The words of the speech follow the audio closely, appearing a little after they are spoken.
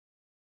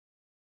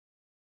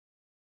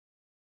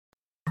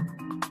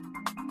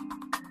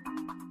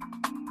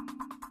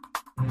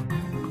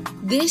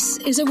This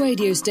is a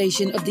radio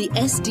station of the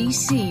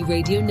SDC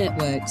Radio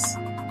Networks.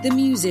 The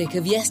music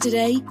of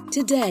yesterday,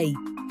 today,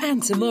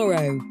 and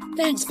tomorrow.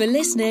 Thanks for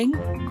listening.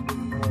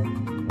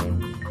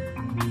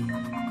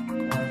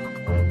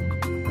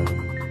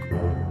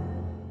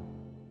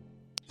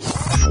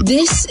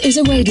 This is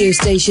a radio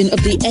station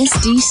of the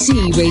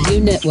SDC Radio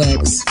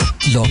Networks.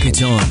 Lock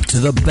it on to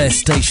the best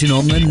station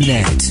on the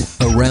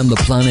net, around the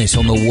planet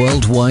on the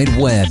World Wide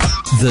Web.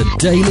 The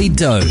Daily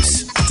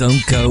Dose.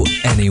 Don't go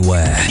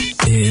anywhere.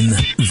 In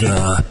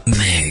the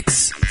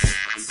mix.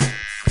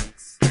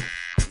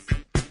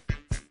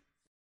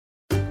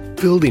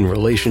 Building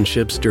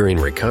relationships during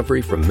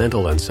recovery from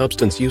mental and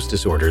substance use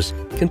disorders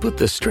can put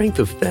the strength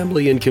of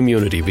family and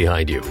community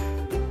behind you.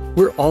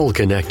 We're all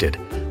connected,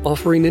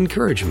 offering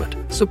encouragement,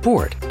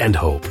 support, and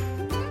hope.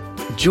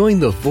 Join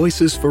the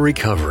Voices for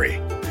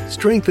Recovery.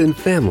 Strengthen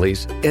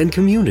families and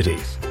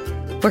communities.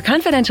 For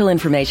confidential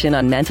information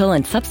on mental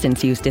and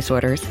substance use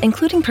disorders,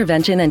 including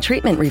prevention and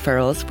treatment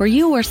referrals for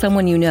you or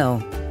someone you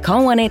know,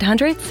 call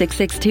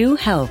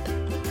 1-800-662-HELP.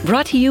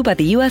 Brought to you by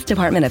the U.S.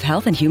 Department of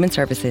Health and Human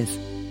Services.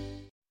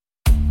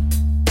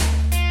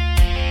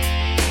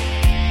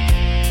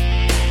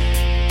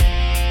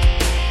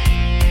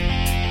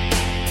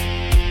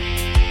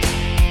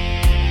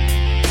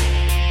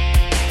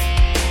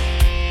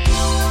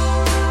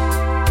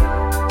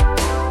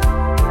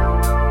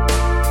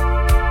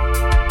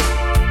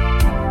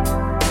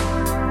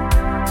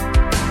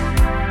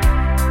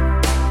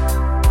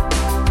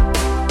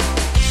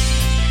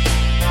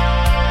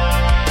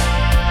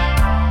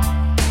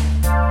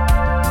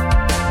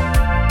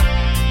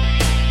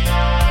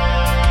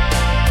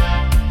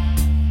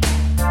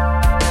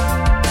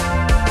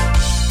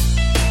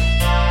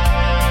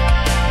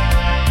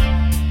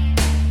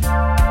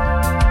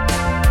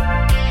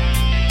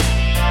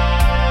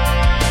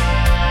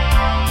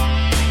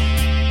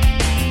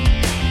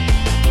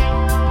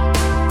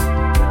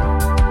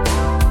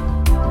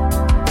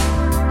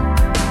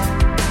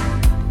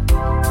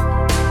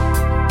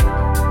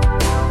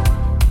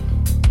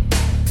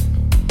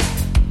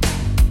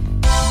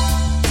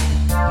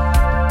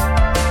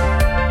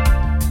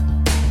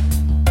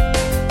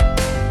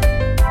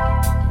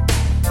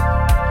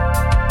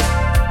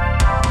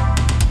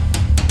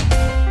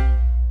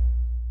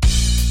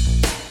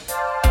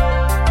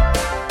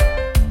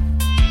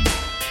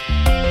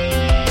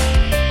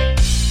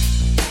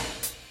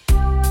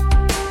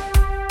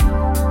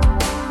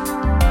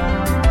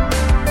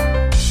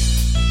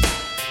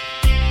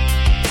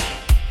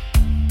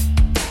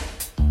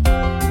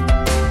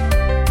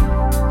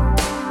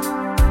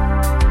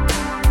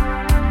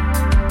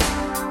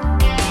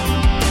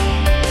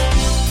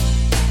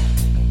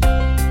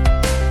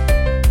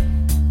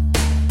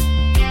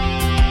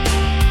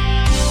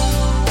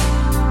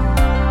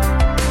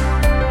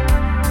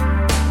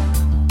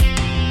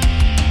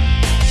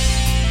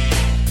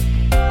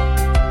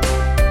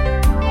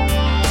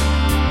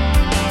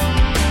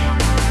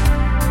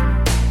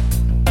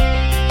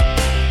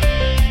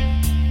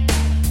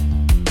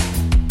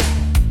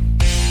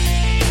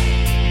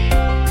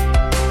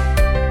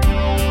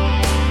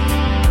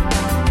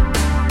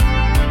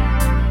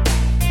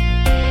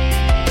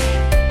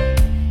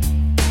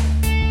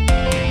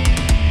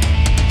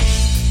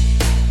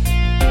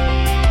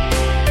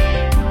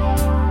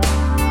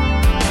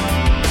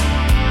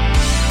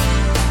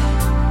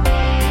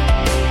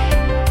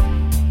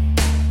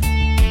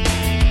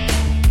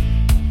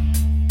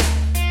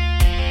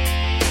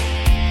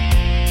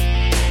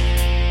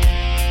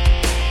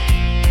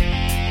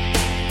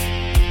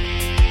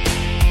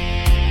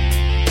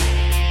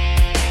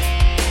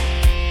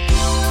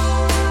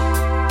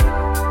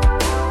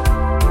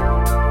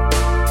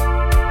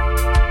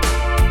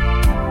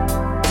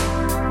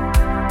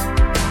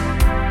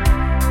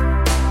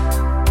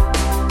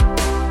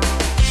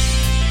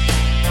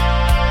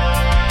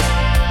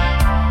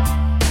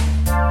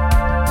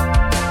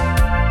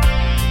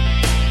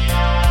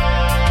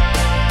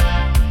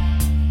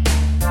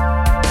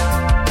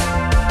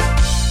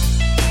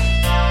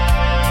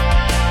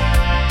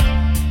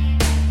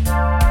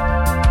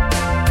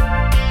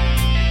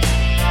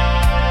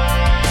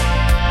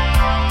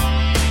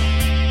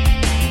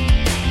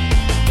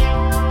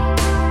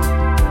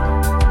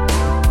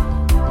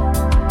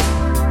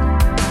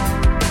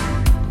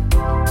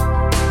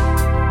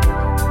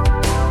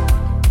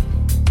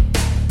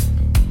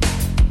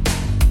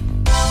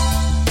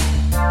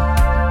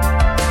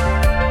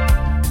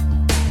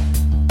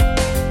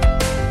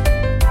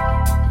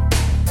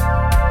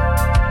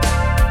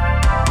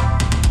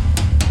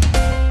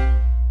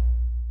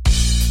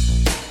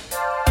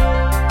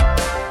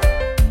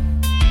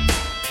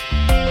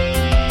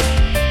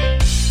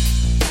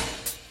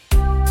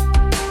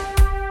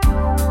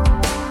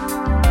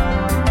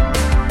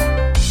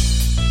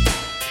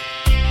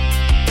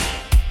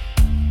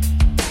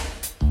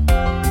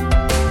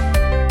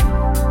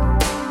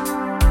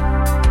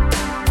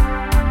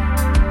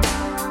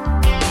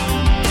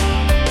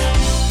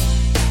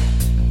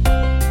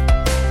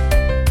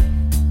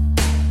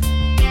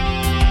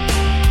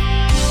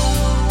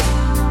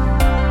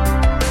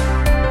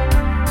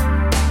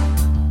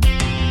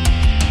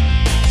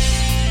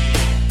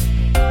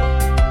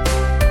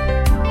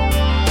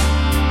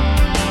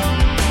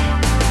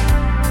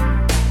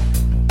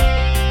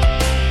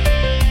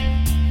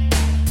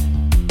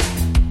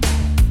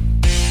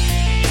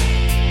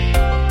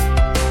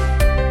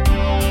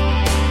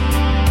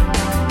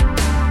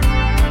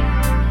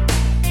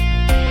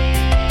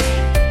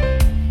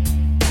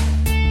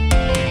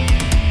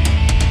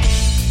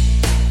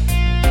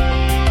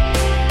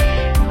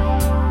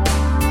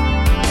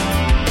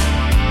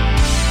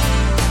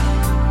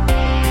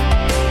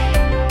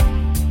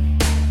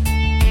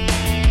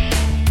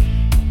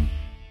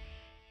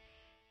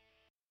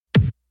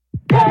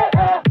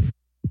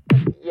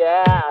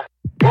 Yeah,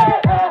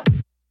 yeah,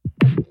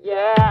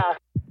 yeah,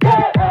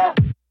 yeah,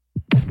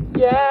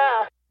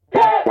 yeah.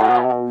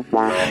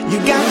 You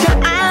got your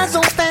eyes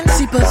on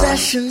fancy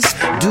possessions.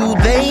 Do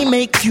they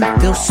make you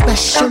feel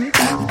special?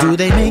 Do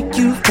they make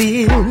you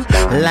feel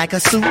like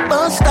a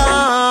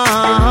superstar?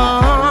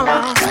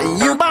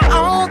 You buy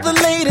all the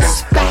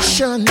latest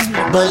fashion,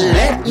 but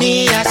let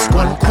me ask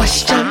one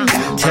question.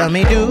 Tell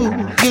me, do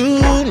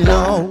you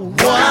know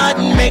what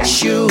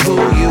makes you who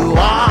you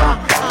are?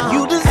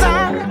 You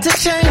desire to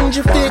change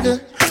your figure,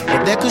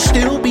 but there could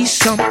still be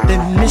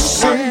something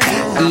missing,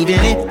 even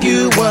if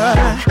you were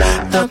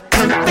the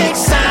perfect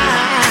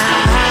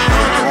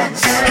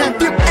size. Have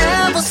you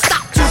ever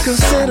stopped to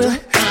consider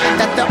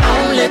that the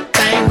only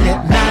thing that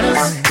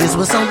matters is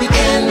what's on the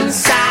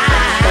inside?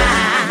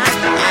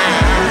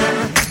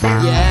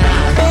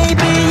 Yeah,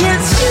 baby,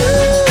 it's you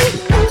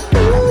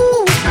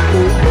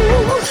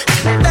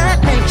that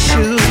makes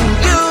you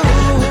you.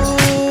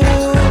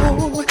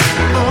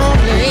 Oh,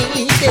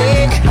 lady,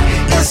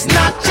 it's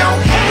not your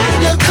hair,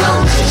 your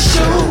clothes, your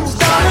shoes,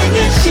 darling,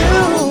 it's you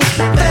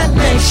that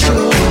makes you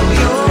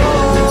you.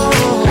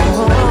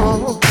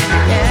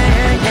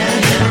 Yeah, yeah,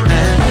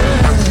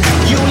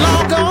 yeah. You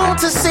log on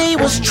to see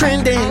what's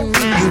trending.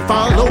 You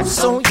follow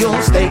so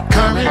you'll stay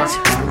current.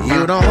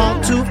 You don't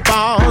want to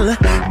fall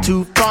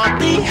too far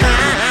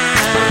behind.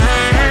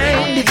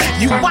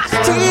 You watch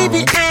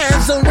TV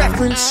as a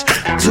reference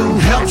to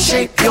help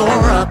shape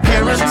your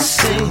appearance,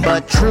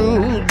 but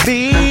truth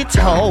be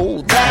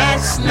told,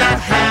 that's not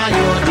how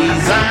you're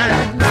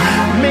designed.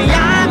 May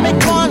I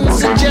make one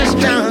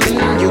suggestion?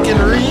 You can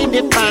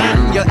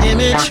redefine your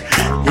image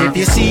if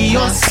you see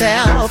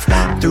yourself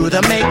through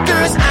the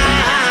maker's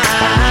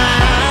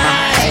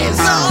eyes.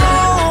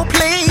 So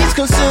please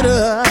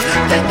consider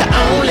that the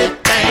only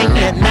thing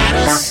that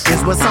matters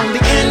is what's on the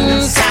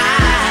inside.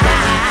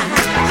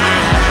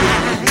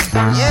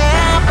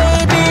 Yeah,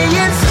 baby,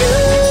 it's you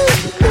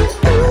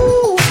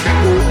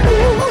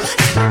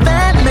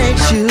that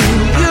makes you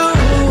you.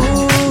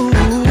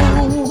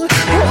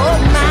 Oh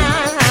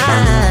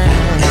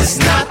my, it's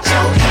not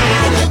your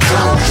hair, your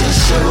clothes, your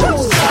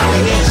shoes,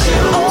 darling, it's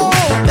you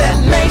that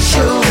makes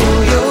you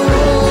you.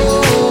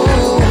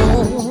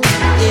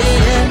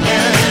 Yeah,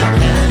 yeah.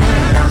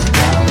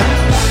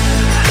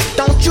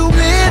 Don't you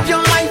live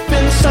your life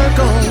in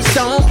circles?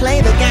 Don't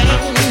play the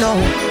game, no.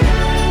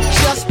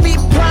 Just be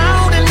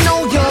proud and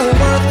know your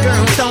worth,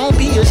 girl. Don't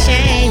be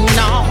ashamed,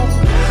 no.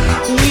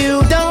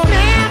 You don't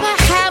ever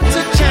have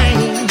to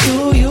change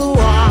who you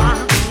are,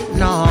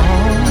 no,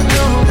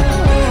 no.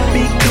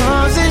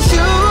 Because it's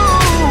you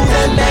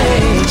that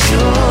makes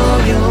you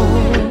you.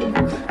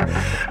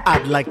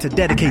 I'd like to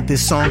dedicate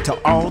this song to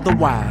all the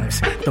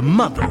wives, the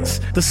mothers,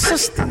 the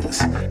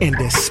sisters, and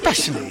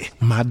especially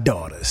my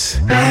daughters.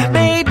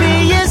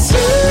 Baby, it's you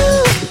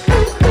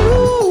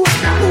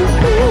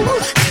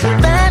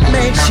that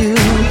makes you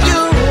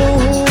you.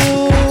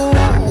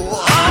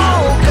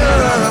 Oh,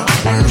 girl,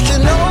 you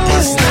should know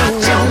it's not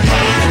your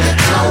hair, your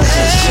clothes,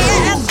 your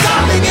shoes,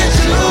 darling, it's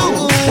you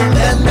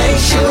that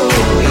makes you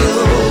you.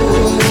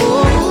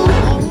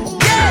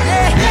 Yeah,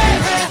 baby,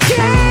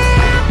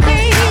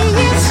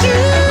 it's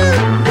you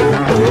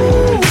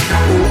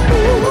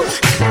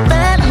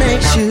that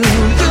makes you you.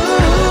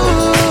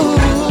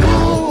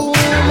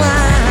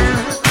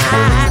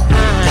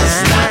 It's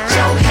not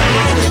your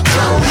hair, your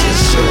clothes, your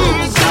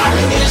shoes,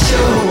 darling, it's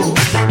you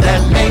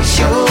that makes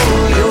you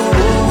you.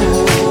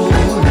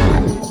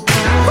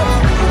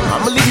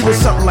 I'ma leave you with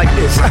something like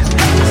this.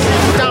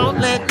 Don't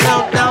let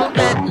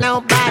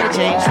nobody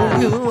change who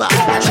you are.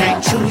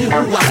 Change who you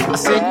are. I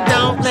said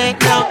don't let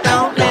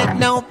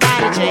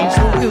nobody change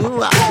who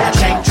you are.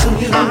 Change who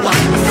you are. I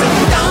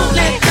said don't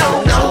let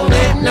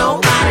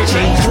nobody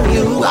change who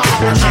you are.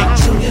 Change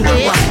who you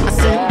are. I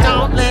said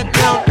don't let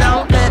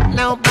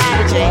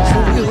nobody change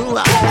who you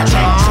are.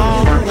 Change who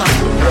you are.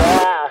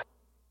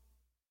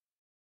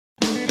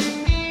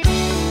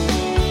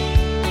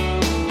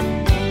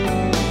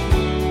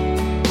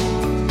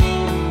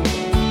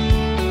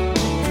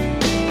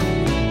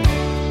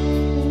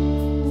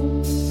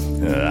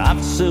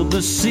 I've sailed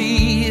the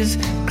seas,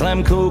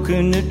 climbed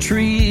coconut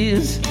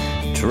trees,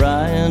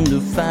 trying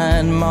to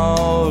find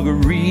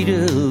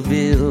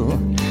Margaritaville.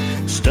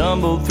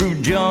 Stumbled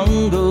through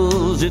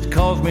jungles, it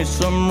caused me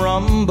some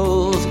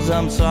rumbles.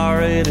 I'm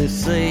sorry to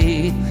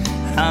say,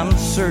 I'm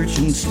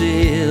searching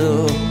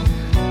still.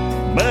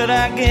 But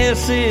I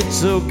guess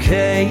it's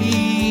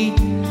okay,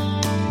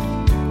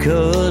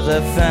 'cause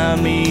I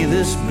found me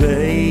this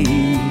bay.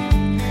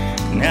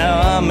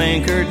 Now I'm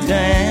anchored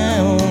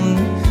down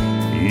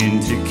in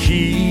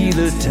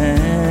Tequila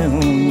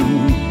town.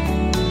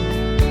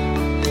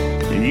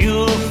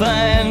 You'll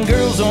find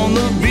girls on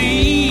the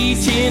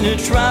beach in a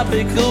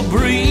tropical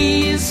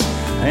breeze,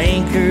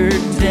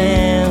 anchored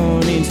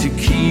down in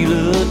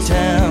Tequila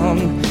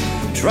town.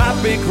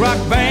 Tropic rock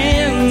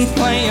bands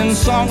playing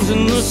songs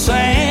in the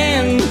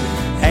sand,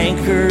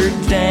 anchored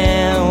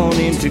down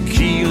in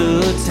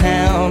Tequila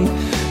town.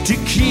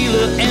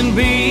 Tequila and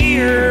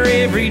beer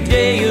every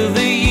day of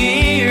the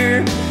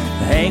year,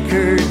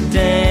 anchored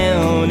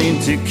down in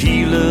Tequila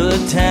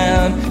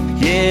town,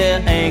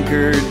 yeah,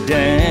 anchored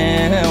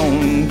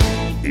down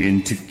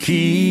in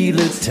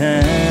Tequila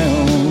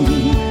town.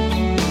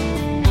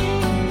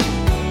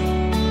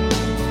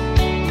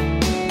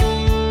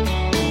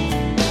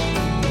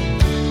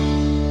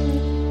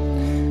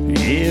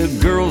 Yeah,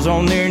 girls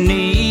on their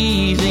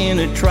knees in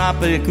a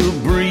tropical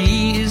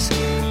breeze,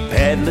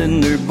 paddling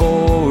their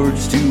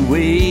boards to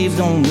waves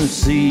on the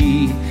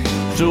sea.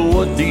 So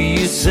what do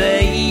you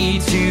say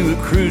to a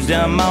cruise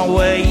down my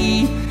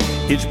way?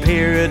 It's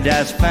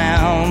paradise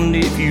found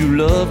if you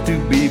love to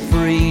be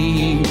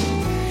free.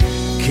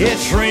 Catch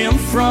shrimp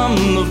from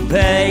the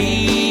bay,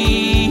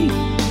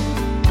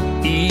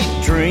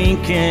 eat,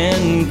 drink,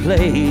 and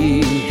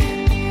play.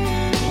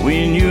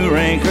 When you're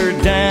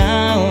anchored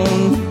down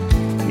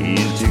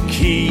in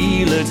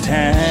Tequila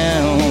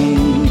town,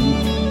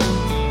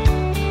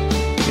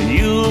 and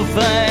you'll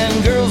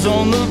find girls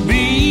on the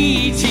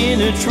beach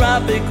in a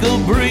tropical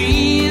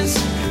breeze,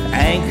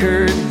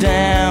 anchored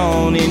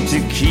down in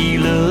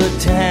Tequila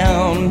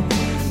town.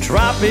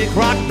 Tropic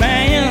rock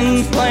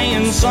bands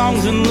playing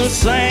songs in the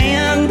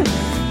sand,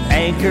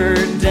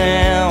 anchored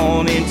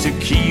down in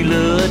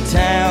Tequila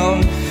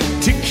town.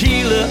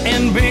 Tequila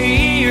and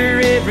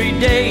beer every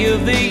day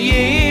of the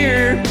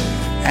year,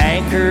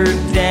 anchored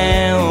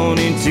down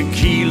in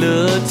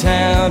Tequila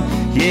town,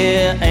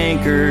 yeah,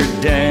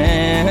 anchored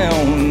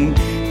down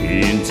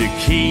in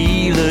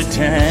Tequila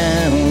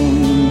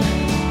town.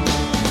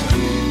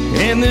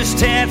 And this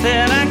tat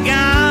that I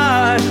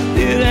got,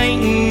 it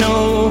ain't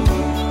no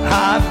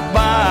hot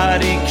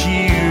body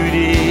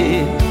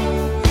cutie.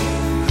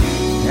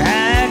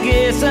 I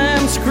guess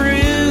I'm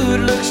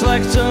screwed, looks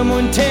like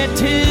someone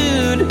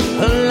tattooed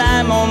a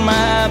lime on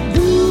my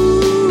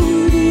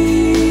booty.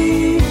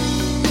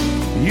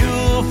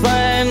 You'll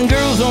find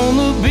girls on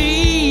the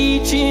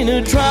beach in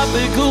a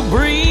tropical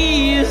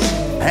breeze,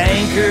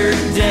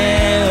 anchored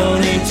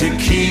down in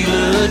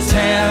Tequila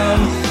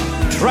town.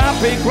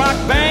 Tropic rock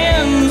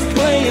bands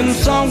playing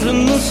songs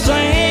in the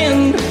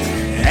sand,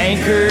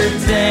 anchored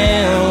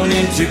down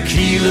in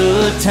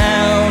Tequila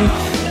town.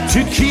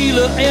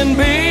 Tequila and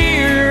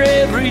beer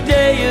every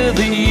day of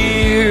the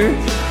year,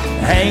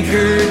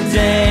 anchored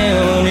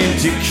down in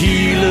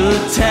Tequila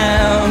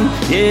town,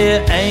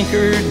 yeah,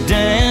 anchored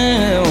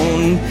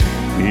down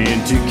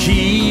in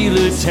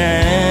Tequila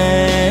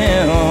town.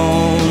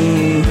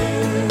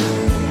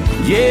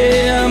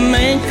 Yeah, I'm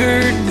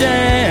anchored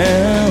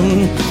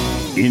down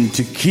in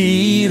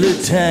Tequila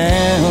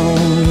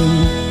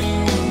town.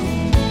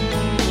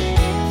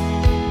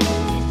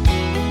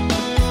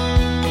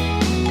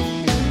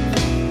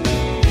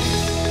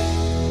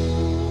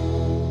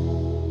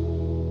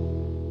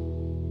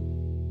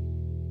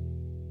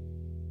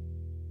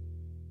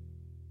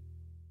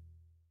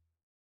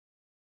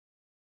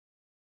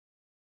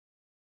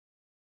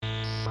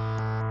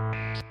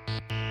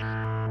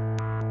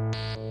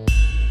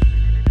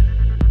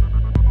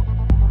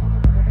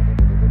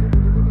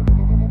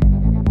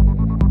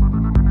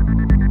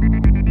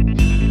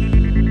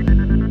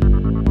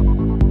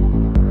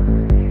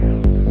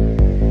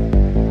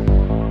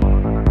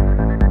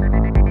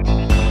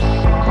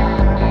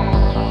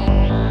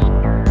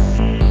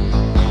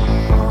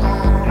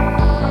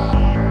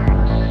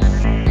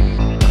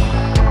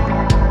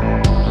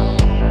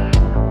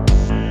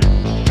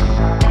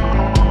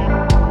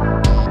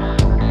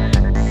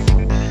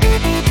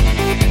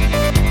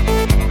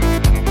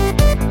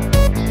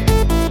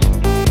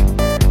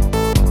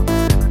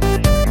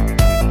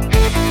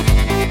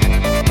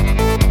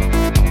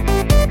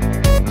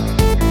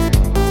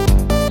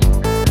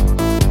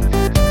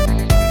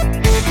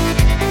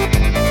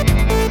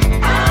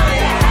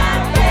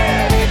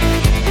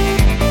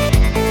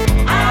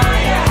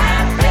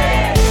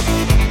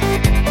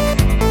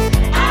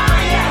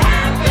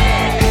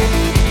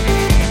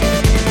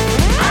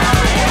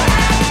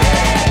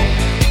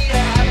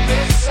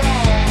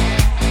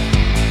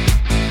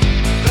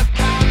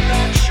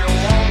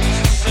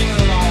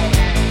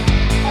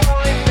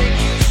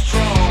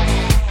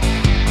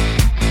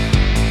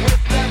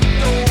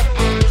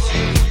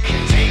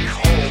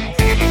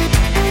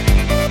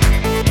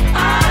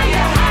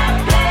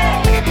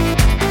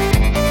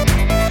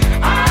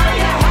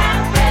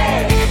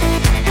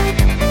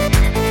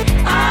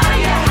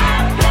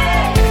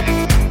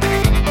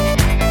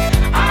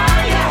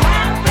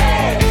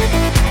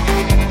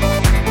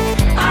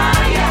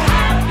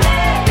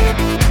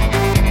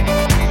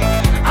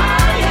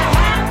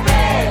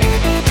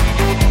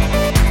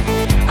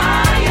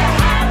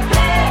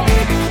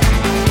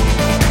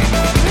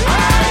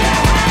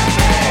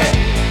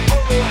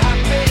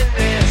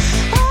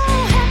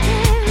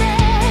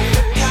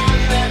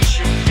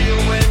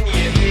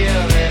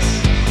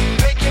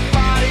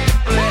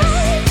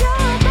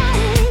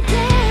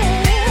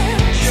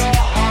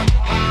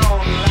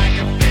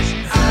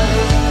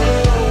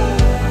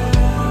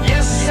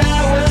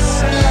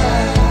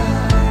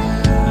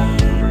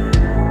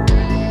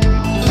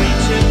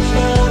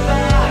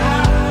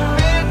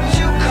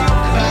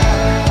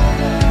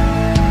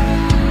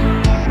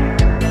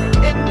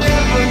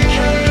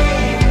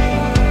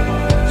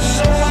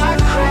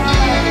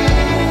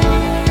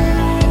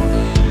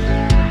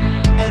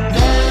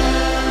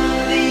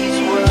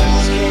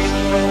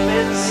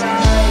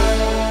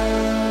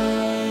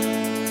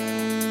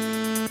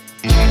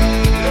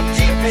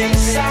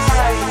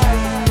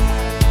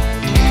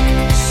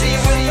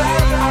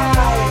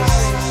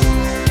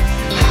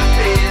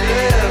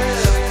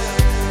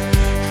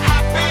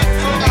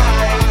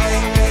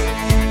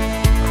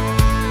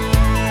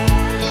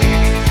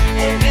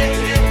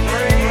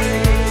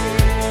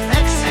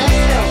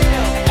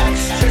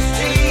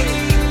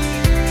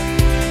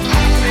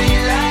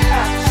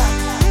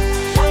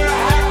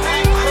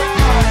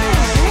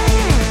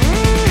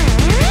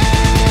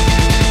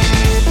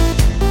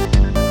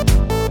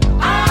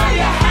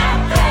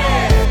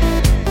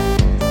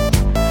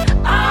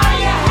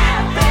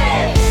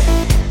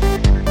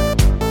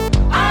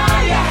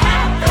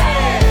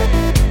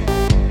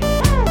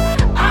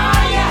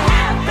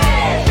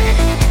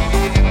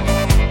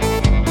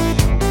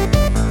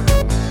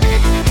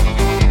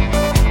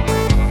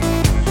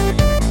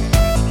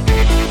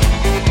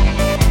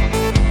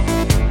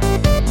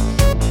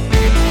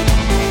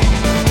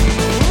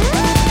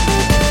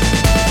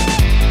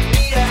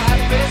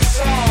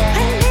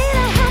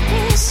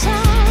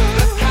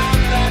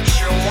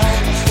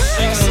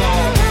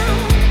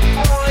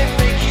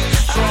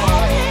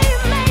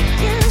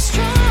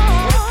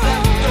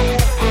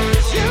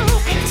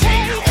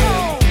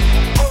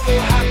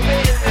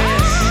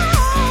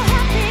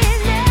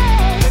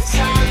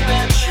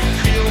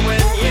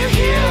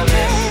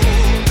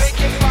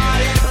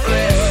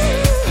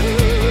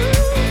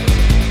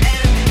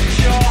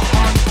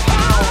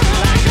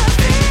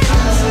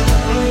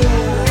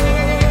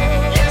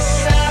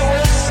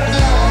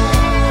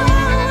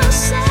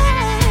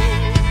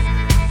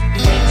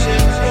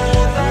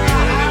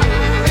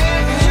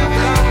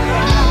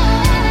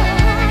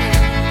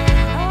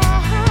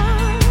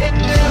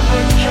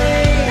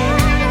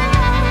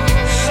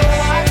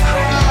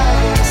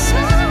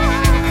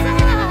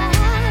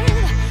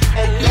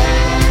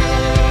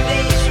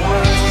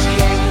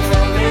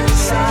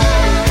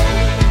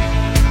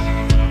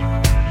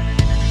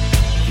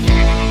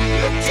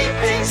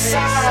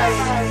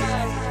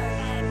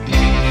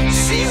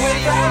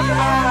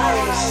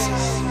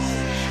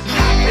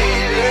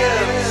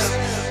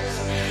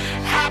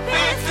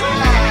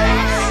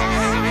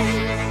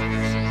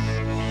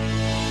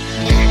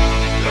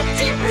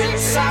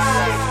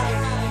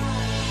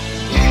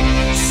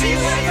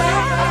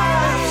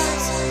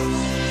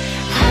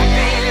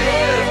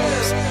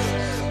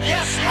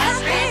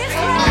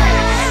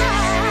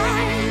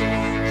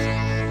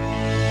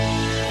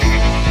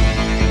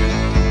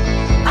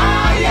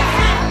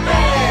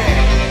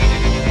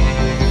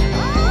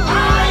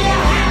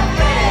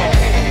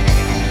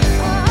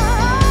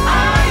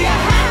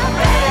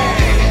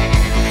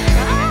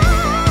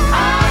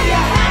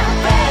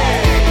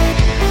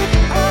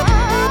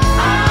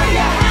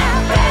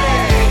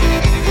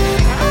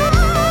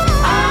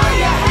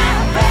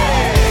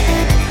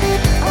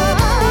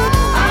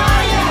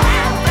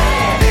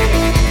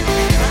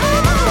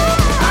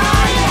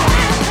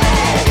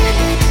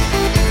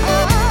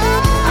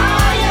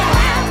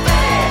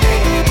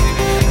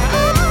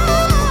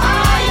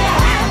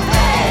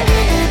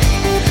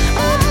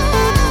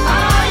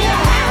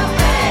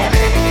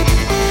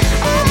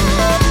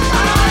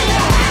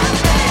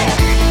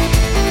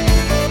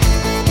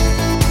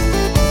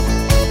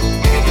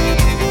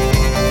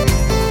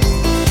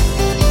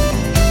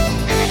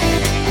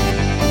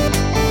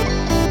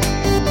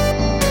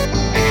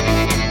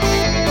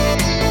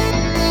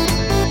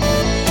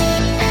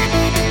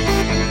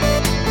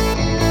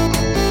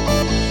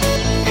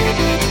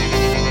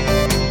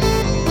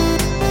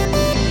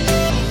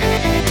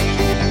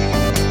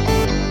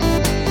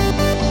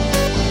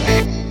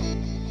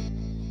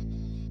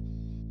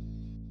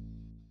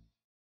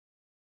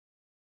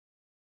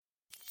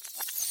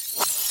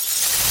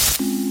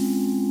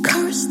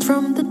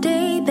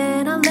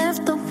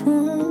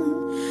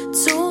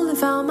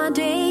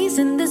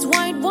 in this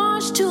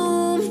whitewashed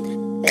tomb.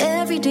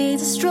 Every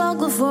day's a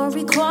struggle for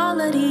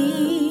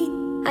equality.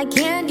 I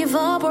can't give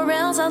up or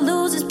else I'll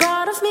lose this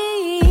part of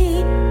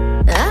me.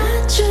 I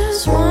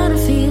just wanna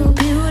feel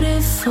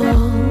beautiful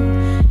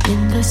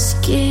in the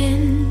skin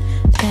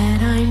that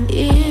I'm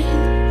in.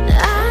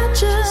 I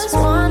just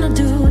wanna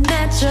do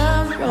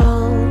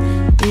natural.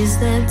 Is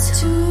that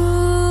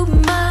too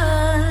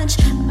much?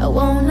 I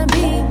wanna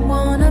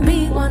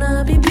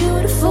be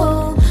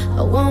beautiful.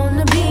 I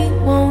wanna be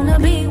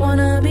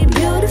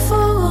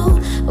beautiful.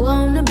 I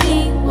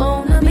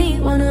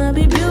wanna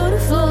be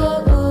beautiful.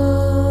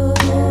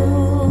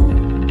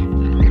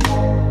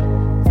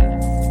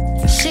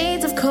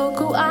 Shades of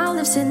cocoa,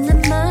 olives,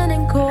 cinnamon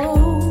and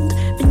gold.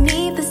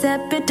 Beneath this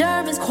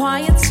epidermis,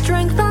 quiet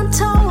strength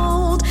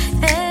untold.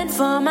 And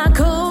for my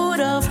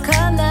code of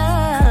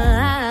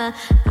color,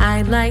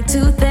 I'd like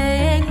to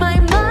thank my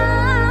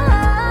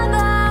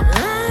mother.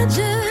 I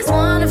just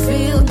wanna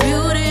feel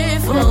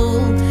beautiful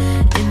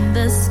in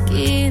the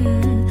skin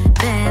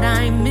that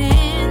I'm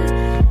in.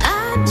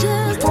 I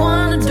just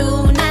wanna do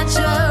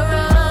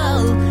natural.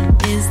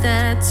 Is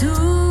that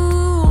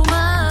too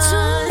much?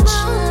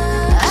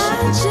 I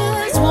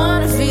just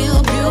wanna feel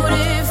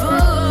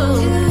beautiful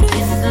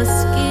in the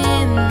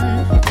skin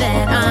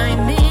that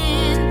I'm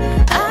in.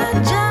 I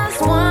just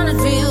wanna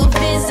feel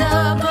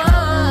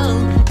visible.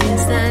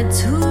 Is that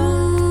too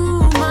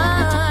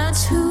much?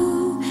 To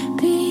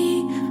be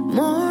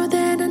more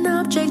than an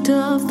object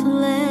of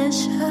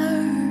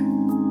pleasure,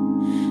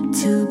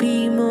 to be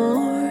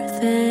more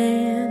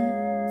than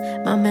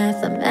my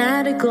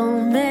mathematical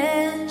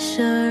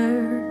measure,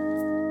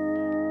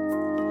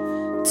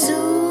 to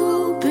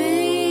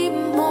be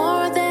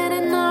more than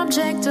an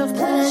object of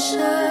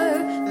pleasure,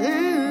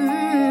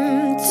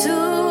 to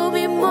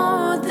be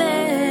more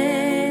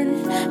than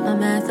my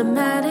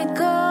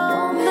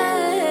mathematical measure.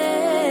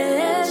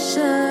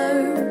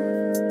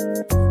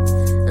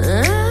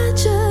 I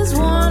just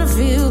wanna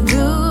feel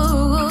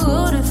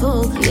beautiful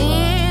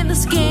in the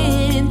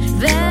skin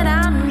that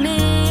I'm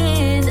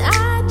in.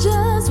 I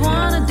just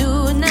wanna do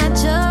it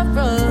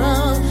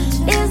natural.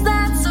 Is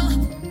that so?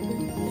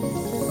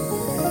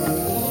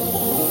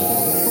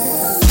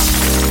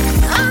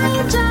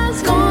 I'm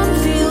just gonna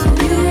feel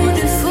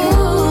beautiful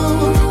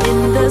in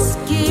the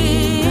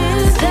skin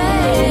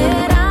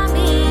that I'm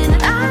in.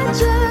 I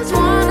just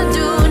wanna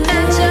do it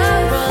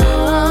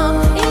natural.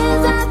 Is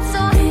that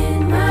so? In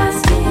my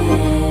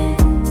skin,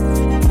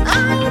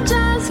 I'm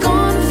just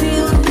gonna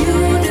feel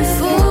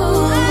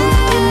beautiful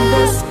in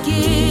the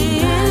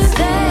skin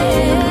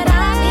that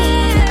I'm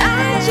in.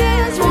 I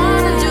just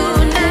wanna do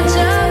it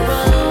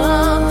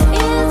natural.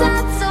 Is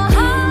that so?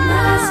 In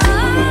my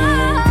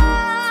skin,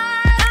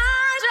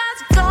 I'm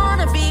just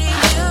gonna be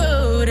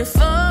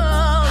beautiful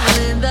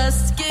in the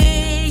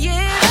skin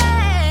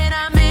that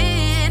I'm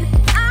in.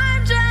 I'm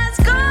just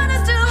gonna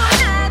do it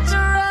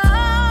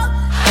natural.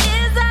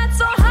 Is that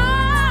so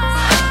hard?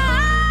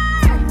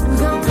 I'm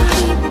gonna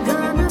be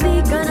beautiful. I'm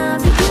gonna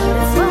be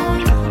beautiful.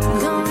 I'm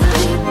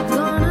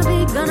gonna be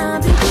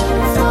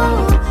beautiful.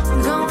 I'm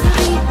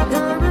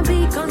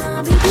gonna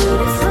be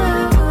beautiful.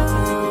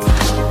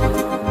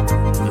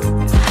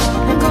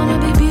 I'm gonna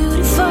be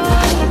beautiful.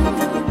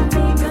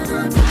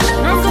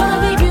 I'm gonna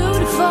be beautiful.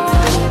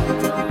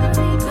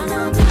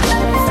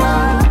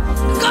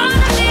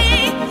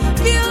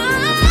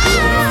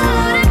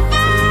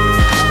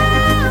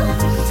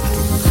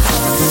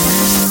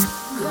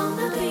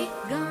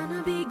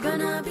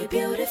 Gonna be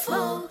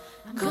beautiful.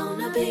 I'm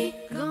gonna be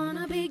beautiful.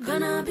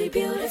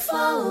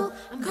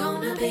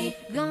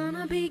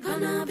 I'm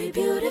gonna be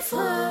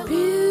beautiful.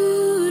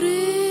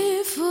 Beautiful.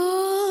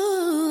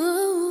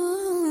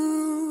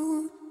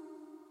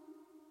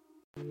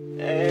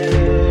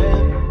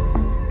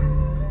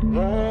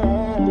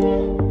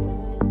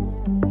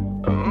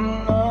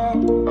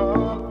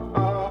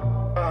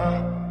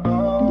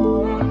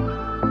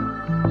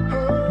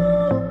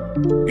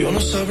 Yo no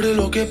sabré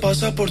lo que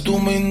pasa por tu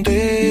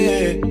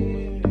mente,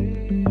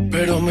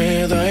 pero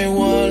me da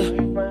igual,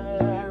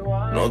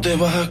 no te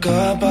vas a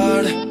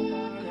escapar.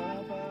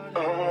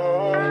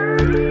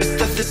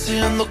 Estás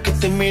deseando que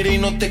te mire y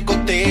no te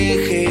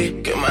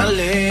coteje, que me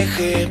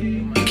aleje,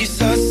 y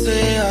quizás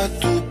sea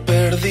tu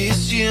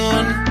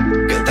perdición,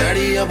 que te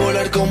haría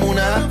volar como un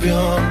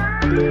avión,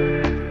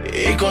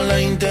 y con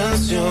la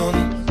intención,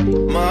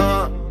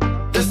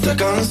 de esta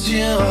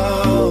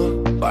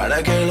canción,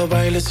 para que lo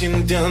bailes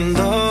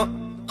sintiendo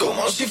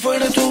como si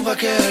fuera tu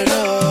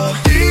vaquero.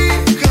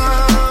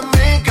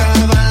 Déjame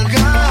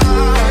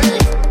cabalgar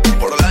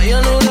por la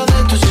llanura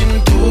de tu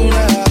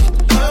cintura,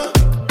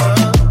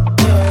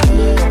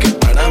 que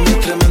para mí es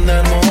tremenda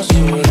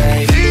hermosura.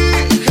 Y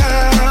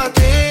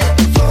déjate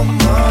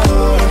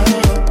tomar,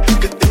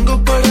 que tengo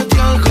para ti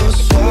algo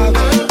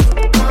suave.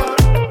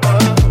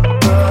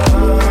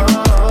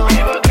 Mi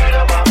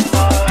vaquera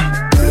mamá,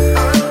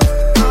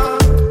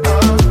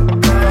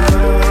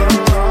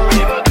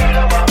 mi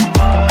vaquera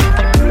mamá.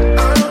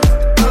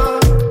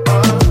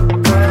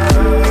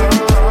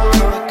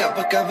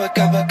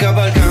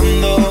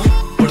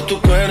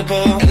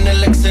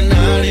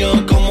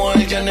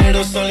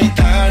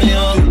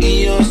 solitario. Tú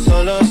y yo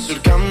solos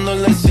surcando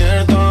el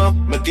desierto.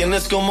 Me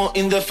tienes como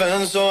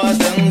indefenso,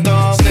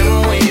 atento. Sé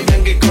muy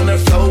bien que con el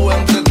flow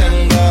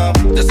entretengo.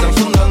 Te están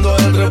fundando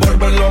el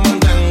revólver, lo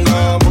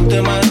mantengo.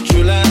 Ponte más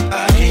chula,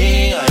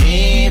 ahí,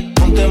 ahí.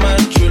 Ponte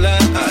más chula,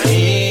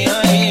 ahí,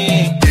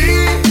 ahí.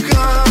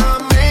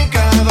 Déjame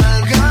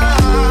cabalgar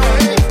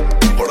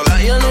por la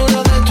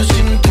llanura de tu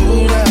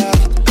cintura,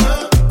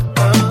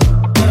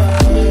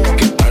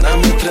 que para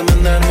mí es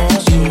tremenda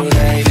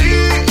hermosura. Y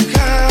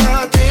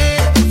déjate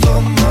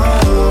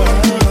tomar,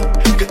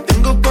 que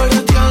tengo para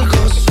ti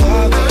algo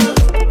suave.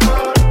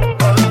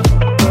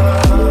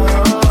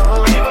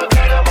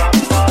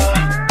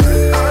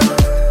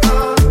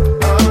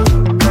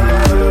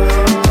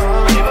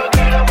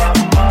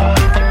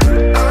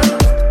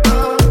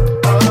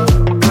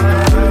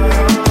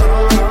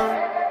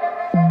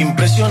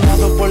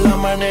 Impresionado por la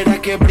manera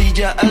que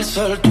brilla al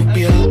sol tu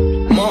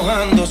piel,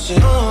 mojándose,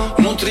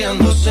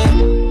 nutriéndose.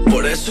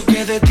 Por eso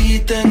que de ti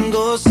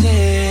tengo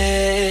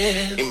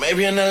sed. Y me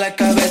viene a la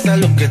cabeza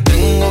lo que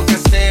tengo que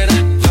hacer.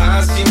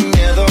 Va sin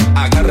miedo,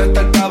 agárrate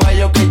al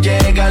caballo que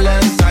llega al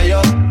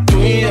ensayo.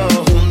 Tú y yo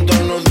juntos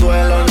no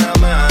duelo nada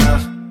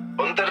más.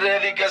 Ponte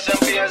ready que se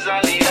empieza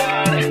a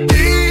liar.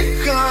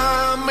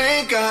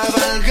 Déjame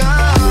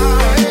cabalgar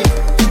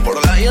por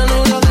la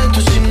llanura de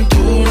tu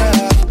cintura,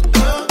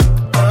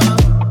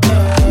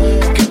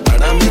 que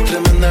para mí es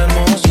tremenda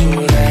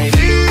hermosura. Y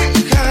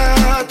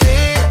déjate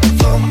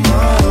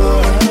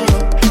tomar,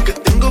 que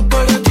tengo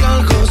para ti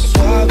algo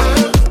suave.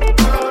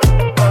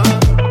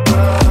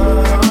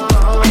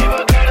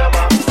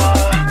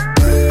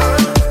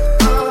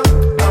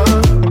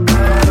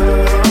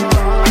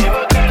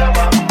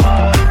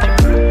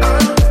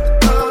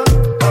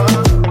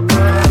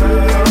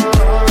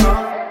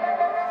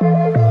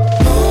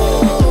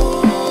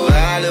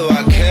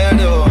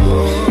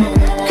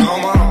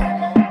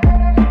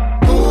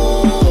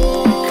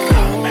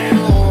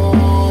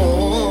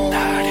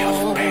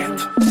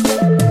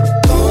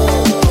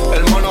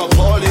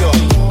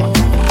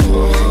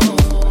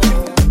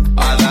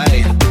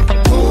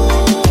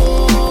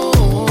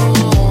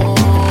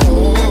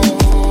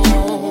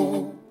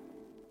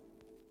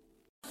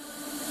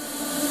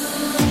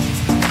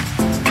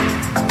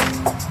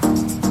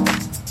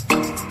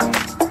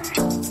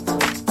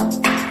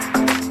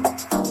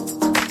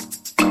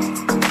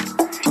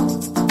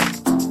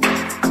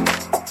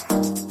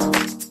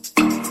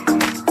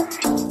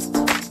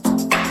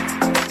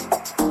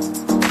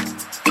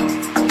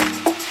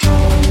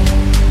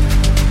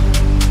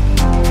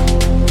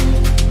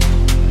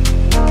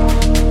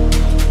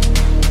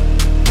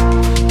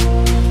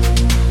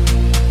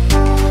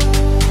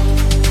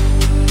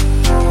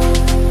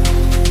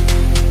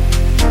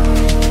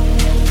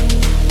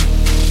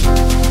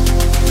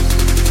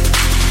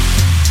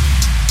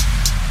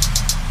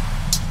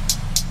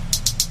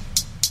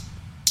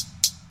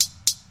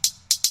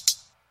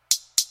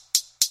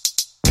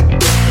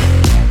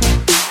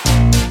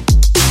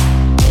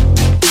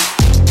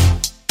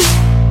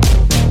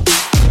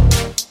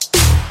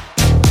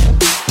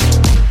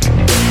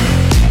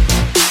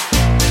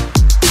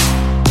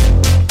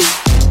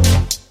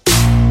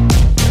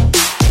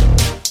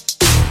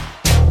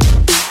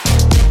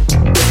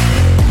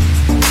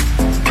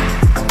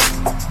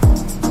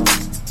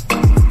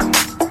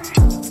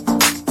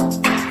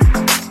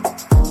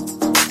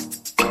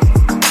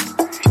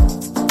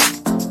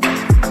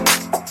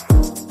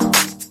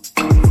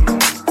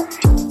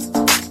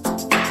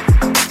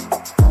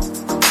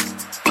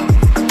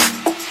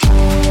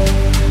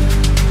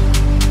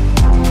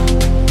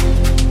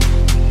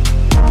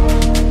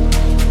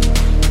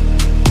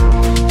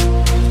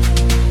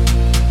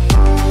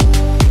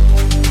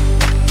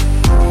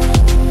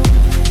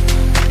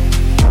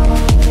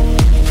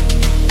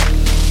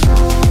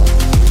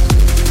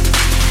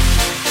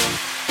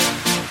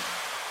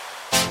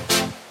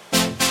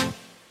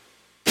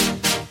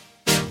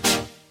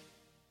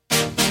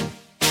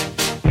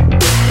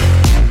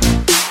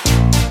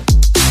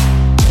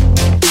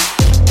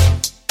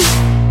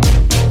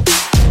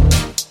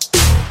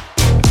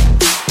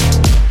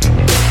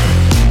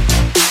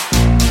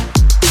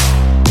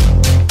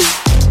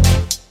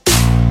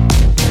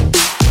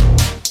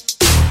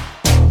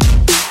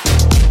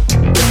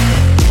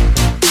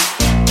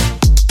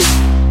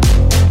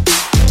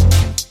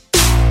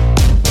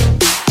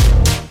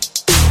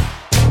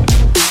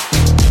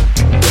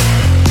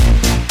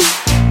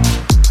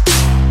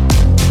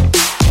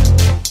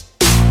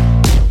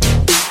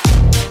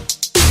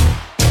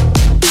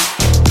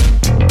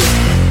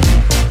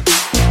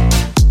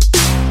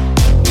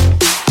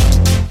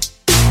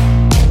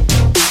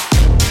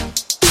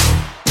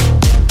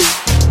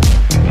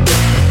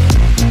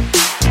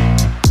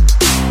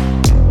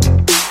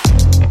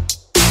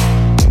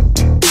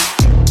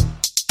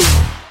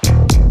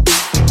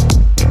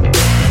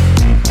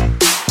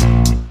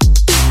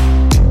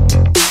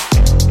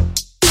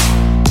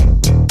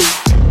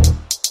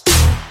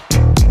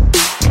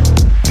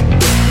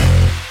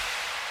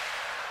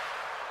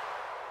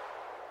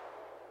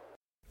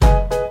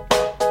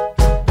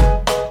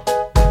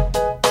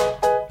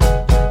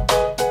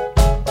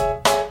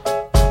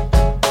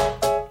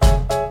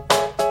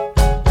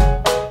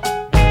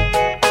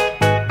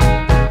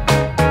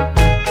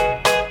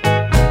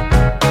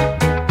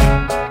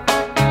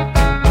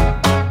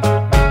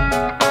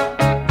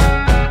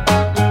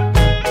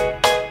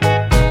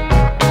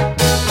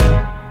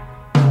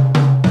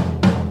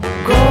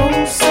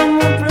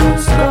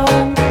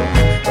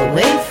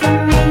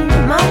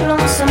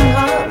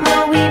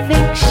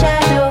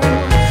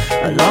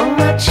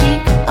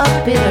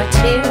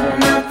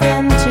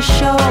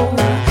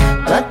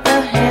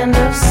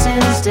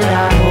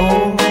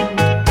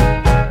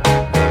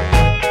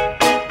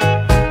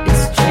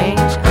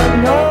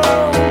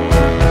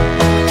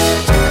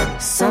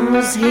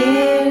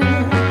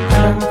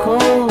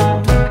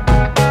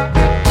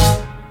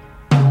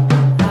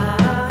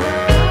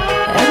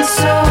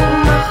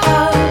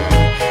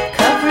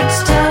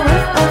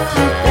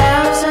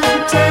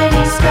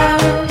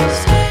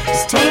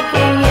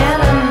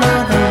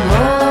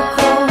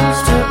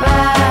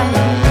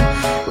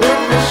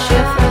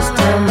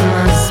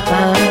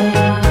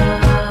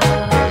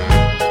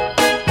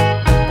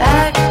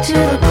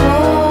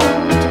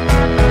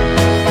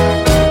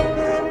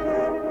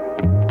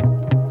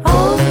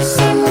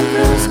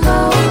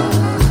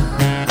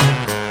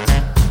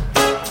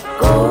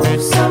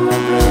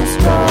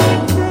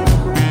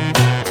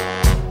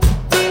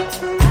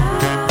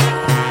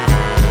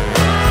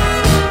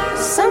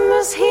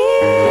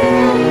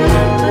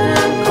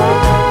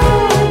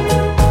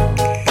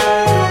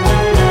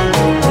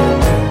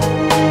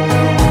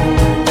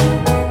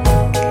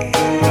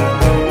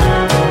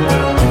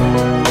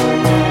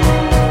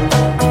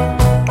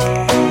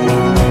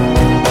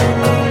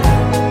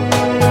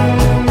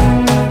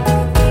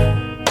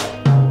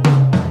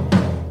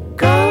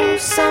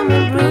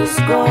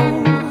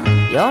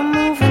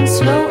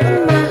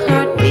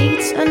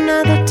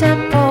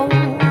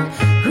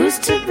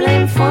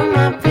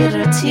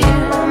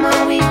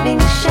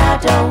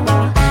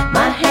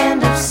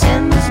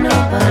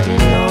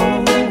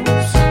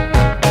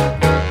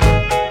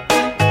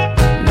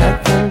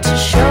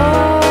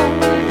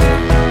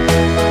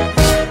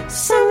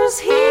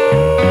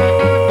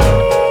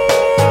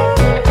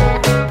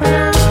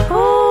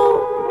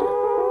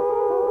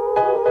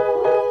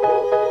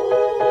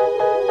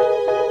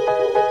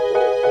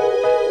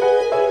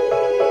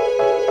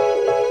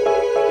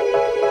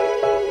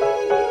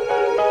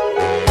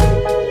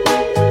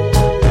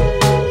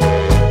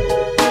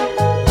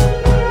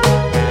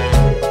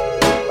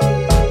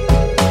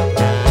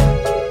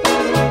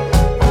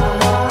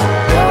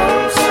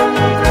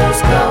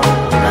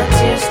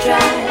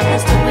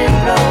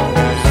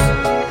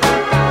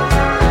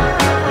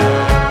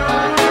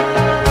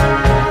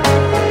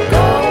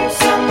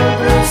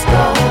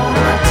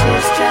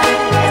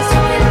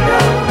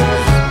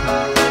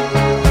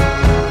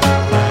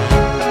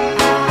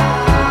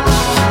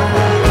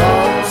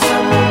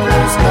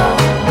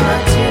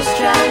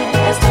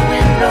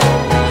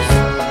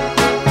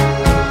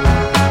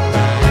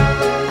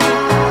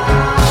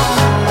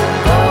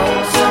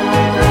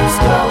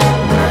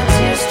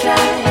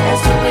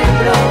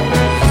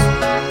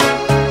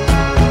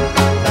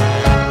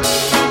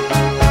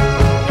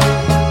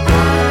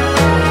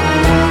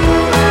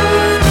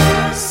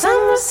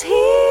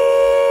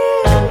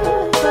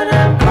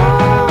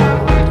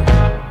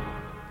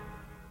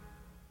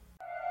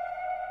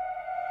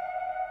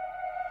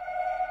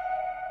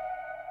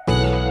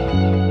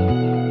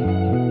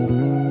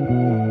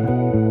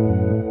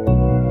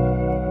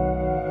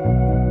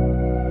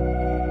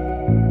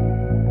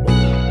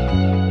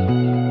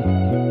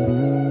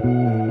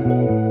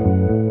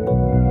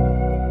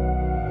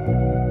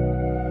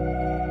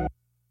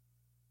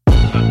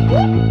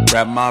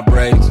 my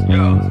braids,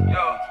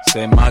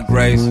 say my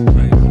grace,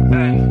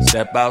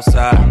 step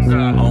outside,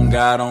 on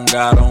God, on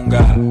God, on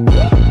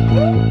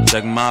God.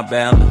 Check my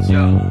balance,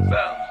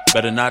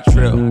 better not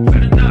trip,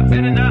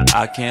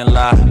 I can't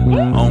lie,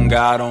 on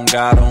God, on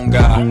God, on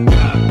God.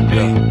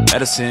 Yeah.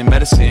 Medicine,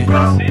 medicine,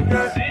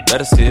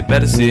 better sit,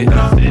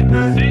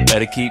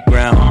 better keep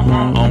ground,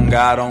 on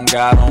God, on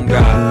God, on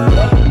God.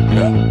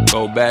 Yeah.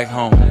 Go back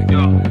home,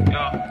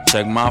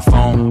 check my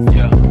phone,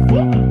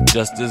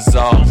 just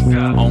dissolve,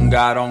 on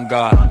God, on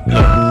God.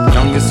 Yeah.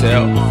 Young as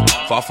hell,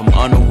 far from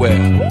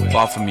unaware,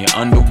 far from your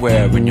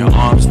underwear and your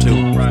arms too,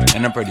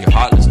 and I'm pretty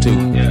heartless too.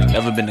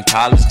 Never been to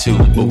college too,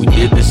 but we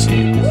did this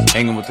shit,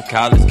 hanging with the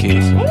college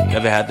kids.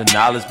 Never had the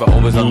knowledge, but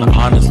always on the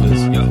honors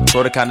list.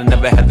 Sorta kinda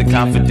never had the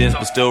confidence,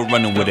 but still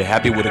running with it.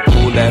 Happy with a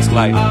cool last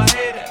life,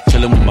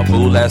 chilling with my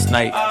boo last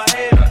night.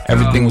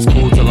 Everything was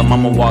cool till her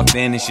mama walked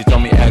in and she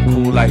told me act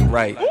cool like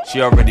right.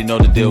 She already know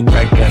the deal,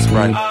 crack, that's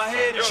right.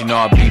 She know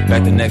I'll be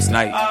back the next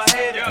night.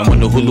 And when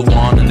the hula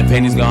on and the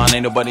panties gone,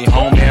 ain't nobody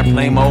home.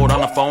 Airplane mode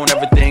on the phone,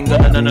 everything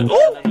gonna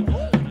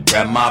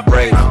grab my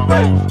braids,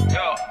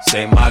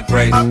 say my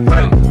grace,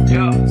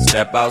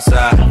 step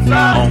outside,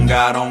 on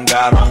God, on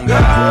God, on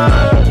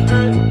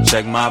God.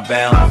 Check my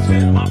balance,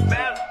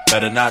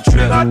 better not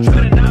trip,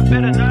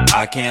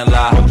 I can't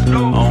lie,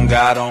 on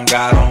God, on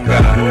God, on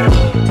God.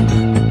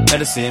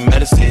 Medicine,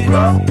 medicine,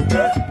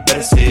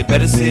 better sit,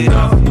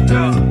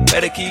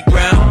 better keep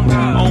ground,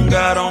 on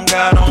God, on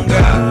God, on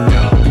God.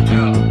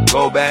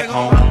 Go back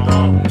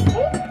home,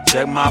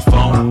 check my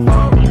phone,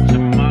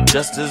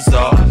 just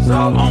dissolve,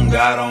 on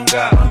God, on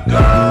God, on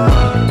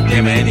God.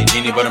 Damn, I ain't a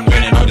genie, but I'm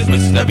grinning all these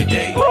misses every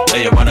day.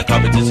 Lay around a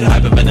competition,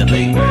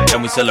 hyperventilate.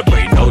 Then we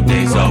celebrate, no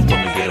days off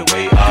when we get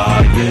away,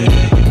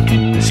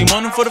 yeah. She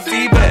moaning for the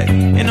feedback.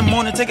 In the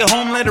morning, take her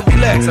home, let her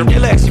relax. I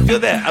relax, she feel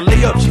that. I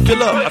lay up, she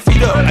fill up. I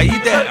feed up, I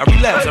eat that. I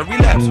relapse.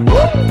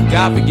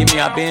 God forgive me,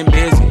 I've been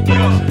busy.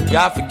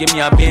 God forgive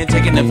me, I've been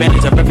taking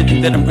advantage of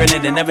everything that I'm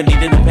granted and never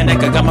needed a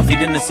panic. I got my feet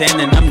in the sand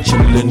and I'm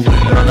chillin'.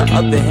 But on the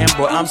other hand,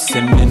 boy, I'm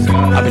sinning.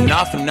 I've been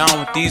off and on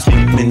with these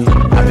women.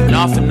 I've been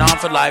off and on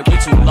for like way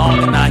too long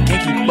and I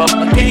can't keep up.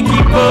 I can't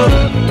keep up.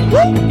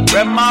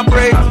 Grab my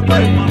braids,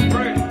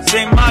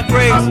 sing my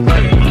grace,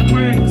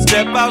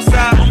 step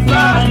outside, on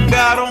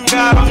God, on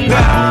God, on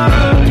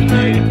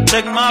God.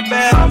 Check my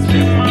balance,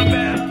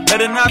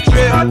 better not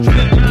trip,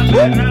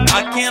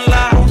 I can't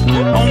lie,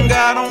 on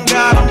God, on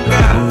God, on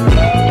God.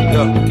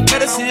 Yeah.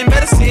 Medicine,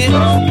 medicine,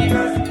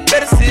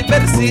 better sit,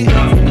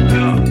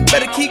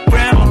 better keep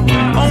ground,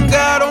 on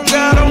God, on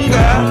God, on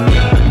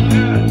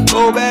God.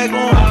 Go back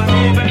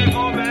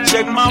home,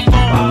 check my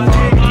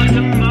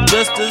phone,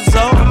 just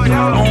dissolve, on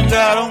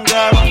God, on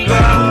God, on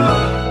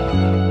God.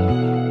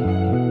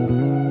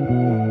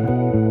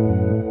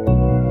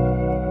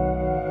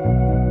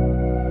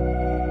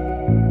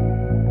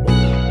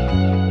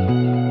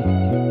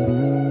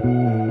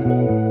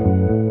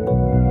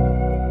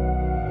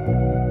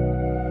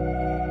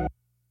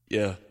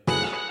 Yeah.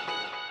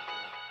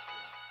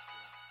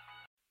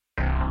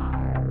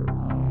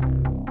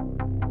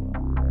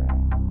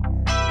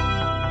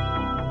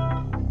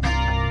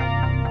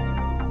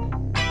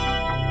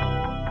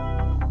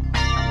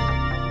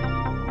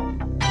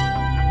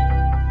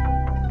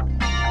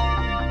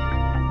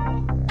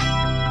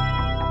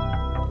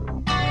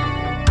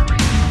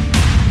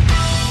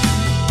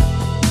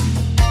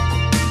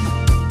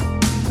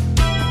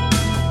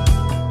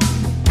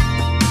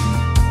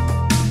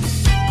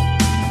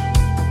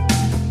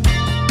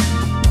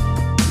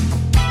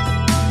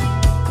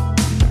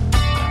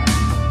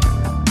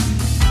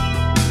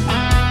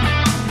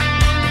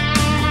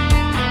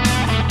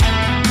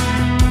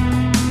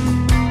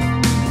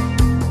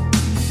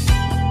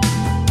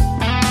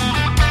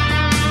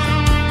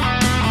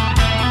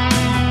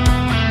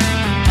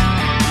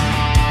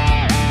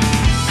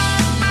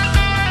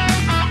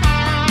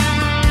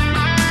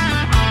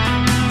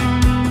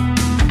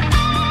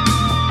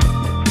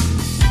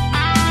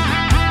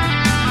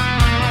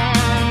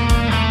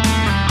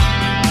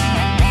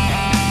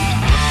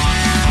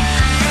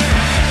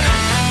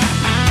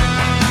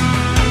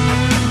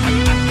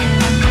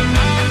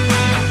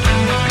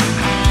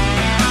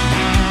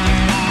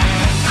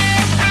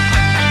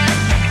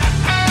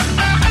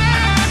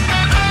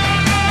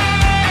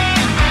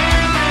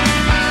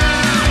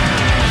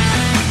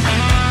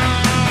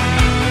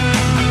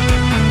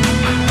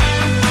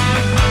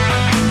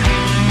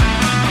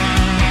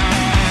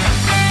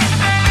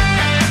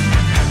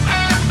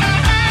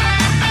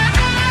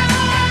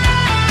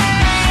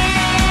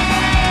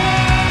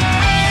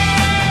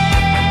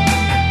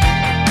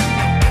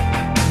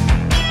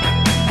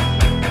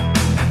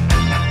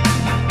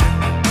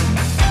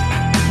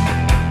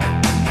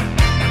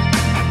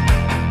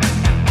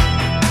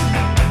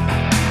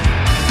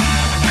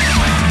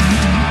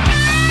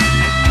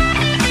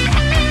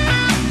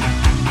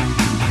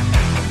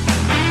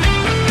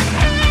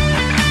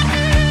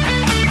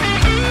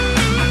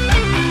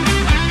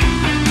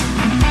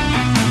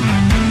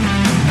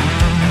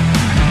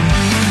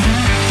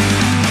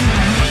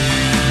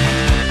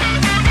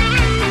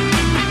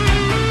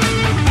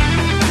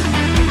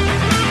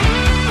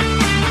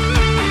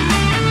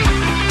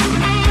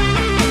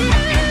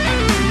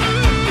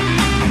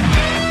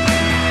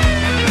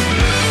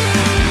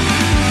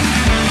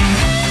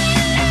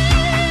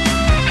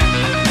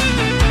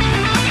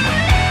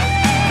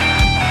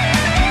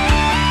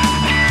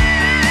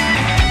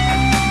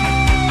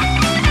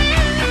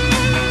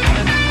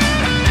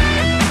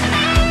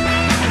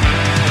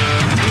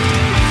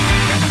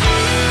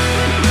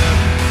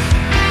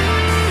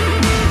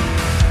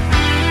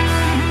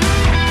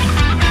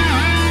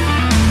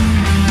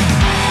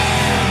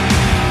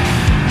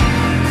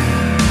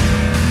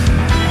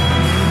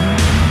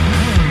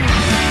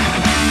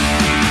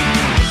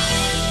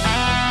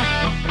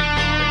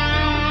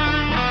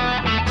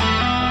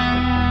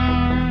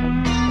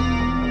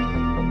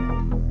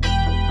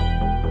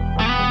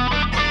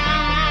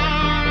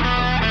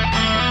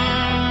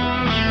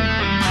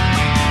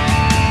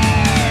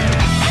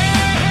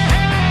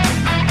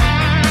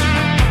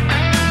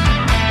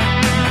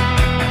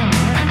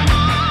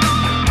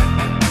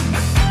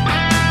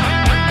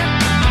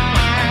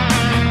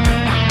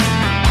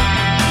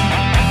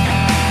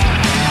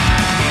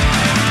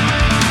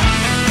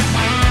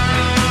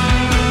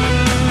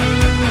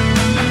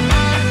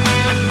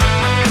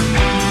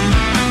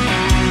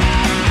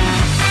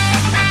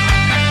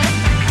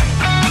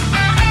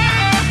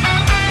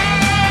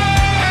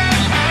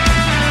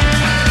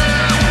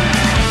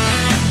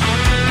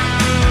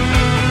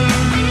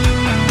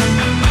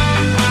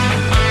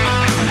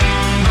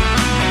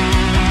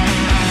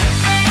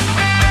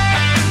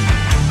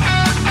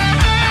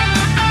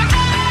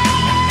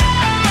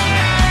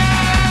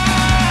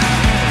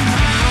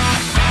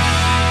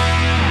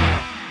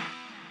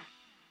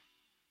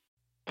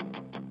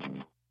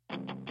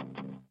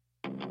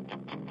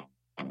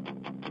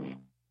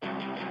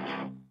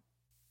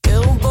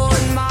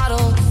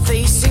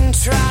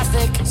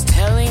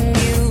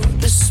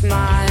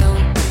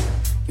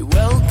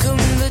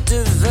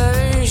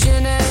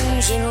 diversion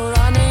engine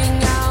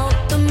running out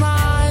the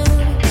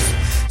miles,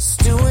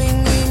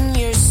 stewing in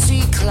your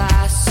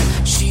C-class.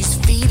 She's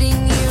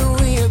feeding you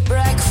your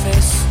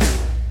breakfast.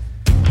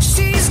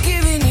 She's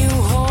giving you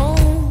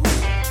home.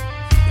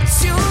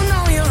 You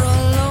know you're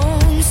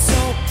alone, so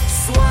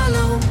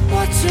swallow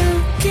what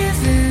you're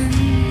given.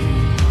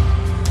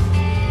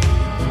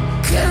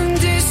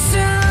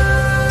 Condition.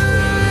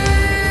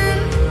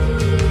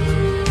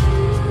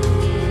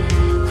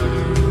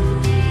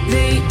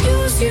 They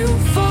use you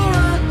for a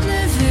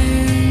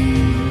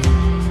living.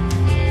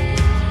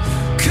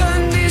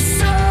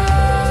 Condition.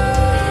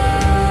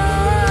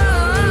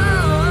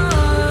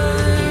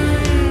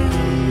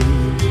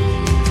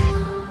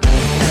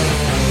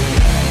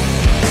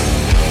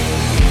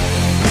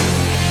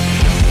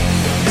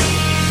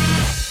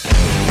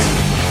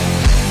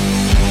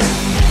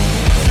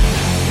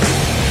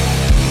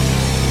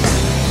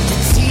 The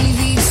TV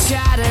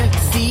chatter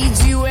feeds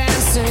you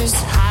answers,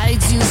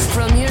 hides you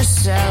from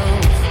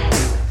yourself.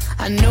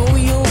 I know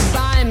you'll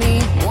buy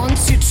me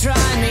once you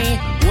try me,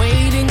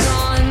 waiting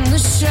on the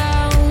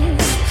shelf,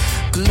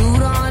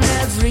 glued on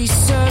every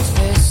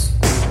surface,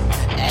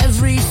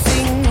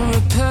 everything for a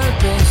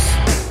purpose.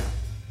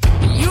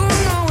 You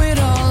know it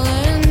all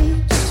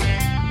ends,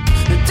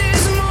 but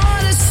there's more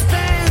to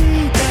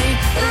spend. They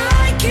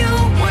like you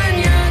when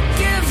you're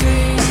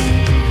giving.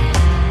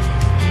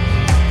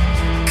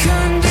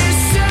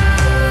 Condition.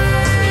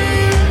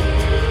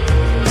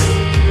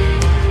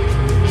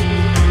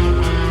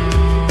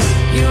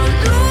 You're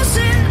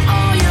losing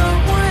all your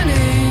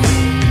winnings.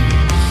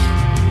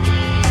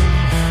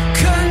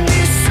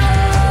 Condition.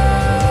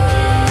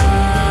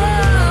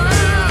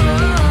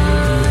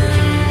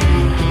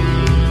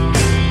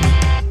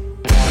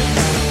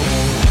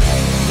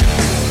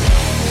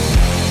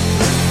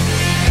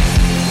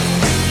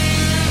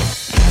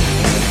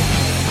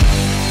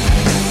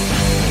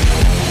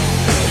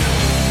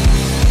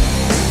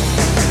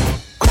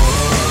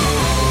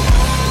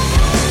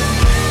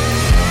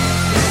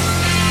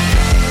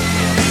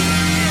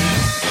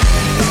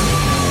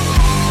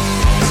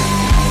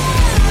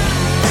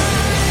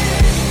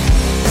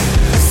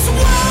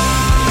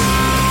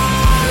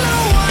 Swallow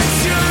what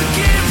you're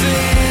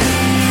given.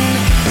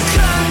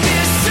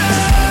 Condition.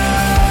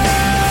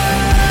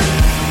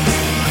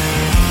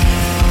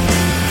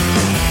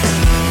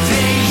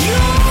 They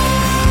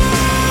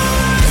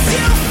use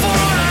you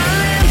for a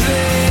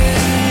living.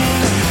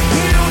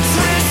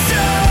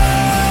 Nutrition.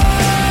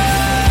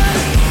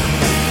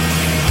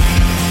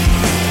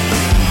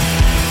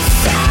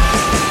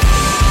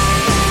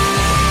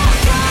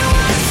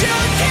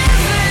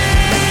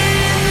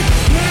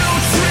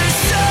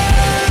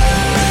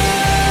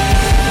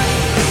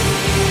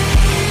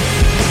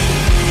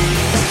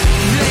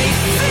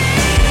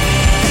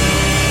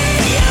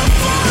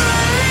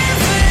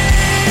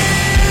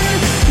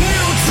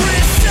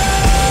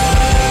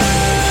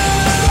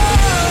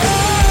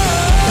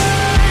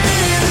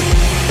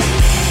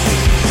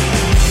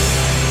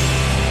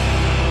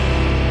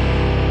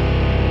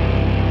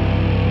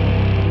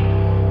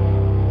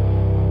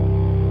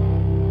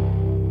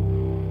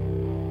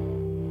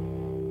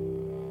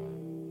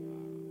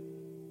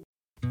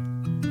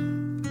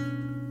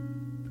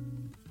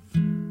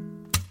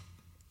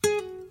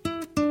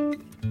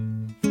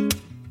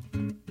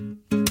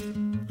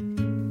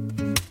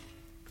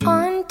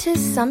 On to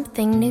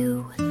something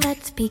new,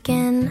 let's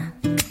begin.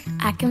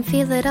 I can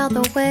feel it all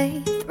the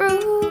way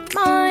through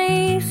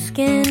my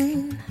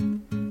skin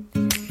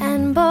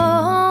and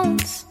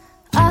bones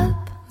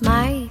up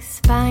my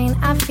spine.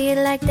 I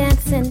feel like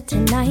dancing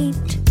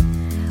tonight,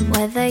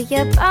 whether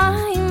you're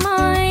by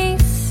my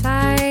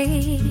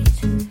side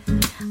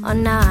or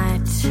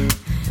not.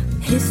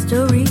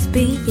 History's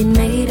being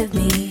made of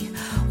me,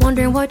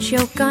 wondering what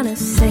you're gonna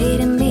say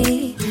to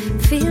me.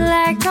 Feel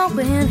like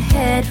going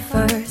head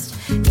first,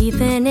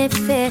 even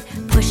if it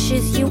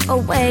pushes you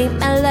away.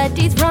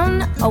 Melodies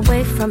run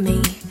away from me,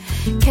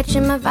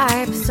 catching my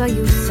vibe, so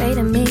you say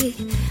to me,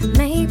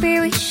 maybe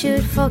we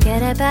should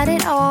forget about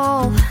it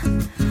all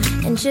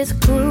and just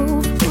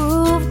groove,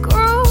 groove,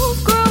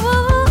 groove,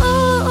 groove,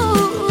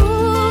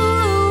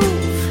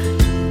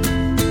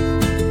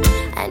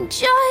 and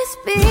just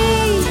be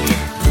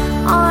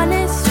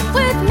honest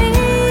with me.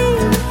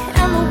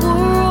 And the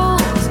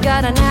world's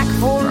got a knack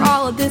for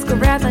all of this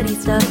gravity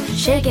stuff.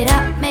 Shake it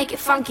up, make it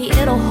funky,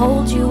 it'll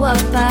hold you up.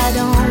 I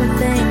don't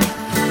think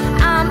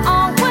I'm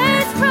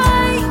always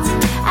right,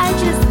 I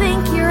just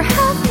think you're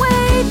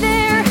halfway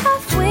there,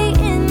 halfway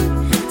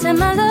into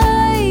my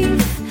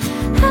life,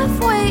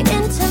 halfway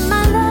into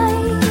my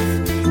life,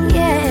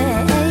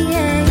 yeah,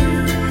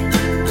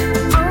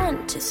 yeah. On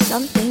to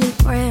something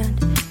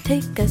grand,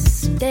 take a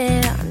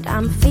stand.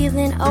 I'm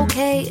feeling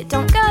okay,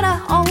 don't gotta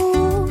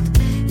hold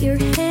your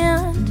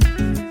hand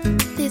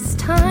this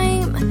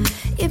time.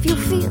 If you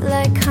feel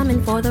like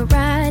coming for the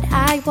ride,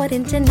 I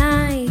wouldn't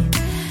deny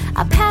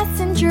a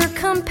passenger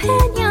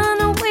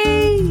companion.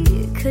 We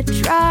could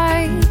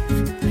drive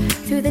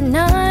through the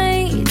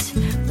night.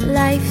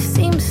 Life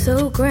seems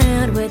so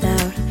grand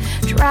without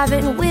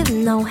driving with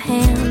no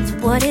hands.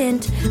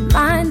 Wouldn't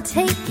mind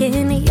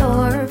taking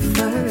your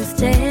first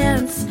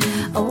dance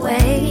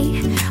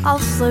away. I'll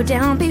slow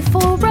down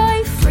before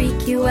I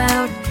freak you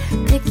out.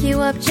 Pick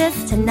you up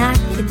just to knock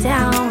you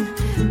down.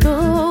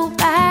 Go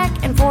back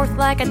and forth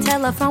like a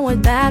telephone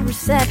with bad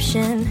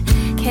reception.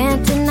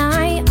 Can't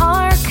deny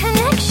our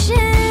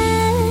connection.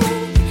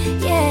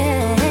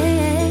 Yeah.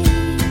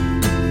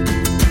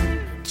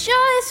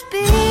 Just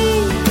be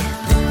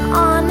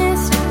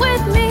honest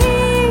with me.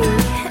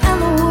 And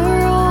the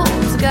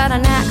world's got a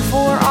knack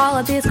for all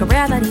of this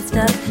gravity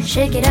stuff.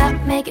 Shake it up,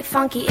 make it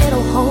funky,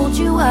 it'll hold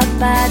you up.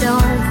 I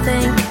don't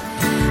think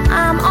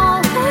I'm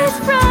always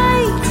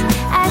right.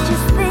 I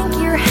just think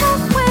you're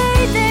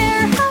halfway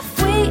there,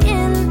 halfway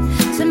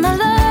into my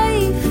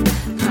life.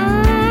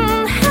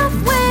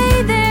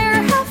 Halfway there,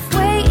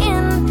 halfway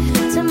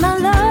into my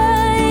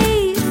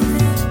life.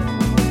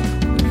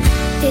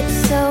 It's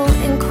so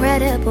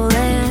incredible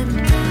and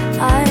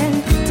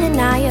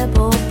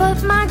undeniable,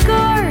 but my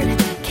guard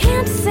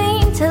can't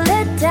seem to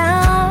let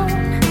down.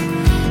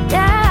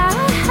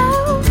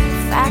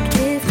 Fact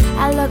is,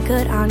 I look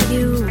good on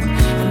you,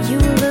 and you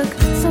look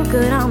so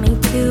good on me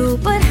too.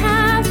 But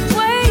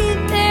halfway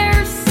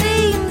there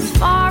seems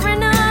far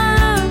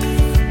enough,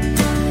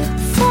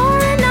 far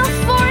enough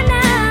for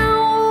now.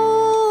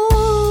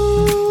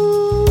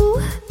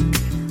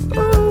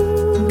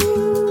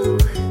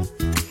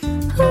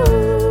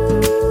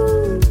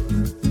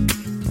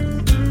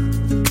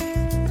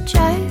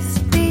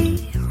 Just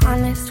be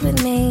honest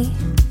with me.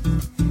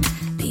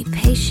 Be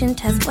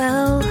patient as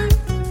well.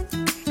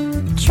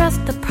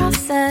 Trust the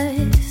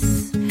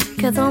process,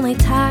 'cause only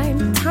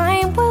time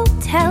will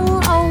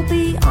tell. Oh,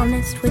 be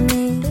honest with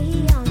me.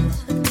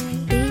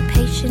 Be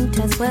patient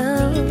as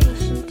well.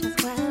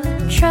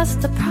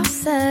 Trust the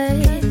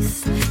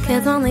process,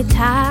 'cause only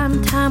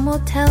time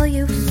will tell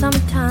you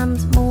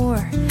sometimes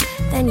more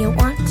than you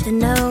want to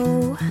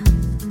know.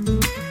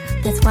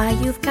 That's why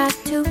you've got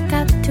to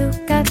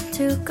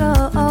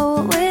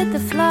go with the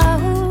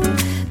flow.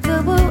 Go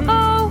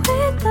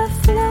with the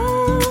flow.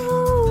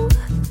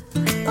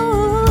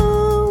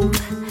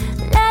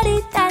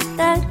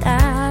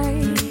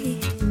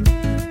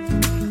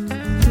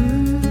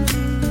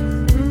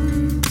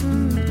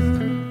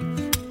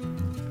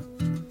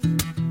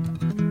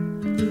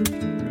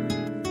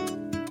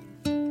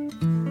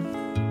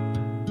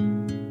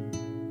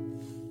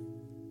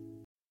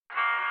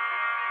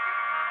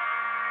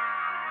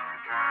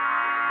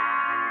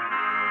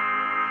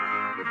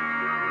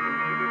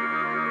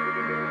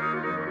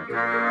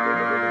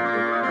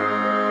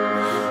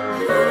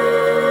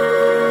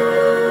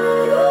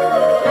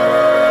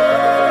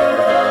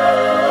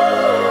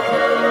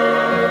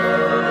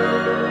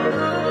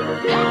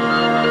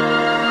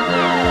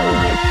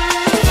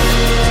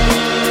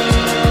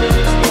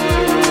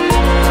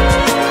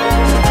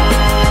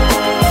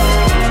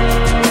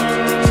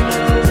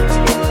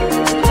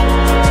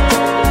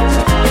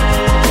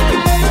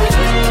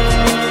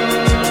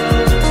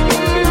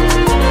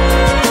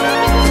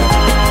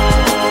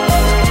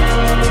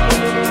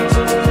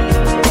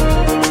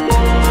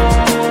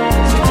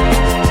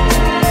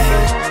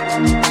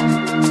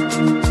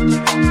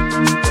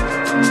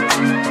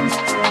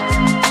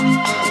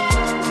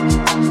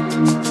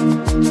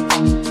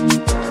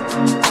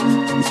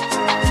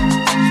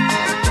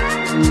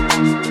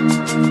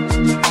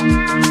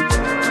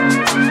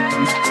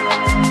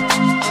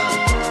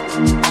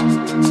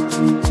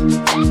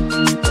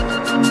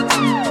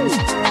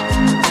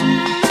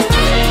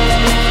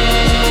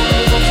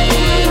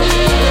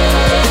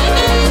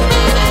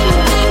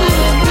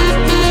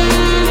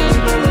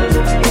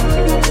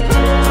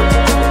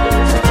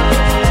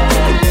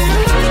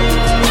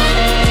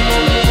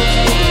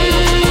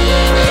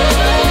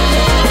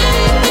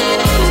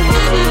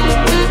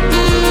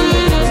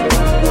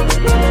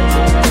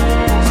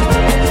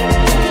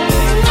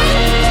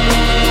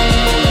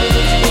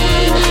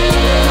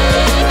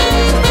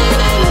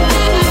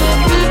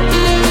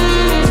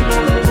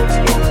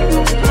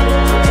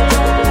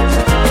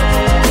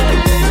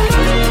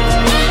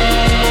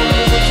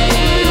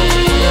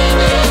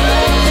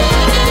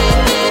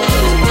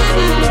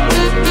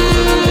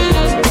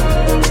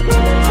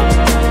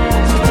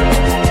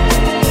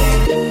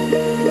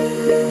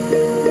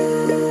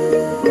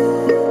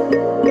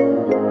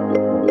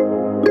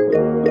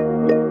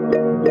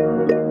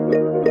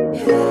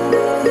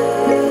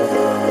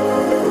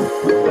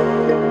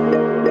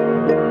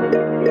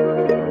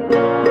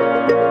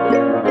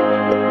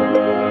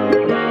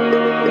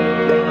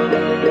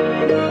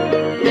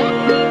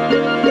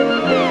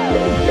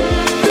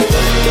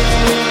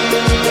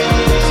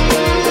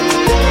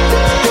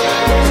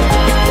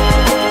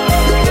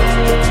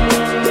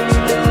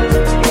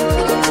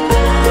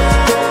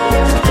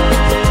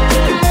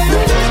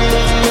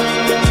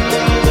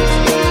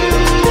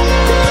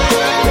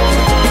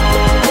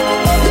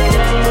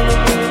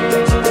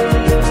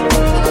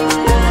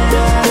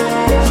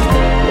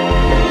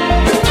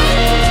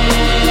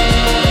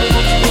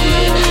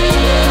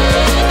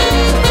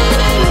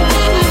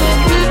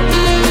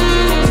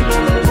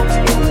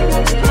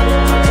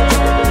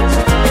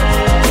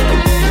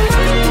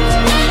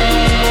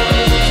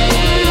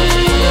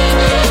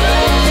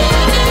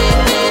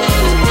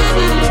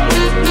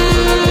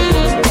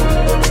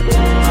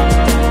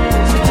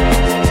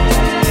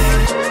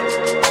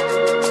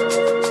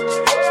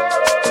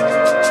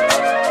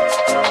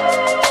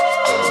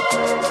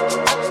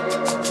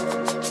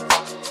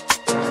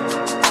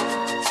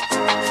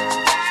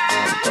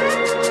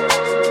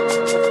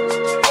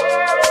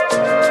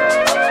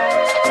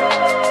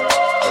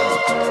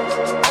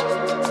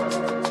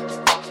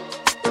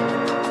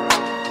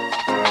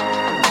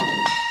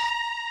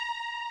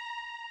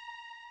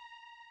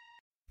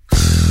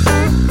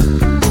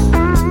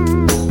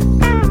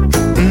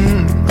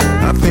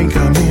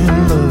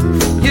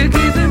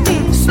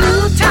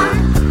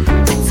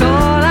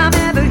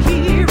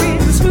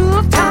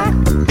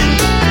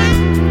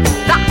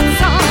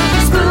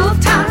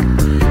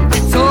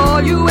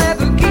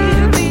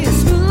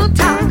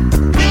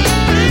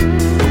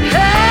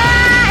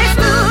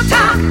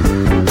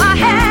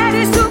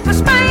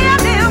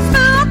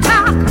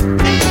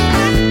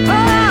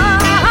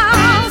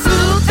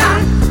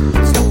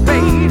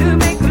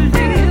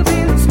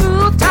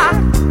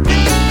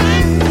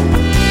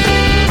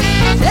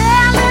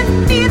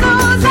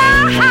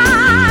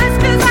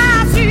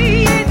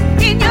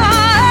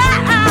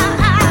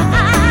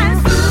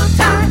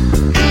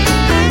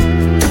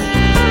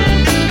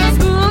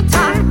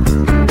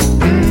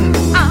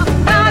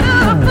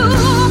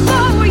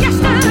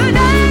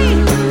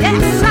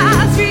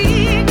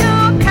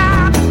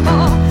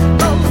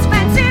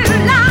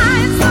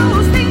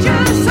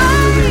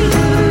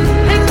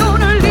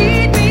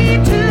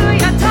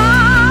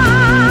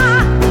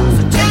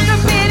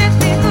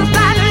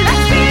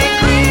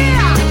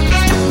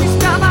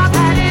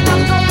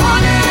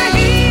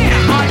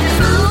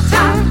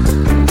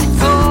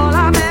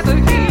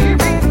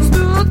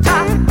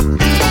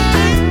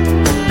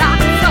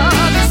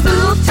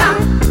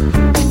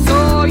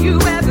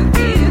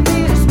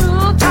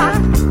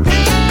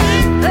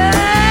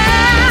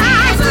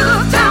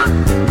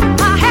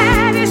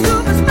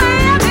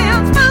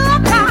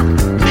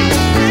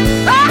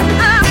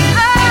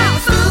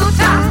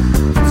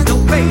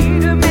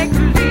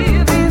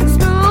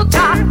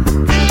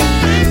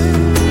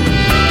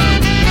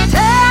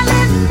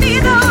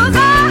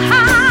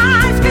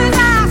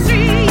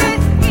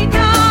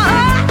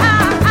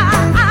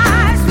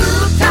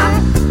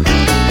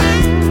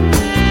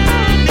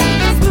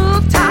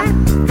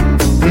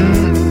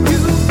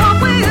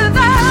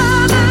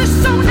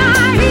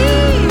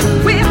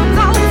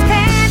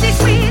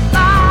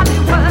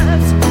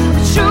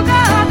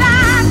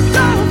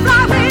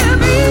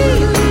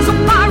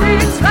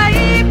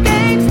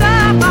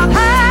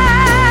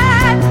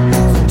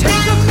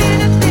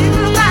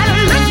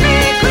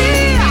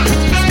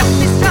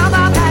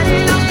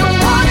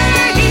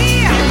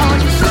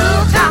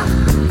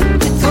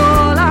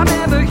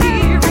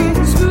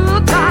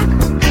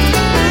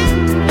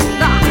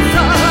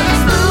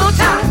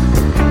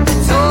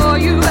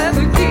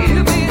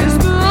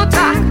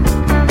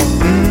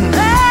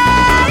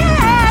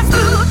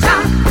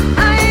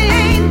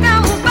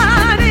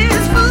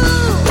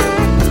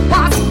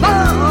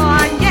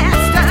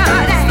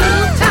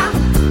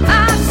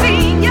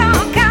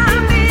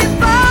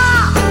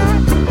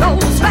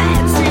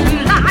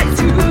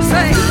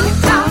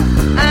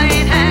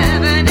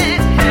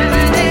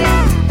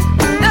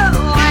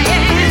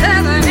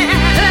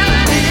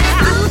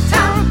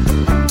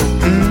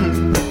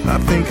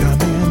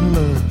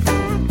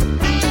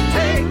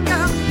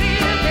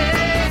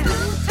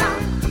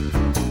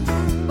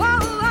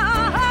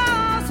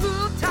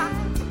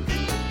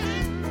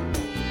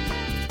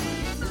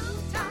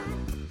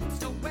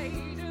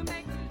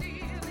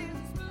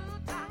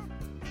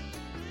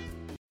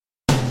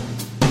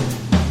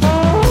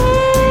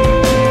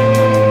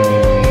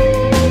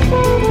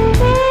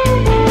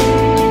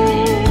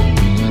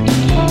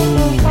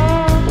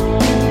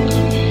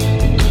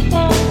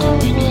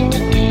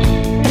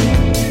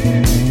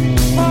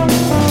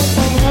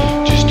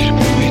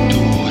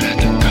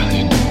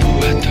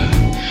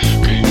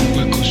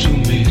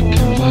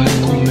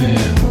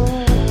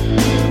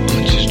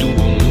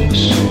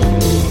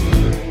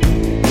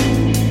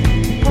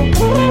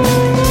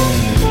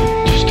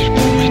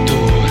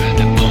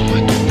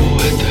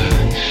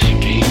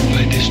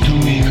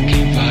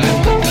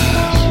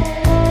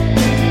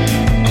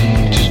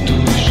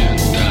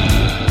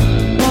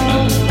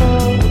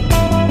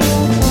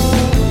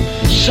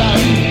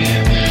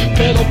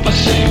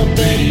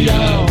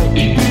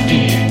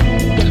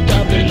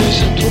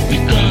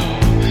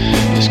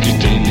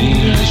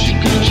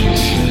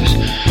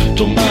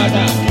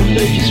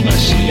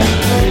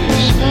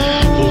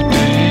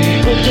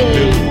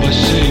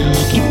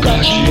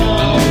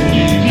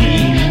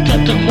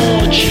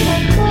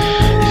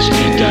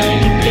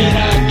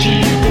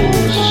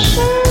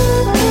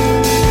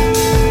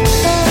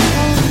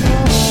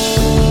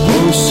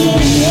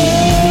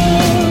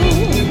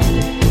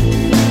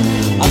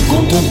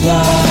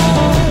 contemplar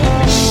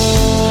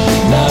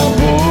na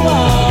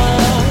boa,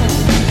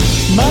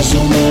 mais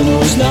ou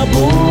menos na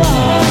boa.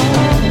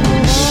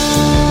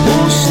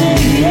 Você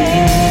e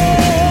eu,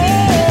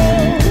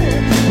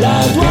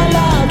 lado a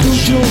lado,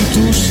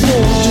 juntos no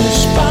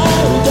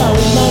disparo da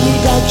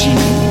humanidade.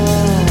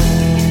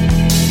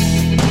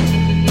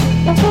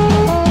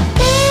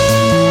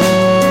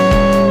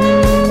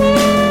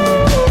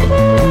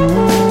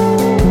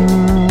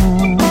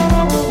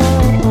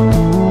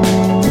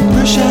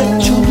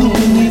 Projeto do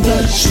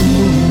universo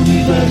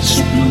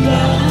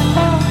plural.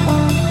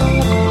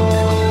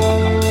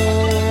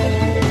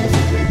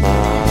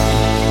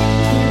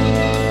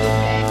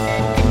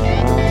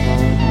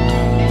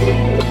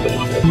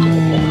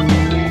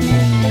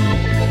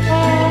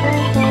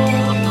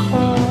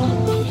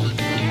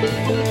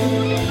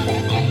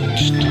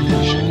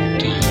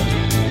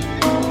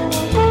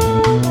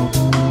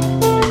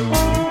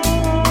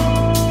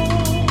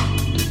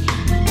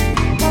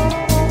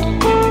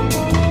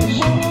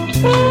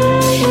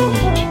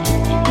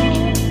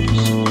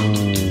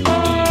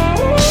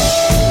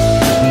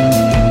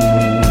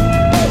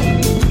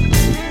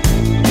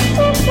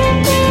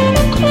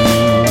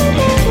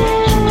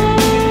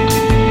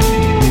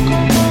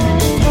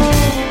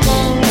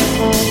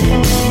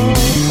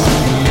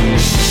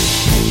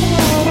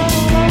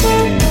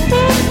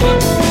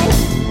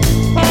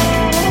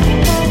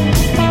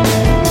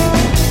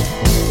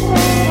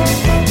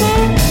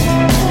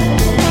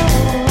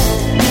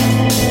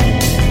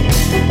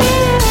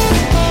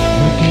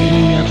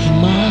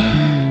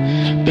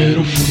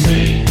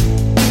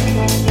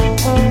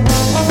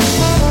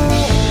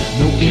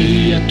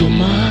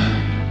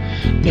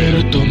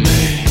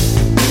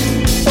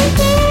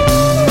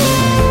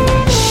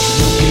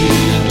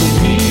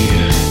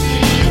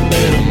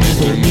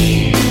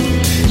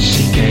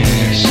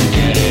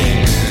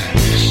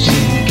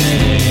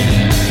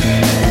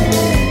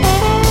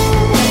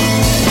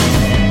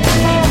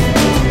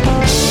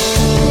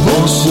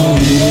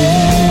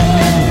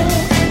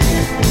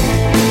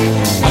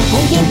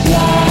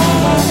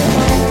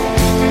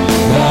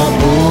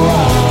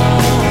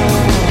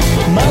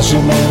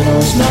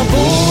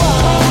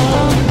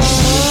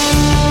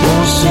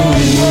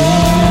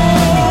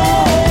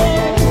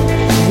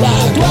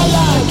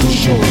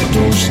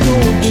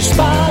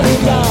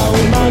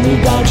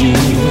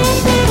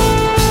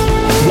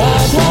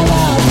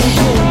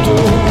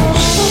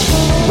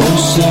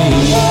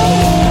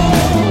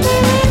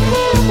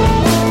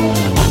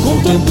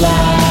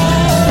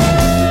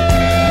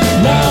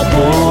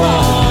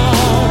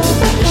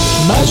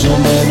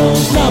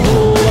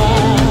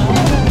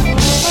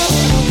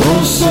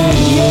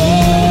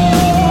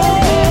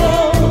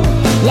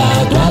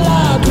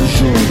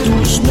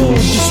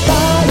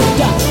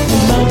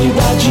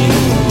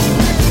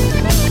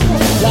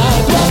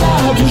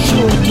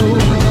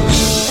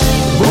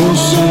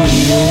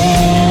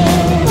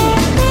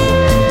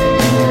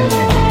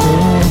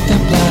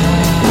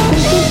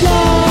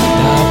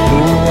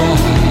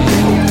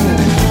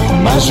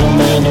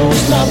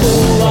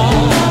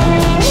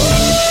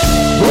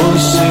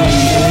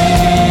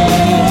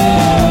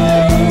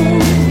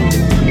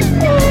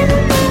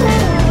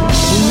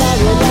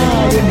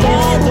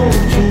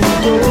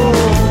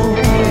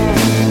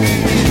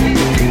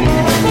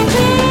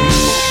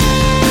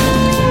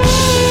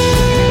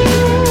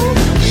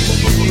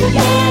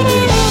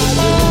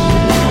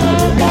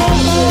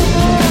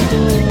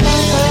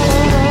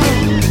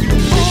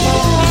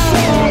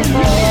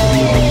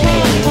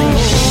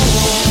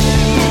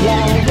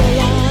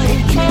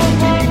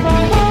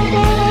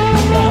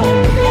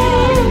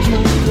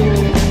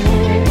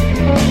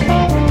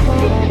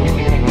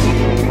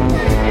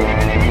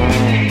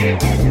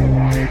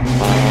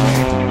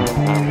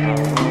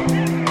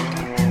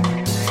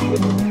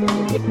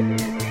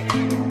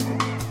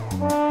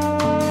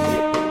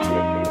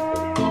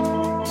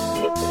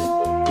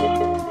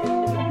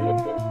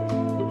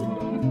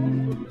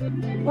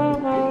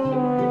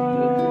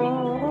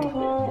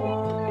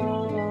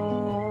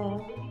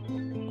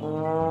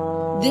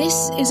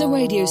 This is a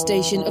radio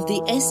station of the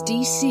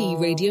SDC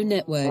radio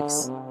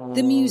networks.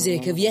 The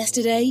music of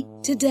yesterday,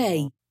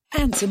 today,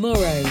 and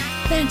tomorrow.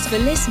 Thanks for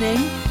listening.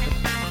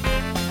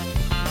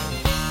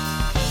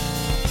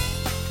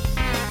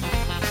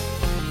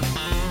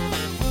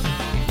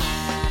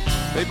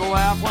 People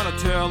laugh when I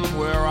tell them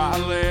where I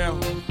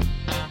live.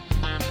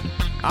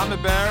 I'm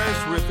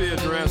embarrassed with the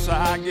address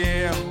I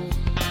give.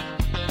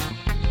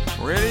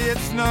 Where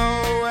idiots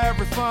know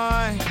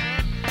everything,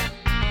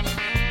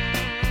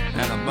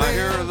 and a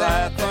mayor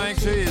that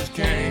thinks he is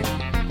king.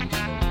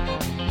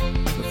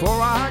 Before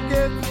I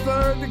get the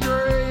third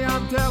degree,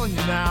 I'm telling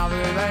you now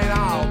that it ain't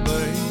all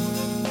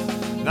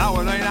me. No,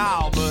 it ain't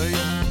all me.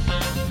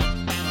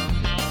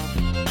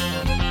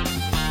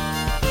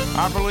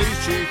 Our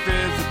police chief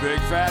is a big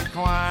fat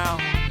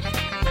clown.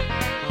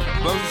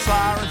 Blows the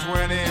sirens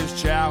when he's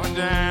chowing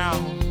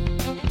down.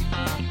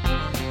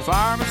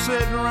 Firemen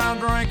sitting around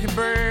drinking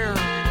beer.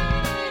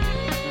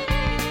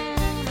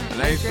 An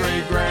 8th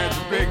grade grad's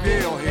a big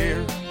deal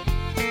here.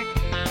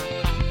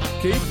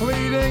 Keep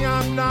pleading,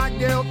 I'm not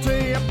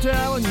guilty. I'm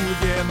telling you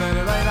again that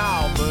it ain't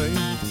all me.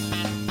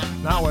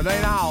 No, it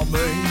ain't all me.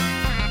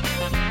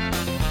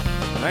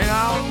 Ain't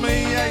all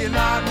me, yeah, you're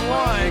not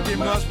wank. It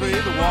must be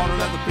the water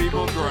that the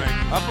people drink.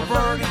 A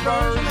perverted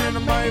version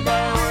of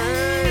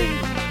Mayberry.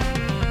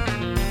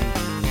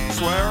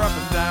 Swear up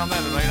and down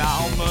that it ain't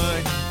all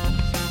me.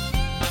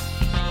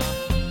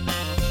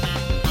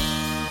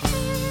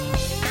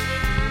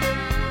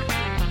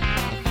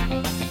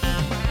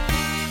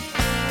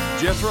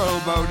 Jethro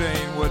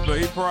Bodine would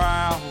be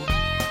proud.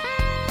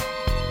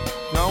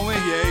 Only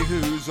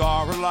yahoos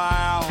are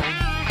allowed.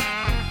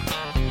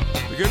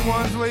 The good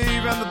ones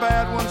leave and the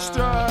bad ones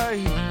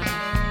stay.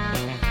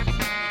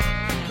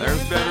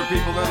 There's better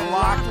people that are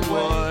locked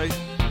away.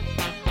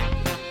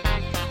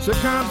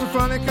 Sitcoms are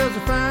funny cause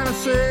they're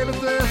fantasy, but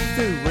this is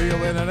too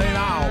real and it ain't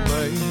all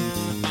me.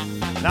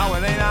 No,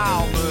 it ain't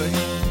all me.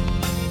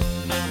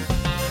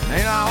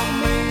 Ain't all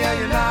me, yeah,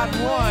 you're not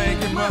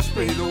wank. It must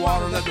be the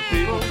water that the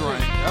people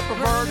drink. A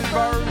perverted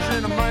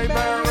version of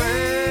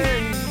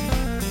Mayberry.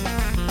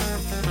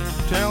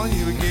 Telling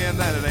you again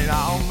that it ain't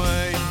all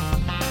me.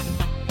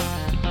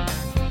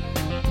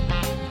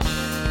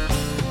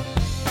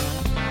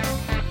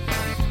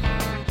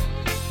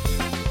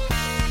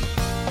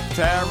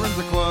 Tavern's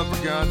a club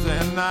for guns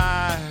and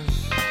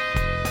knives.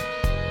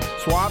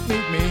 Swap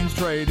meet means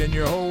trading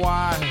your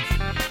wife.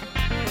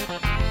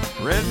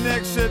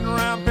 Redneck sitting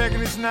around picking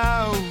his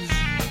nose,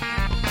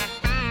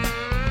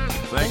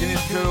 thinking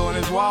he's cool in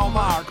his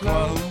Walmart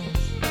clothes.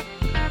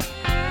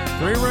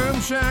 3-room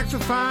shacks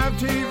with 5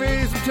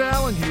 TVs. I'm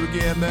telling you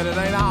again that it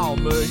ain't all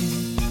me.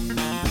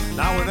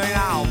 No, it ain't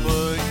all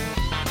me.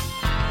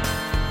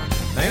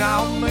 Ain't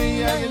all me,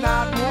 yeah, you're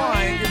not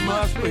wank. It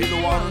must be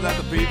the water that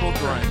the people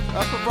drink.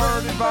 A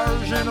perverted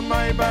version of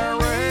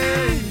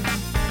Mayberry.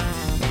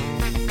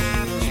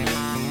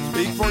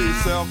 Speak for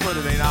yourself, but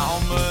it ain't all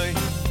me.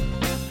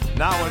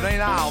 No, it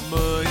ain't all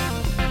me.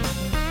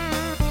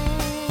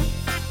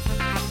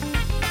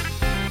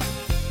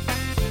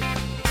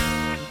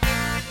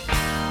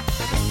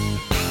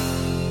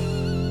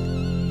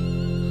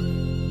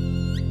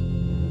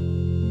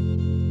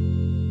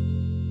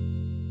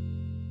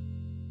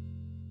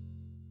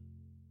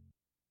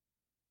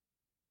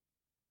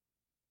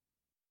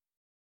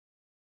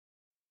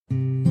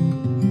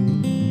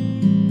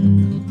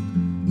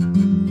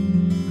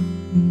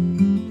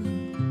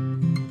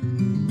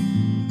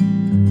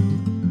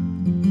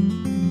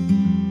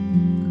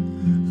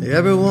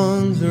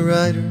 Everyone's a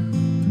writer.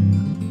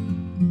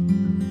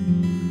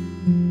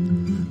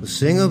 We'll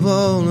sing of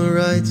all the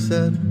rights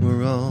that were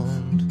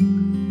wronged.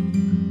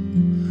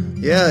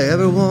 Yeah,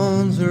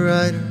 everyone's a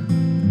writer.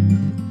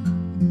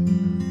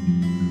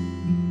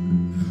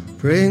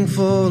 Praying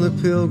for the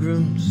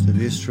pilgrims to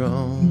be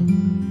strong.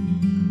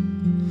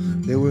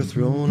 They were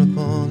thrown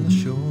upon the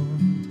shore.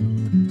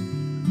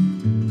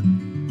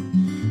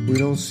 We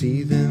don't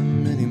see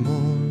them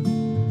anymore.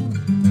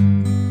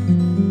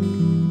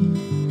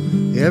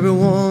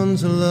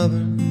 Everyone's a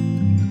lover,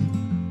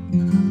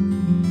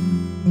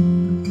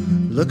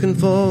 looking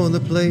for the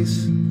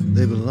place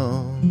they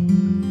belong.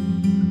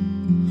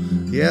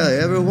 Yeah,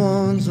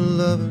 everyone's a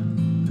lover.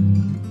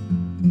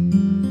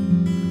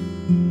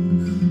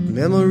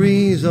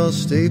 Memories all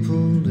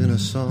stapled in a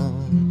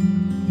song.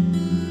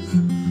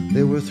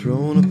 They were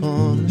thrown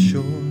upon the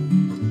shore.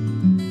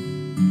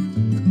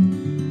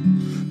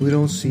 We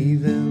don't see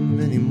them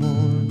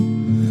anymore.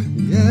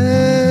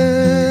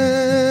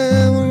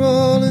 Yeah, we're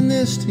all in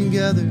this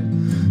together.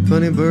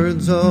 Funny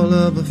birds all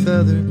of a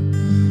feather.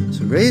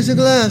 So raise a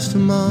glass to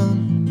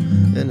mom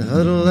and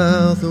huddle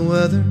out the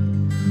weather.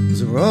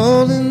 'Cause we're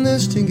all in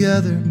this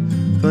together.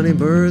 Funny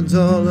birds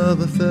all of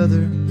a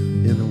feather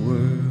in the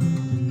world.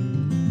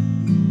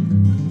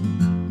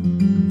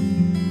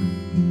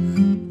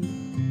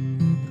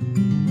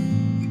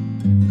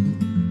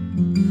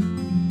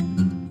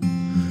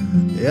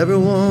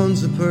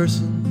 Everyone's a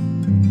person.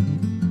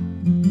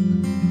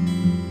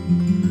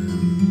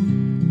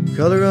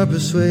 Color or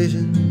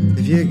persuasion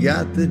if you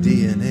got the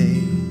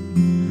DNA.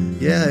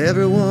 Yeah,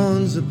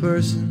 everyone's a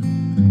person.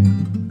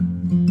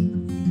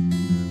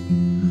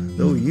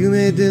 Though you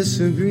may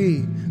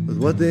disagree with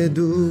what they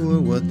do or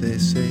what they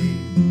say,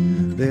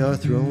 they are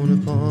thrown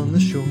upon the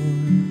shore.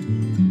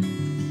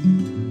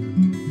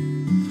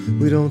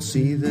 We don't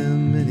see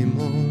them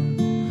anymore.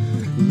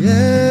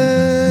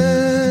 Yeah,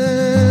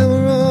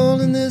 we're all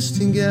in this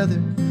together.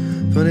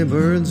 Funny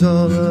birds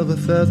all of a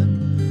feather.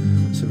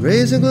 So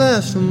raise a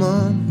glass to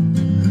mom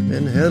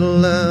and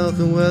huddle out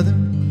the weather.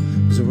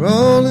 'Cause we're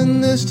all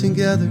in this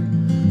together.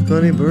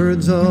 Funny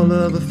birds all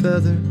of a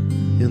feather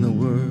in the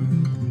world.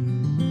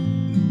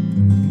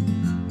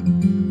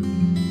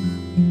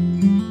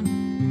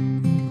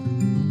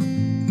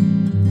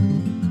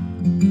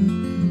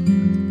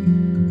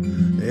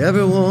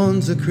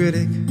 Everyone's a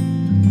critic.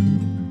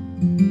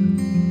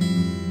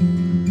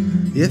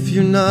 If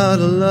you're not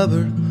a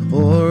lover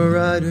or a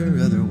writer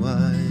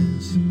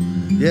otherwise.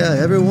 Yeah,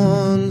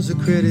 everyone's a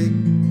critic.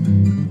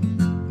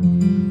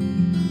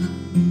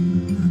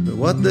 But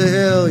what the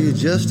hell, you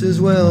just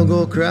as well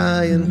go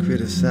cry and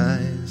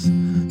criticize.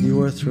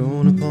 You are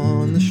thrown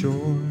upon the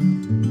shore.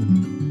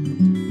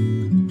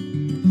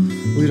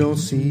 We don't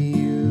see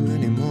you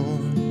anymore.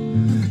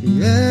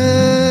 Yeah,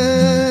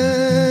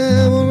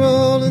 we're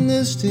all in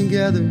this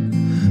together.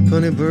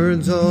 Funny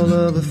birds all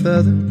of a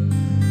feather.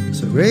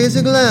 So raise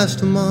a glass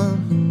to Mom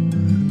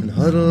and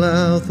huddle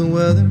out the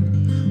weather.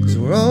 'Cause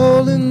we're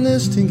all in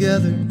this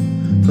together.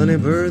 Funny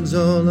birds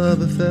all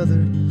of a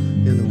feather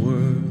in the world.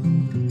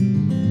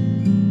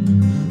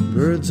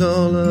 Birds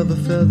all of a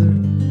feather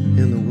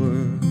in the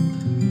world.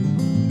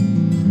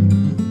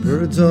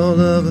 Birds all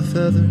of a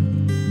feather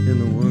in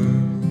the world.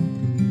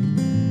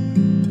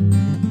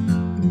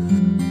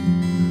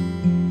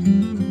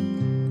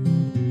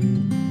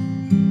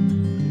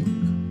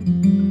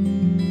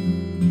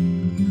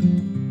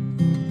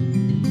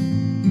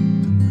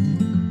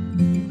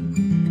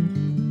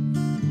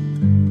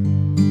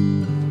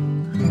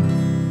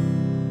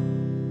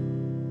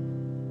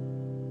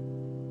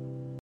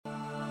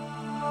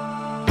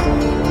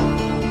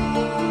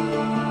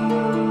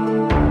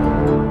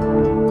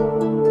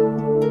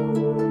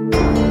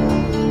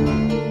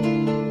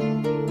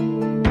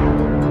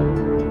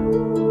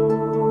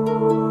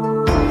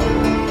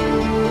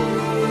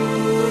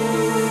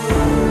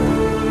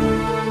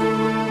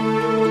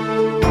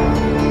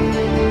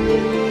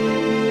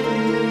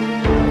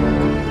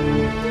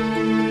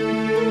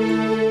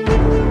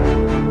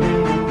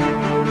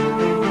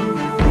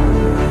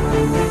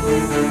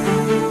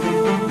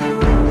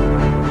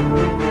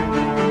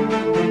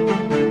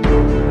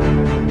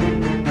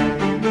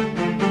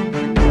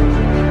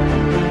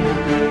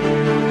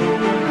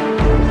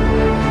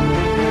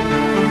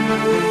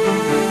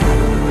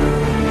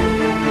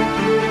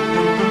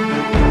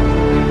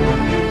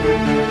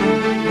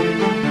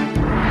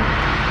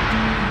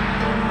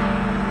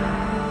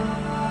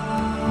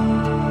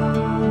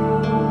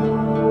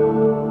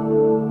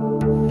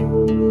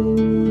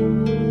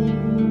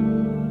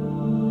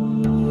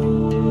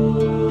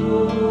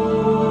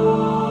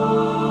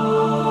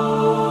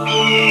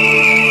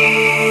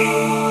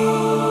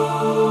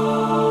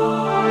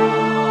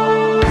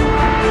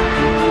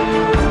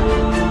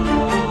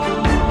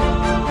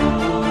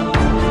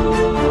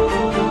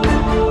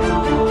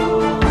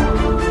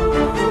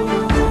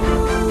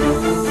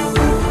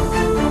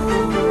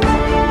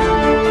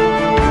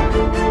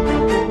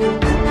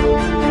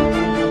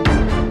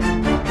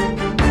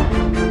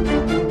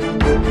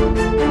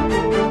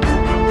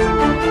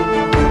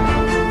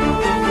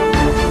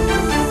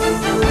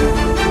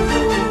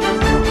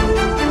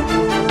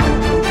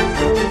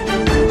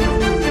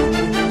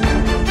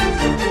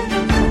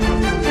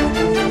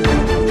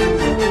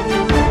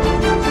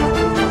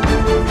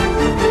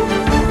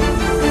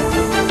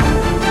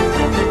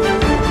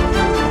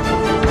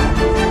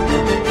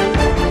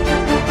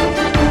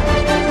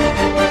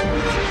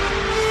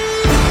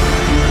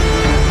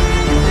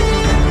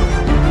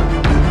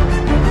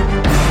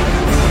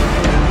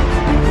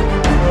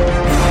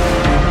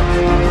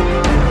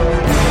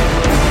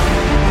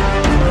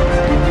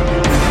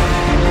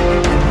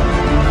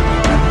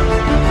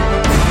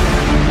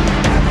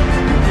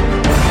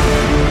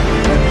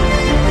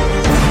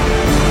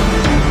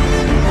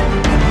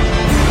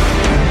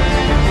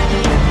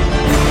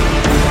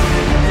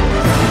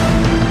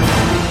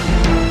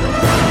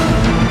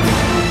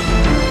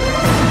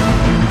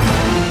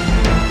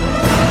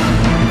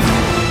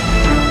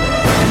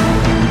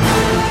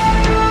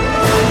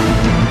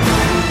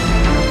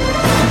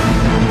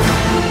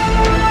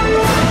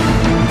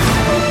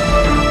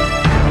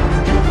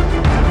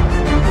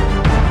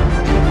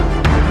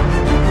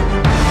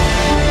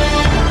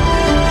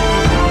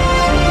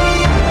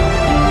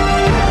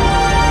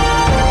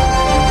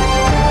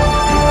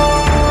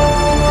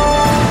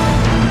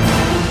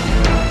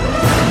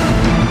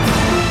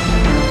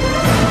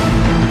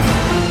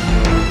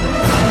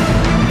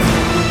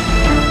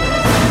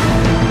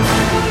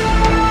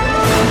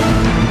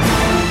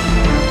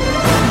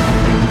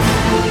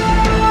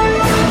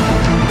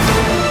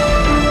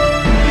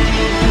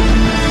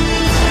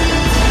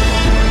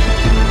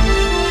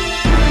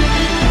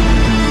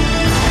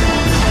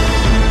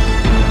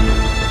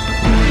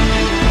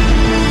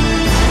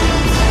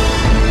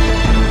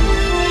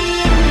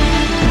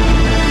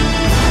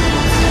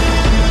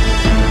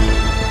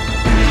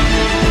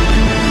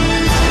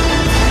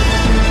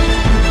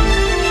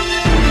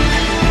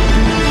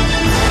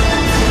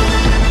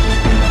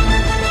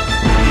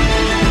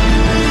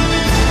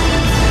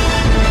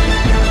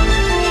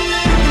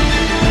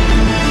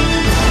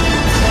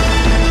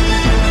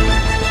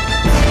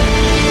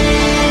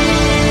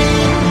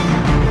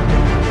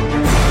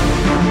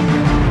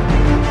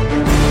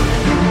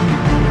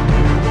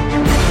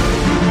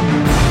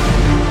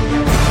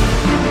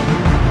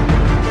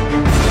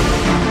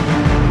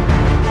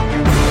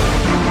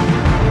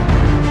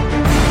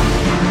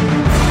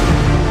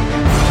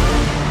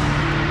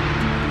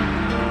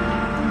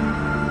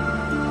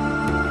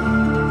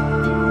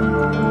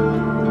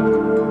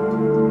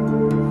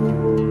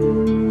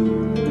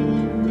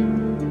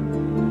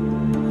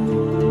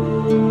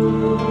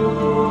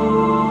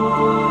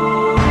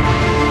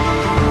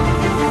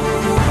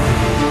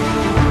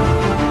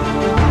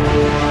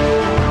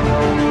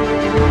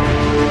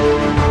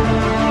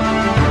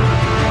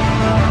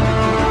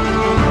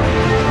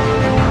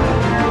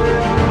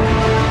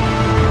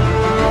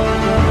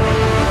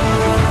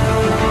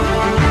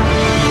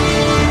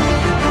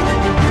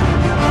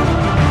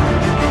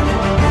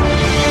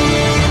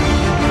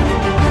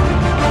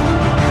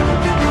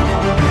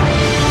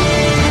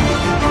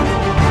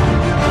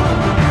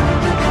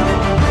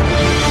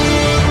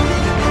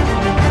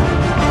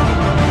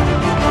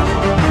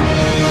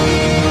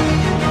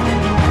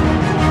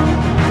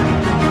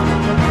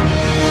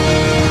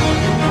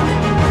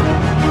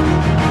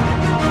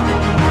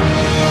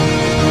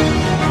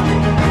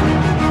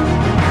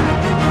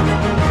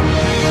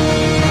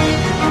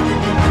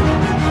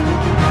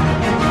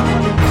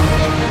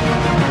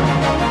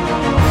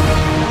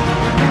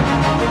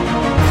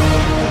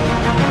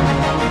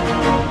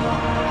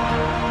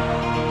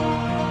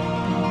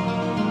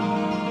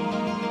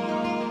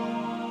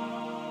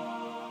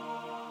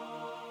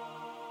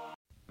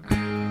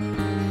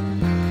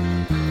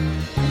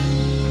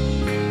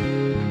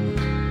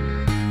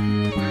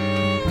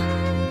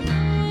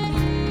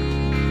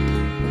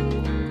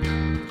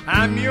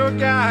 I'm your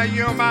guy,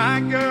 you're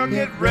my girl.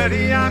 Get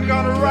ready, I'm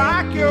gonna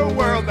rock your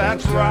world.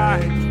 That's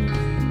right,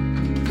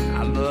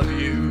 I love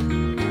you.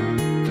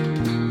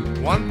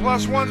 1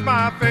 + 1's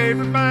my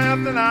favorite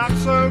math, and I'm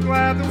so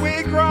glad that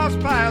we crossed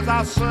paths.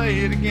 I'll say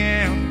it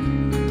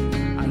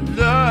again, I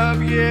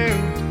love you.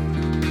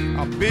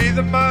 I'll be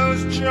the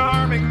most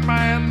charming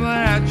man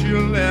that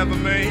you'll ever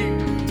meet,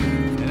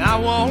 and I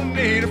won't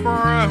need a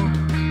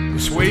broom to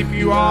sweep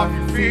you off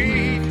your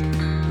feet.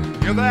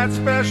 You're that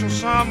special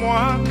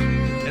someone,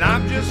 and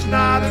I'm just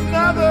not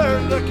another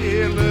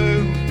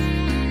looky-loo.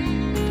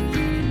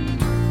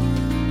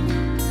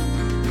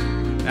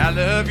 I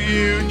love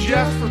you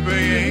just for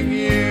being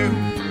you.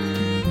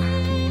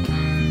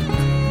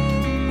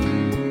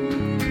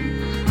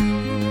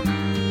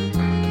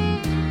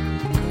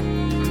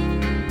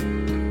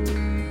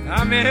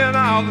 I meant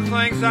all the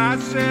things I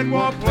said.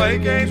 Won't play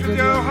games with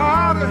your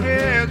heart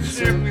ahead.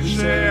 Simply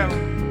say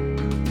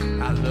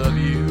I love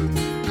you.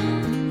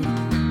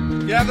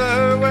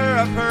 Together we're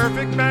a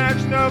perfect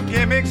match. No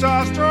gimmicks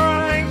or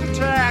strings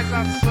attached.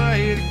 I'll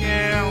say it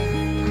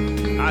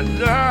again, I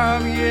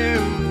love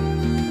you.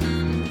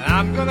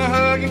 I'm gonna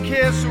hug and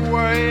kiss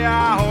away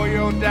all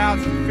your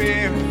doubts and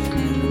fears.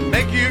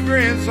 Make you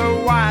grin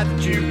so wide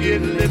that you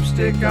get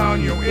lipstick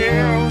on your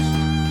ears.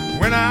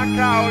 When I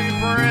call you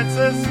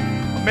princess,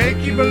 I'll make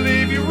you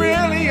believe you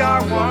really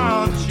are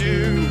want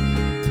you.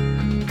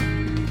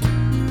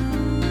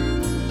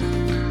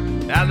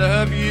 I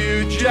love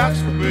you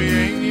just for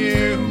being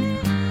you.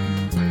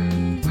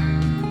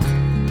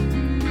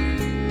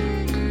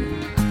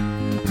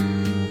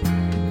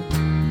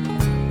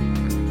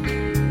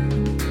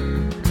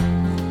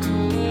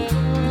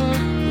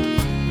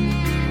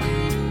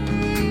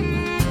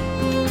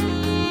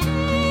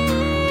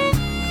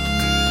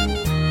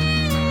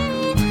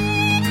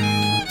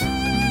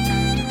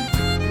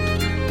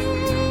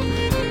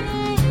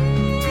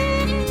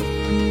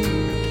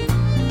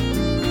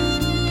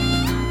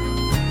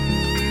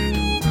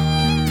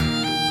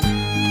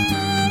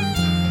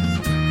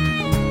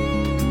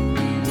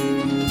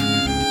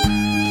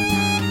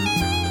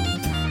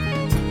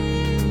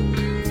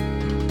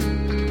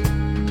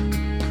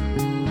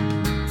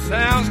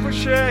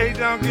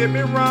 Don't get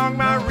me wrong,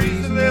 my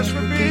reason this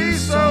would be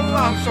so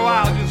long, so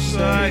I'll just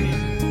say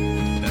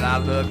that I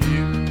love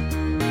you.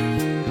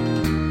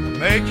 I'll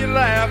make you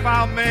laugh,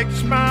 I'll make you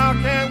smile,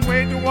 can't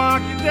wait to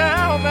walk you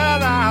down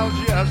that aisle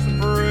just to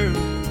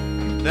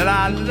prove that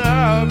I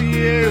love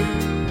you.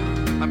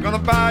 I'm gonna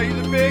buy you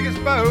the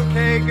biggest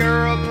bouquet,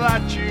 girl,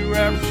 that you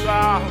ever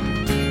saw.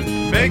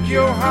 Make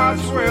your heart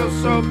swell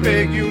so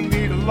big you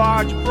need a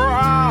large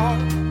bra.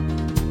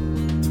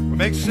 We'll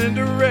make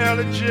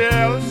Cinderella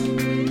jealous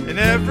and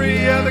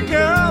every other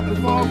girl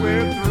before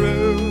we're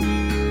through.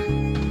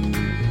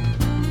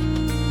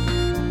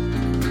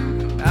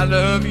 I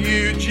love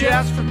you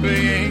just for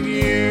being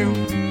you.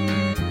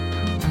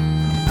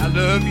 I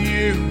love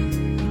you,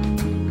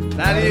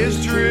 that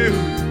is true.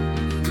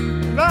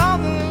 And all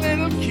the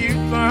little cute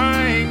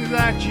things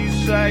that you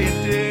say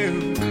and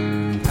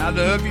do. I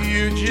love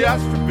you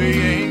just for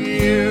being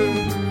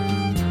you.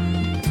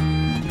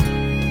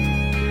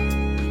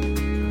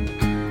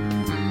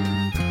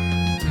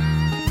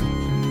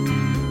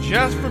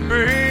 Just for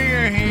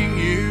being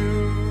you.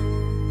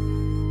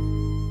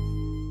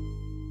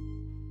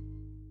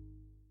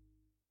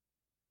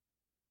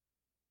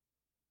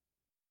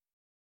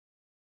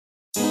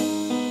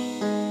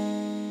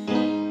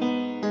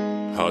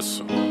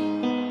 Hustle,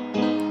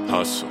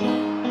 hustle,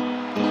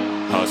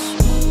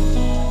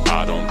 hustle.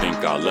 I don't think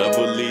I'll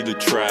ever leave the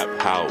trap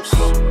house.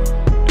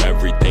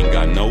 Everything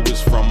I know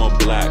is from a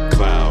black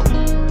cloud.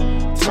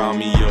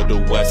 Tommy of the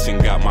West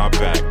and got my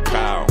back,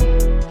 pal.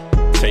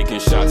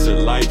 Taking shots at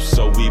life,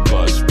 so we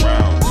bust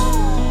rounds.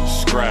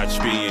 Scratch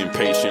being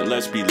patient,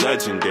 let's be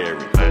legendary.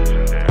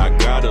 I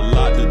got a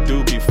lot to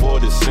do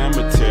before the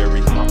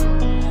cemetery.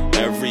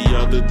 Every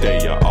other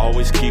day, I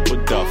always keep a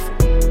duffel.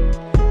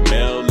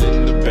 Mail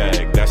in the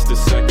bag, that's the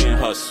second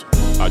hustle.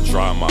 I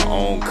drive my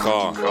own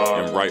car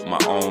and write my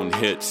own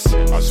hits.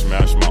 I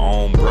smash my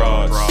own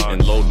broads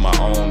and load my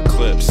own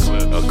clips.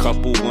 A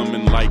couple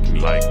women like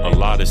me, a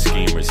lot of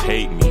schemers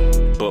hate me.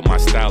 But my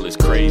style is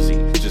crazy,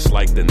 just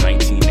like the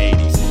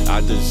 1980s. I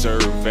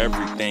deserve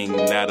everything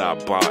that I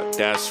bought,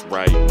 that's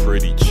right.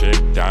 Pretty chick,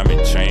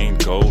 diamond chain,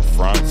 gold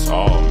fronts,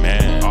 oh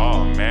man.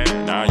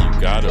 Now you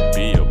gotta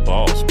be a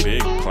boss,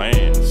 big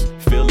plans.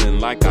 Feeling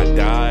like I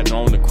died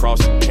on the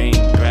cross and came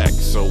back.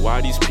 So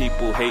why these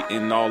people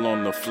hating all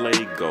on the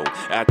flago?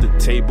 At the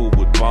table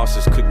with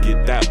bosses could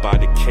get that by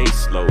the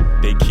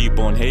caseload. They keep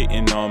on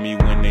hating on me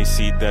when they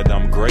see that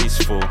I'm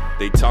graceful.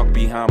 They talk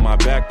behind my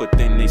back, but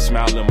then they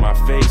smile in my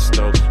face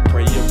though.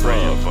 Pray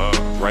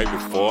above. Right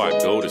before I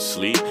go to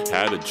sleep,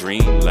 had a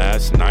dream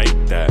last night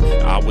that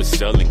I was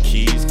selling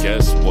keys.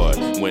 Guess what?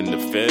 When the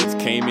feds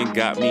came and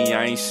got me,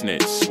 I ain't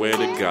snitch. Swear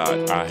to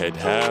God, I had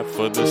half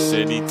of the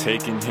city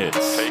taking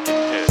hits.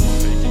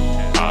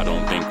 I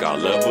don't think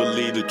I'll ever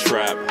leave the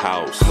trap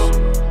house.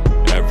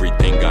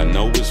 Everything I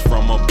know is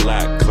from a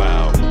black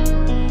cloud.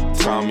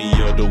 Tommy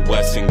of the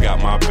West and got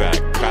my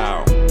back,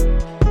 pal.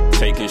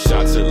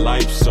 of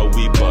life, so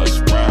we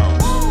bust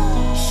rounds.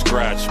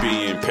 Scratch,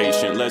 be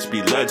impatient, let's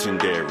be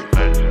legendary.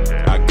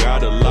 I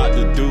got a lot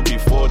to do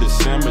before the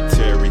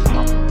cemetery.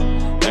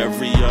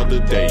 Every other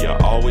day, I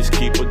always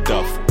keep a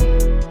duffel.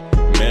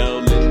 Mail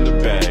in the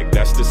bag,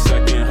 that's the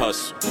second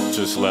hustle.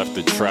 Just left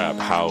the trap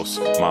house,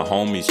 my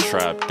homies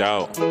trapped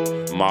out.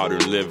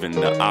 Modern living,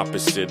 the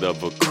opposite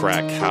of a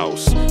crack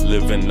house.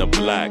 Live in the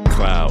black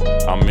cloud,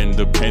 I'm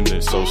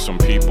independent, so some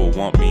people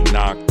want me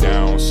knocked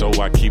down. So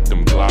I keep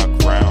them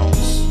Glock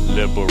rounds.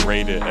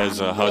 Liberated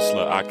as a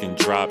hustler, I can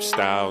drop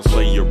styles.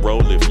 Play your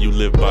role if you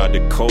live by the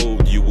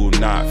code, you will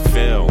not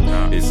fail.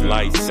 It's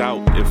lights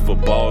out if a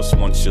boss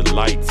wants your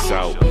lights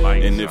out.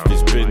 And if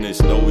it's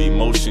business, no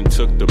emotion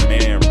took the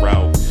man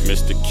route.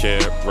 Mr.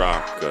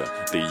 Ked-Rocker,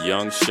 the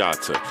young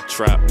shotter.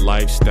 Trap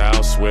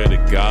lifestyle, swear to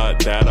God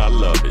that I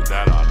love it.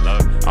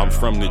 I'm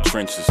from the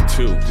trenches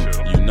too,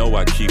 you know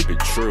I keep it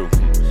true.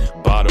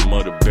 Bottom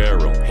of the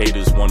barrel,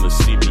 haters wanna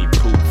see me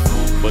poop.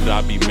 But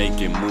I be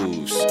making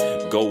moves,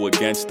 go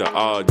against the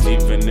odds,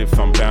 even if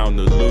I'm bound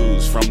to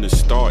lose. From the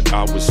start,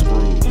 I was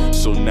screwed.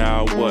 So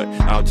now what?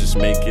 I'll just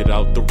make it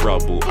out the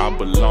rubble. I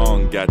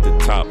belong at the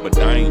top, but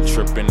I ain't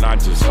tripping, I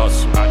just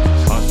hustle.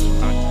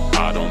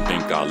 I don't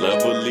think I'll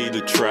ever leave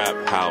the trap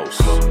house.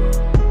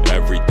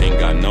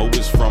 Everything I know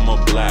is from a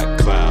black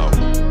cloud.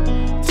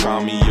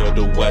 Tommy of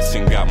the West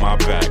and got my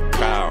back,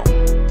 pal.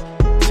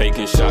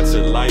 Taking shots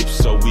at life,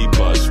 so we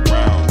bust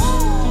rounds.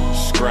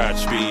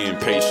 Scratch, be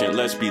impatient,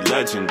 let's be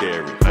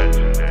legendary.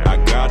 I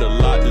got a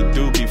lot to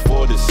do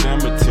before the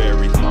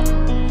cemetery.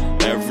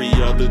 Every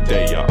other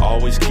day, I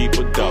always keep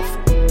a duffel.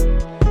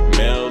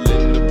 Mail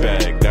in the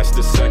bag, that's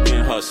the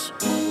second hustle.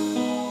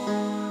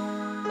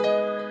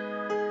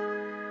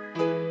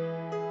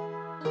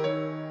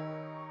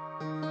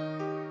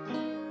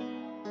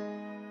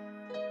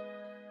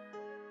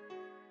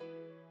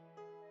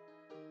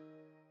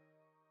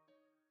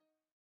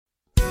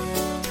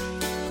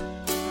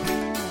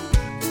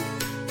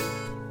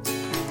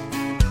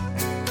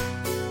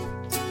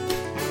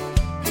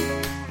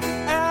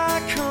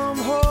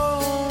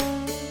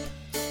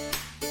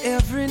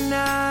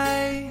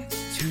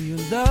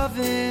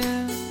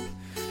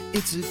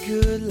 It's a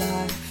good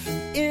life,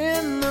 and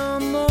in the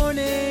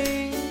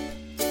morning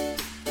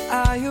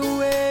I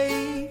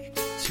awake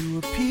to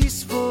a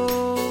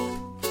peaceful,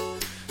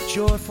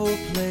 joyful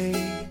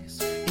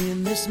place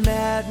in this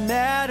mad,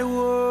 mad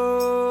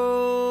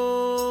world.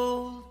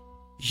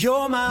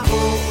 You're my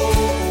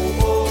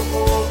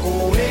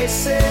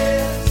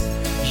oasis.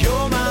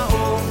 You're my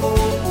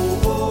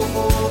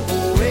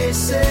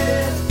oasis,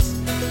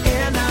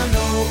 and I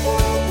know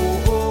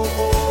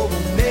we'll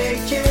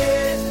make it.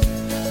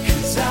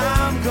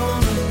 I'm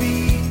gonna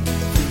be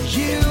for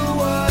you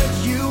what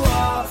you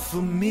are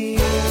for me.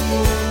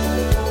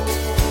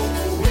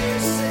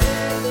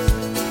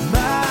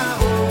 My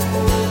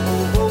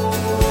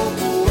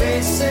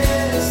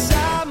oasis.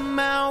 I'm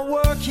out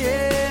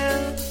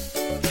working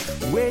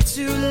way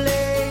too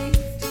late.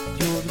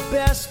 You're the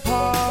best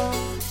part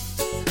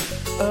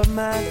of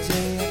my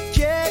day. I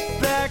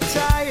get back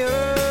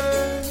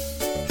tired.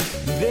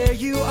 There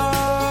you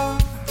are,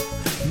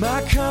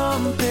 my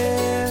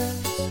compass,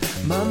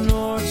 my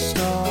North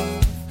Star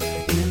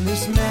in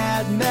this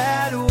mad,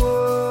 mad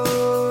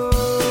world.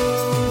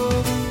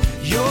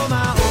 You're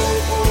my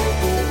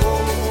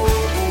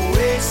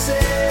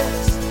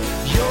oasis.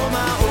 You're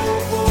my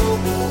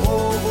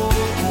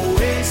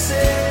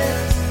oasis.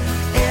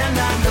 And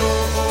I know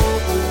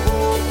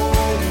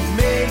we'll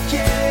make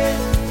it.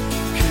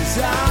 'Cause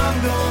I'm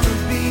gonna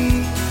be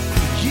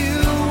for you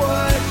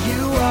what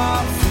you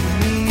are for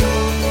me.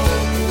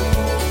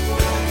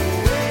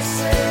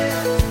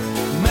 Oasis.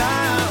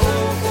 My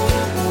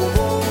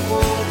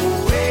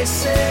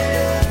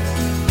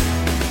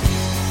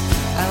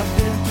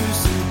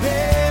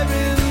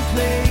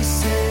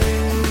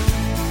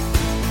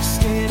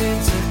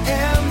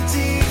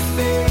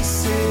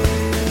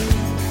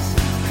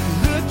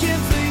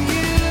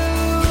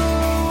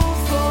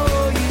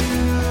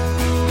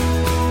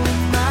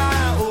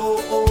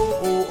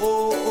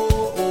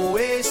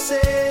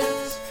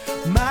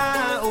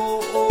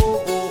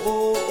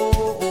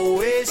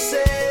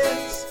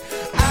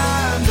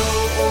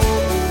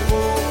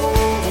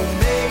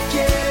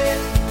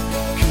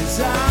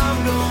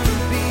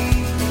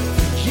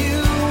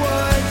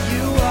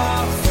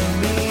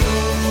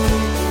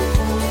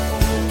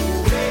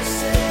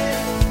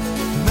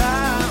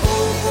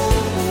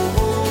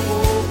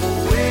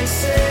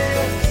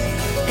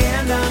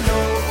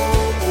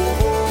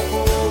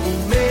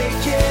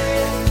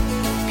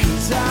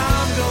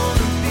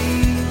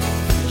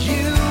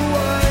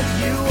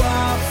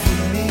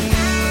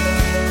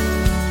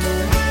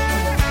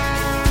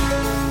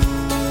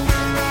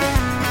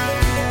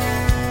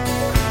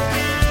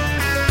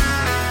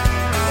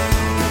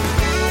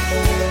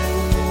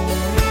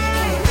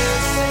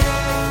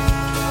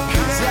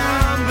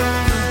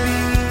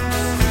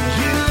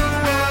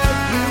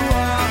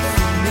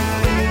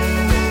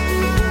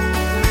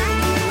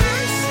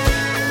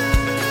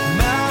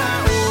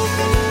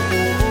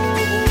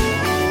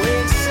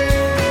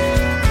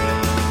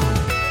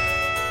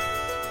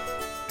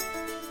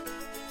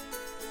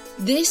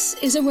This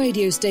is a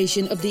radio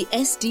station of the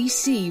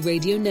SDC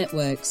Radio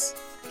Networks.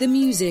 The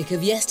music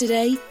of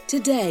yesterday,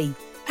 today,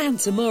 and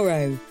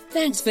tomorrow.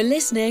 Thanks for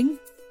listening.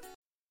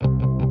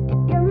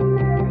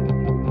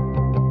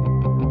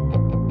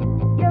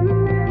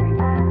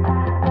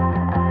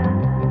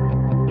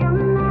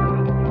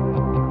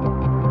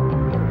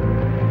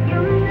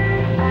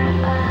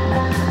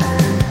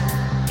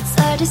 It's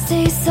hard to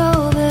stay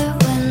sober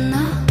when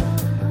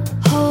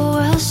the whole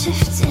world's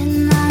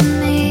shifting on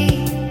me.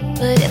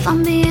 But if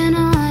I'm being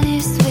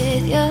honest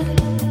with you,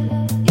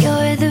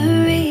 you're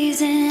the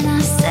reason I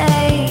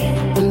say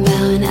I'm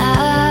bowing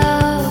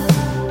out.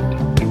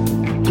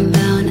 I'm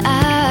bowing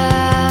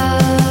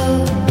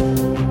out.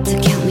 So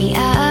count me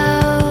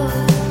out.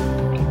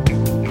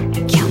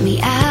 Count me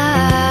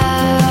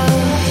out.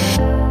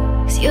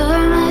 'Cause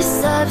you're my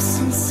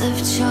substance of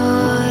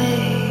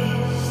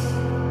choice.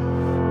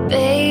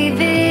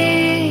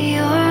 Baby,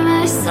 you're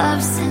my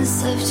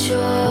substance of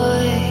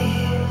choice.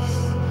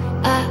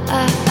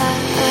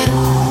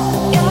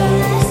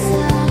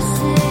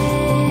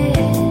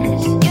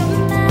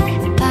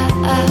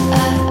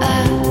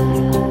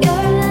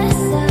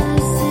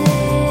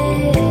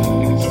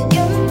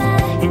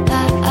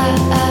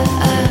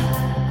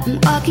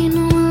 Walking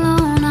all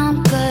alone,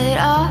 I'm cut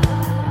off.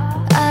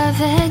 I've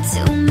had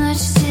too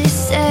much to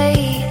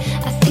say.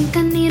 I think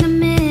I need a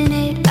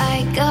minute.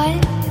 I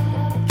got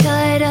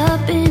caught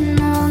up in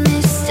all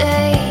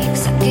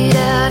mistakes. I could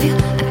have you,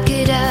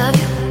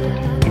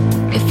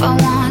 if I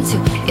want to,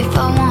 if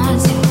I want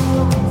to.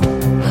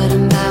 But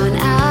I'm bowing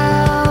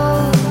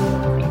out.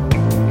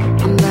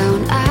 I'm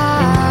bowing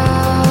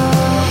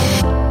out.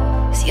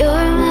 'Cause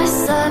you're my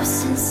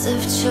substance of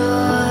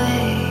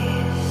choice.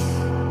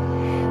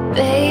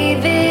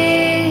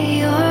 Baby,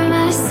 you're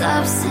my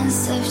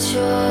substance of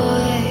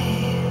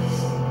choice.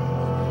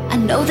 I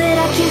know that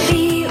I can't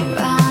be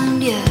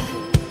around you,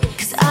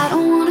 'cause I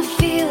don't wanna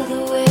feel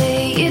the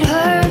way it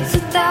hurts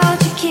without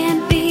you.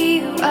 Can't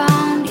be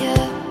around you,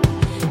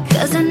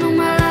 'cause I know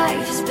my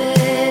life is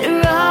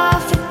better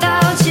off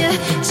without you.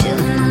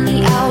 Chilling on the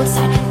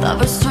outside,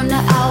 lovers turn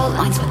to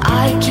outlines, but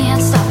I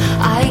can't stop,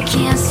 I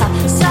can't stop.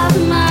 Stop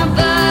my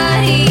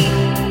body,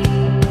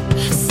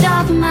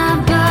 stop my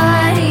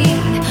body.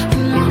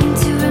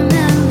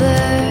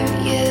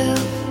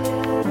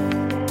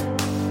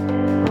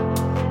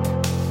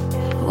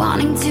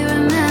 Wanting to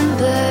remember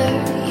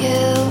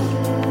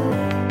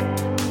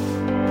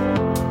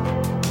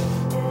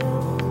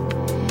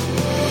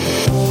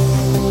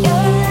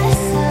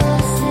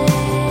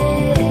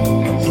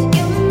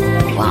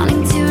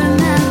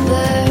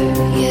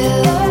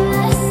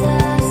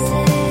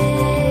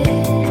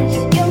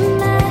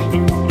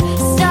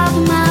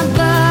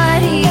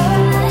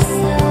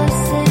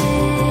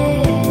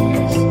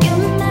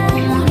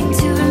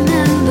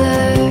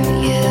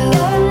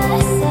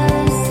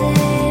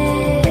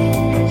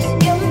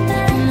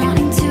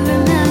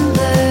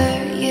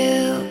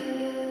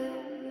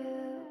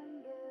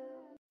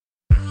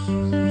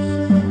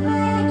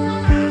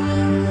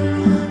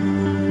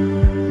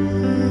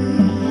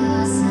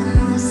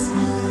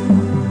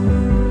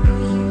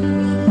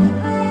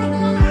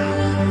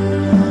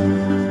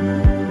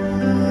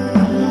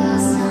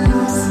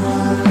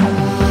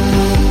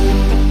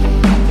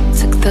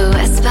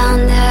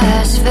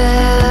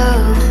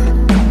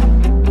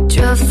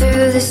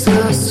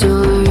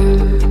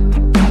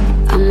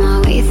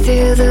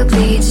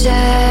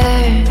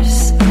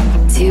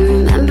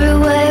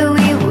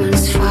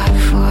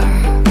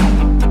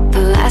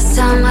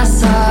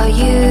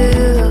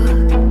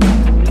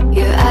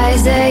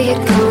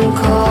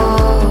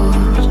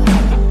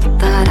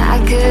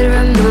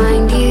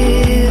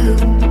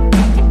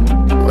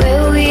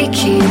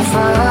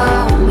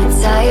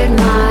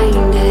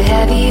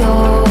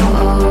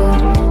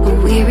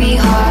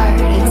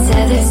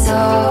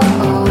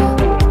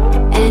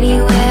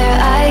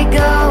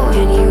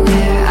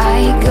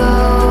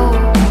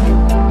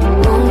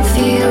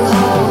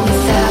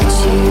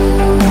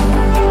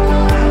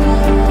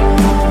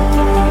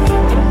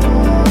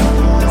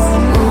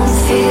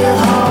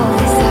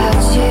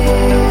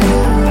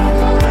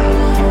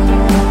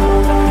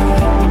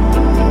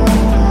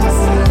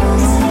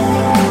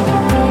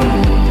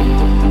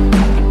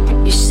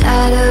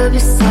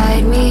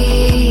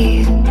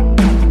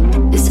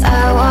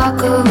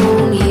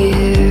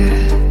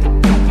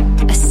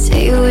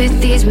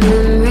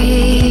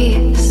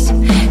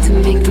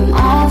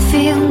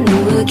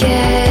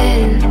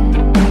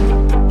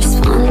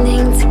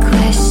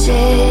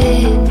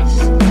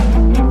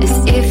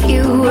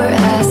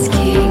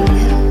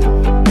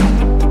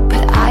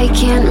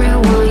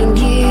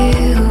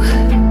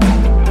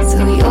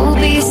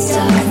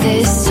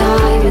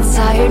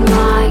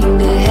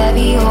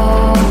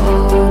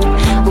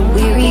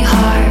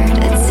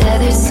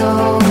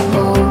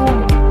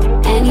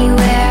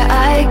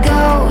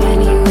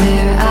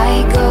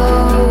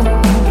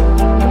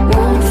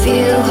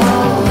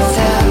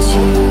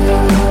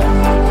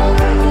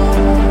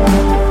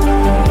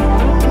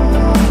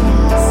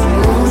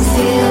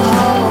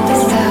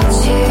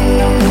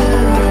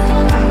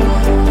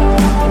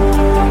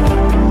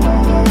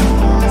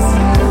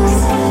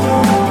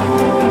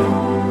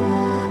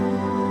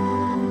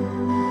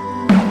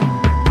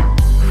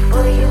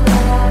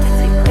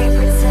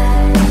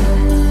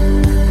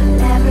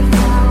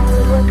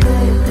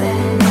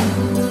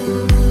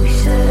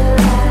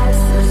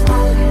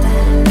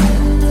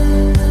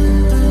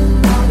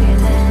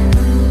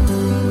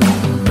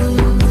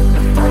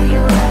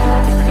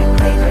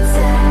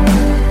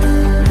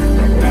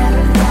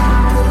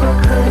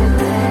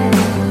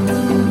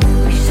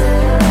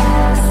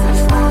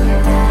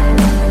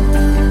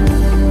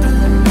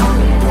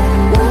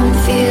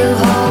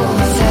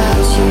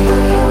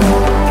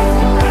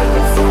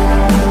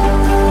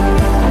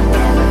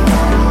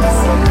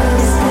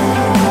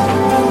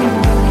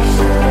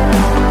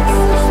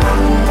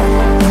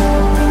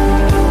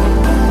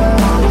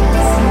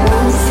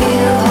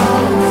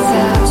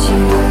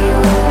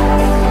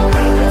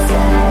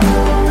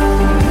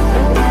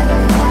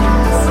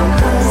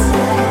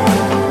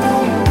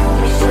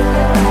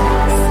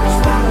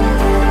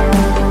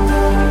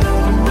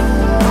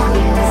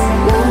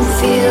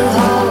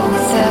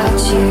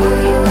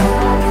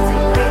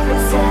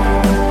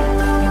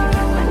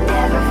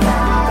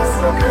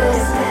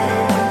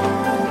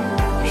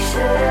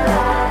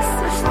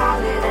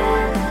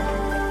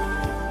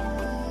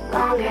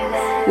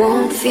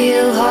won't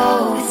feel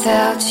whole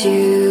without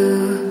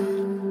you.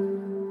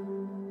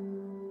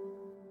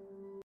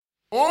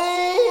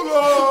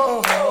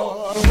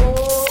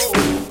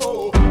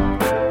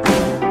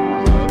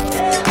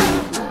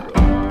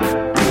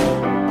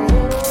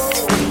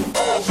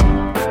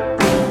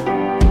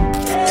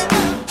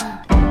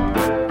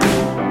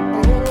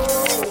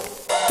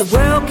 The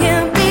world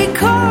can be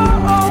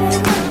cold,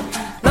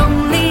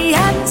 lonely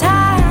at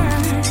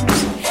times.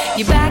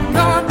 You're back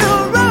on the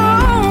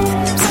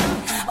roads,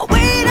 a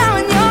weight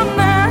on your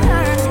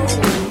mind.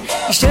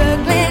 You're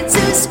struggling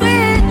to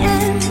swim,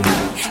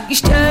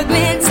 you're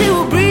struggling to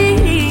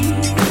breathe.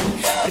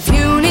 But if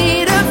you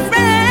need a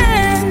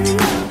friend,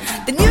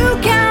 then you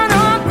count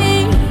on me.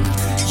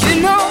 You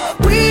know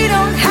we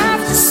don't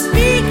have to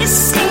speak a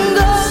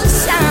single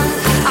sound.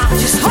 I'll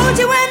just hold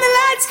you when the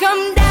lights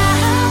come down.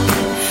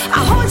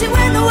 I'll hold you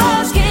when the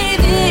walls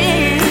cave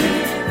in.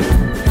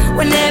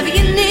 Whenever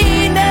you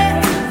need me,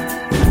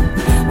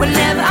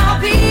 whenever I'll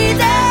be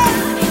there.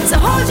 So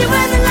hold you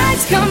when the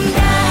lights come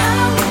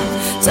down.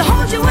 So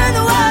hold you when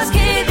the walls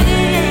cave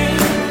in.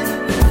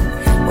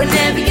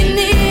 Whenever you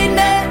need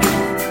me,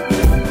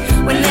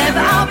 whenever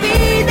I'll be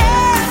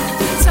there.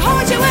 So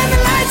hold you when the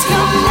lights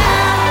come down.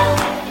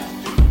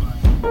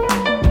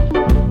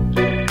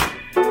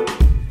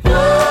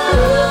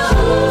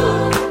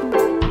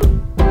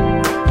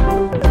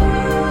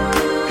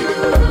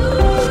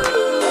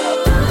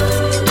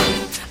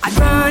 I'd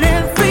run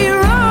every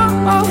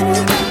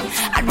road,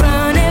 I'd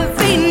run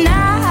every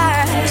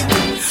night,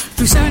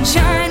 through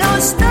sunshine or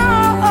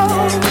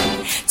snow,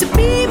 to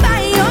be by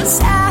your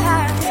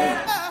side.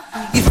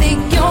 You think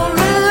you're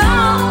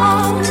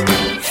alone,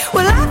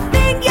 well I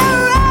think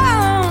you're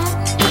wrong,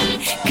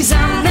 'cause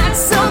I'm not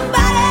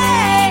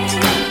somebody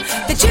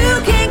that you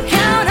can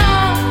count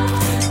on.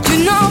 You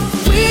know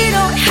we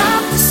don't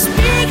have to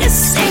speak a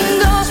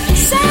single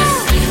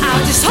sound.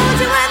 I'll just hold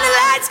you when the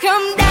lights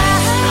come down.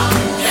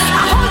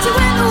 I'll hold you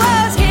when the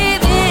walls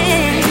give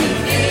in.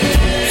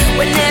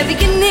 Whenever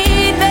you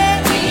need me,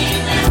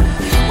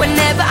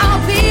 whenever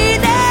I'll be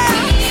there.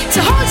 To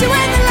hold you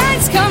when the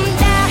lights come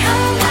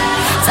down.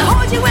 To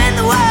hold you when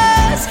the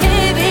walls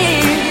give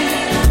in.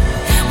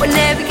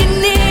 Whenever you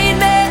need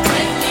me,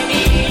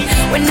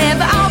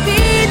 whenever I'll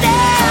be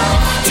there.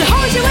 To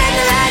hold you when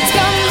the lights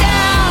come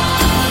down.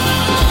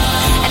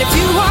 And if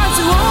you want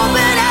to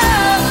open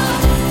up,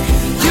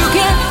 you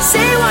can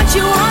say what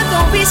you want.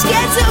 Don't be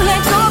scared to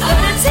let go. But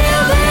until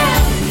then,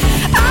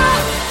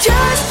 I'll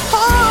just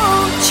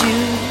hold you.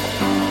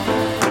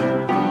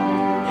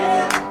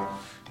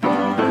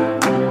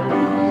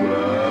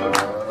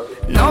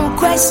 No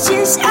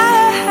questions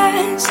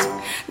asked,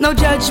 no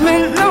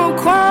judgment, no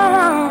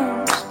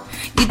qualms.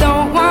 You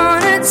don't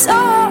wanna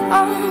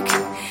talk,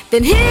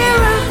 then here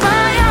are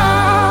my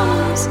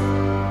arms.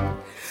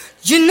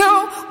 You know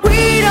we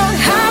don't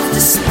have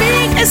to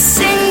speak a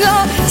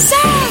single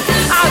sound.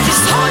 I'll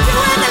just hold you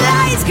when the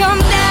lights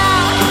come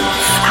down.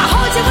 I'll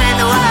hold you when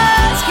the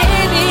walls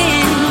cave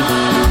in.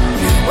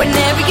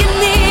 Whenever you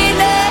need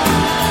me,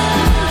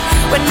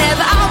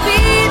 whenever I'll be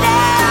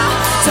there.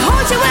 To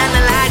hold you when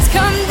the lights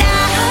come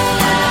down.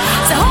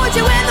 To hold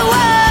you when the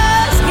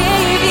walls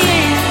cave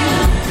in.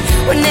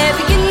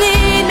 Whenever you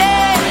need me,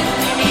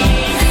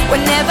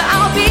 whenever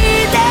I'll be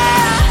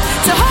there.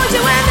 To hold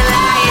you when the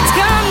lights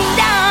come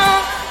down.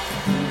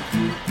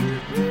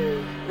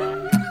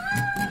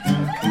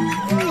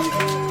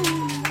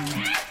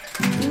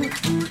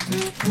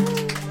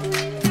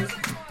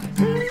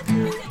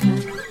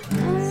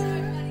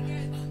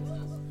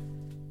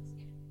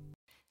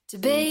 To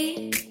be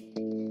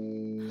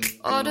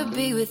or to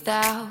be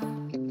without.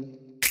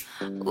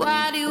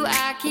 Why do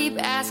I keep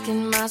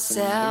asking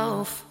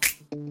myself?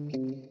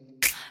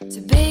 To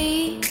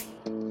be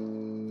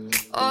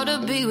or to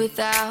be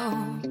without.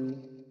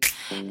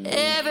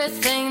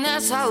 Everything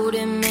that's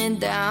holding me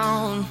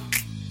down.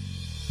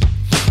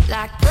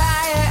 Like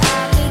prior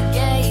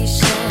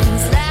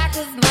obligations, lack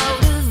of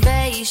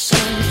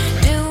motivation,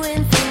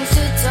 doing things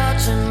to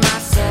torture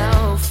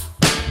myself.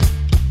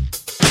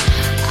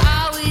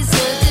 Always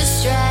a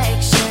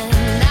distraction,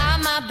 not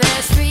my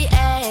best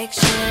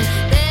reaction.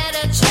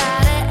 Better try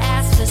to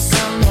ask for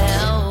some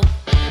help.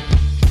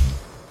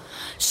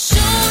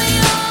 Show me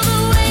all the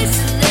ways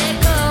to let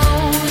go.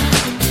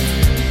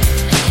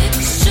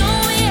 Show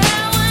me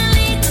how I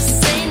need to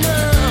say no.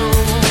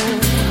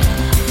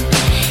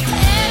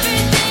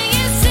 Everything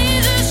it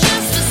seems is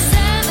just for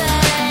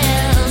somebody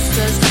else,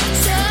 'cause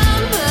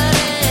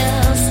somebody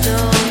else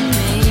told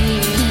me.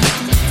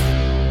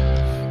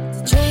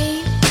 The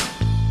dream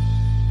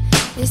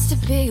is to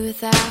be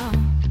without,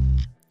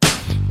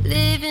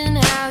 living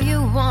how you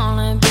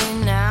wanna be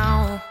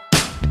now.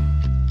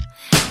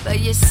 But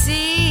you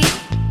see,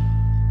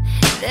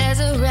 there's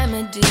a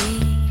remedy,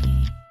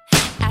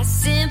 as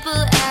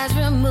simple as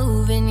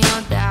removing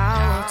your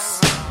doubts.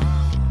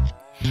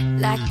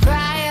 Like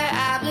prior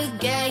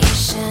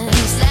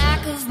obligations,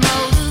 lack of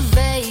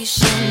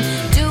motivation,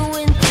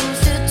 doing things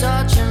to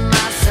torture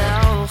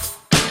myself.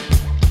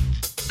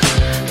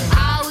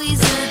 Always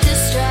a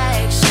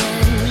distraction,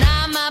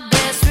 not my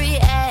best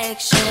reaction.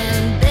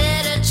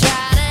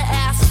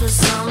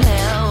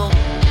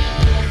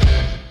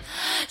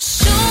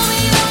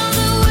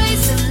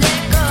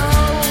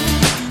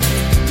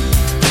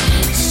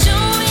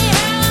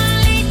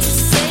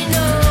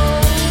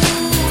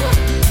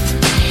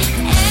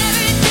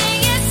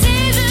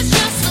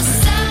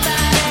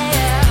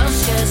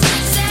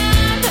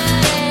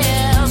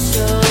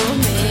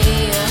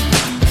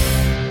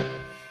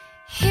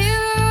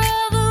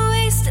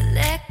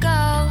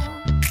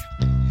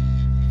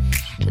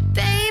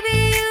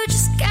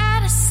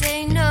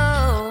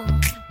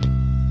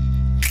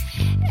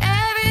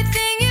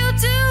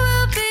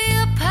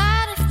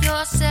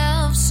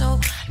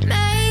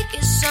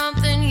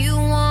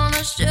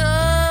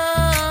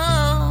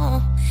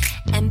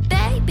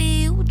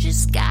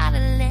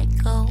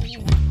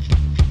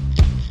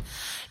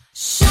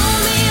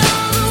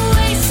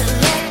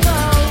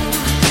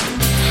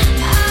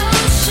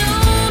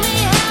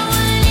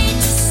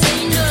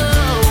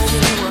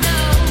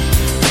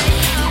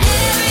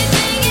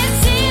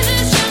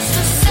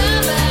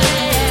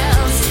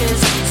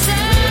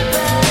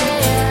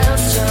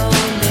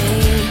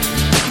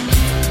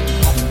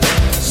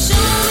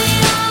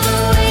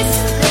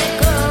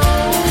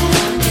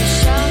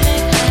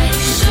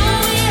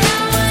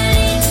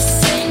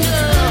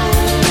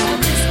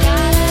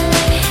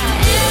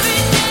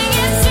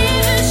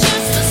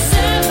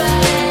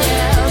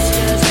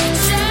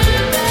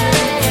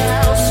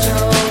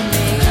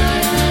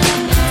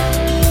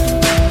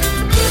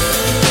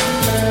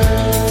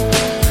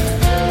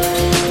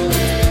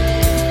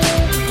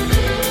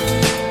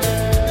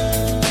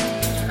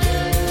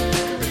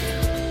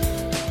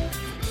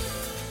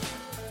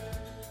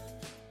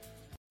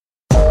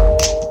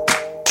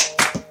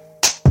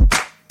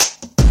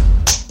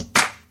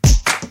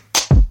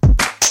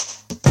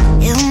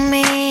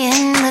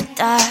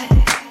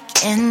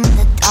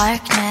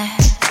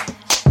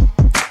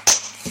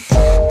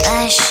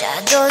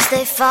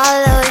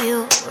 follow you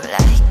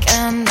like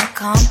an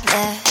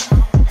accomplice.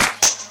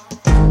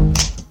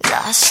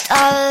 Lost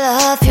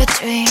all of your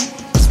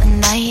dreams, the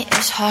night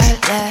is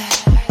harder.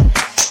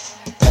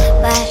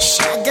 But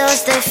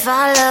shadows, they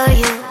follow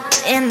you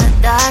in the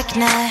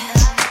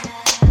darkness.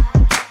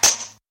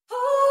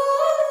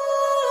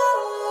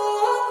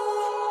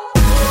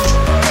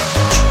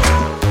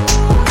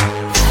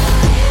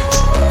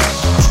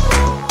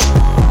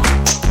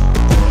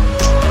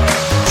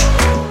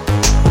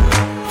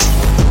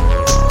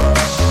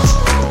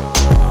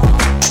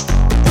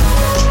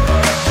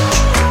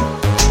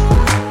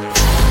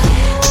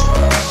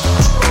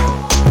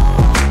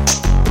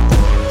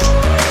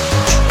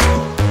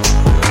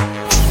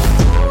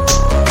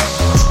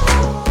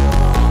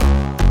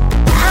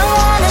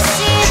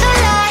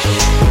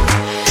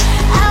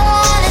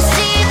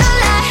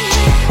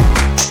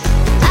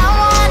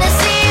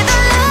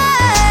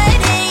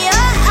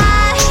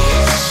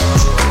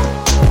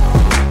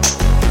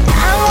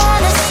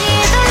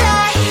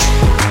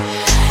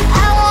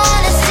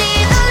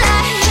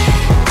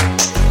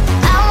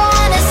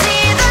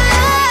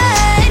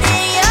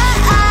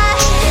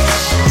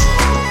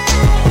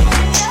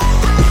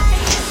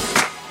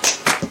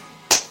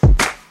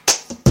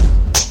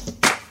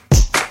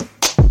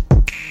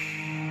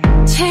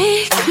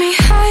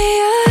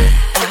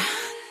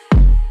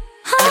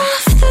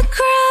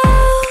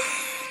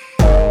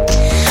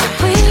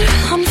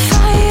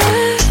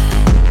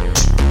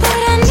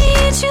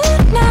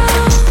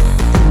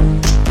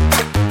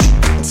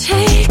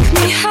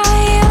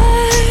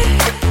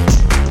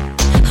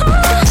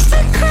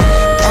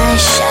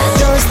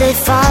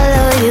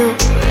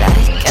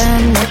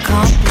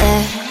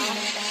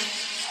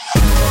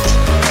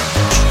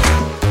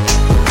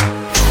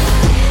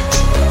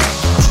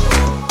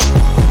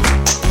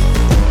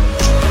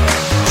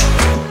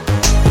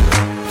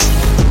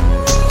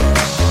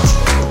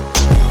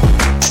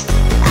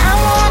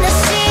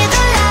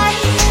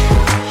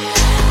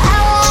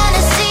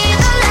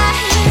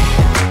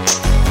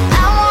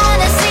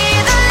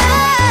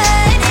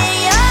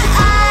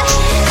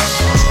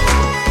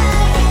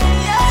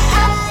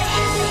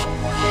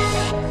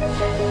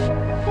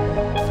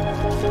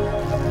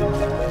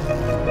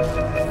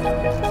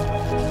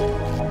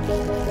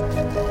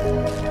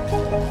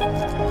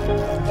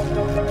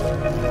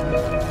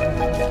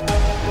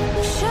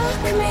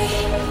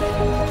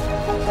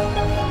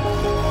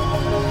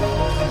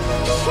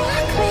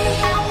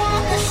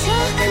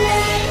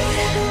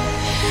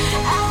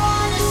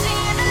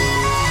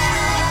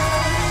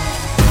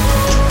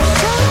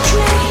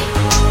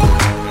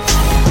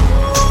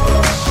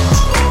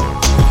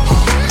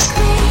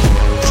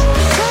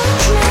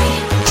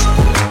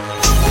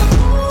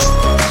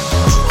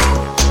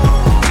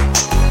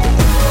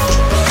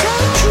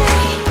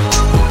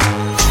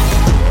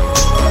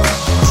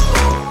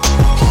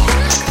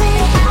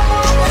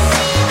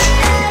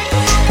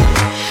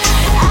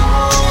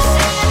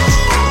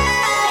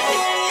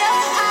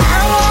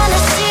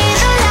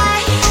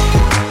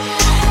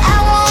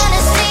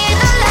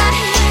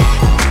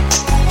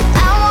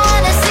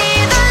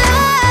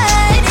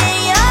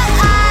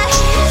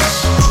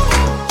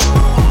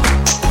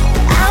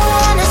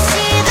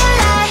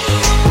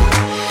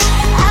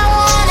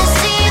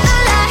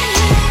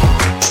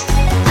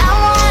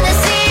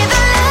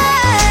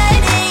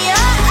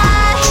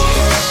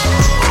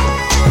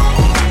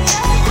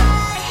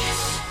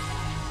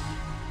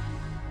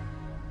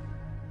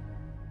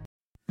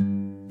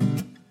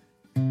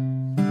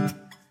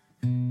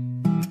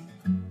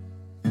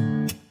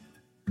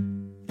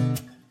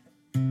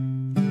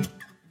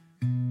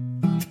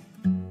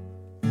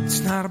 It's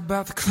not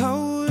about the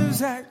clothes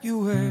that you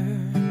wear.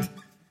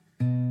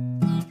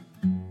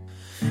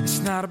 It's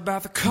not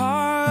about the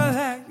car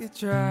that you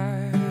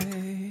drive.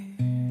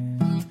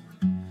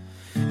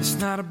 It's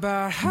not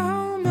about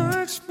how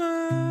much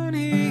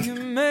money you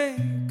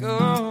make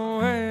or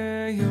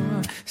where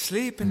you're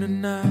sleeping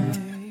tonight.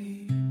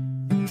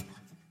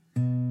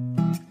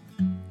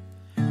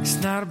 It's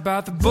not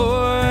about the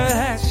boy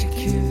that you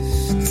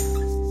kissed.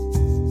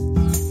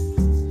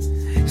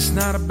 It's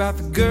not about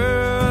the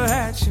girl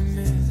that you missed.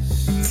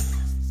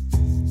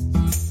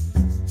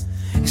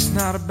 It's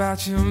not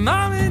about your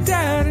mom and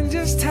dad and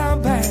just how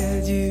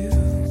bad you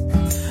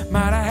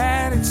might have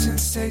had it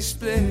since they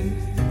split.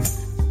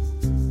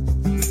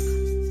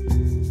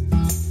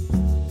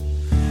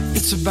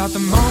 It's about the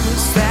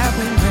moments that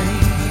we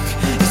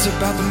make. It's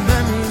about the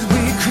memories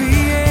we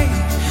create.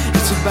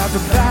 It's about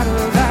the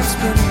battle that's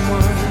been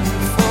won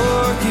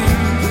for you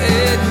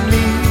and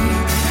me.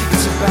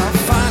 It's about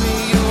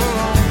finding your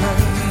own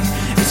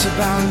way. It's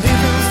about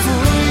living for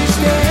each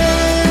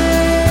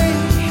day.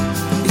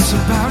 It's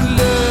about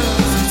love.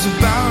 It's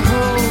about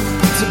hope.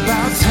 It's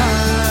about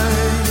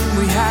time.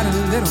 We had a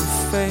little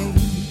faith.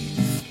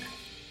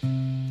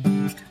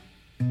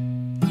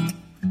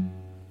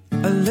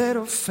 A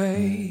little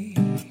faith.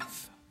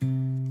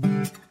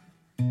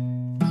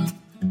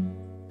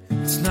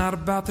 It's not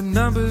about the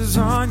numbers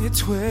on your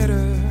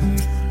Twitter.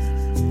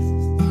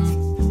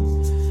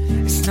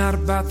 It's It's not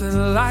about the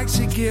likes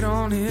you get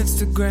on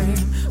Instagram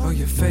or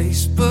your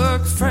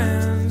Facebook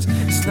friends.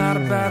 It's not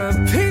about a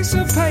piece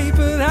of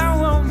paper that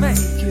won't make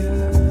you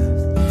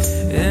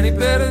any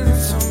better than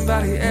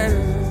somebody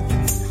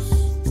else.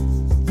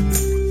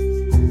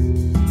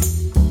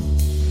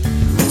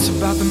 It's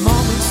about the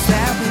moments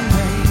that we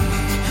make.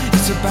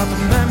 It's about the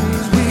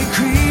memories we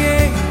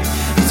create.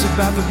 It's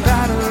about the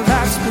battle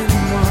that's been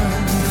won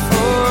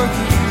for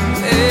you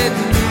and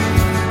me.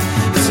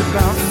 It's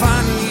about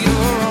finding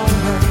your own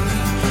way.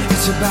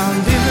 It's about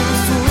living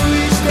for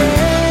each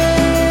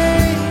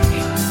day.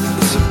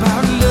 It's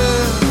about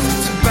love.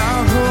 It's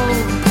about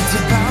hope. It's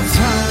about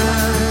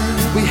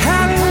time. We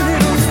had a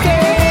little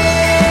faith.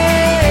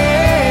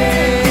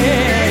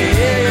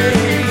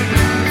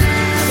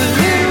 A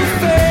little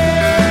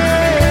faith.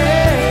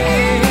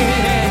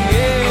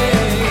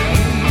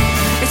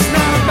 It's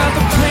not about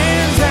the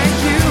plans that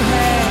you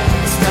had.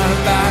 It's not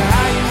about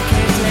how you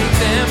can take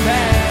them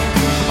back.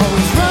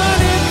 Always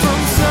running from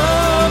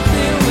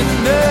something with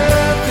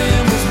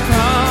nothing was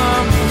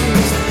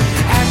promised.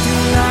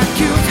 Acting like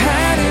you've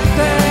had it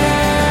back.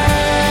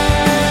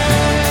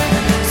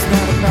 It's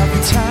not about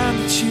the time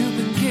that you've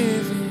been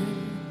given.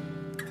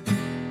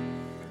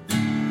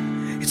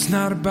 It's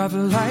not about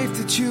the life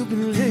that you've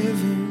been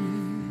living.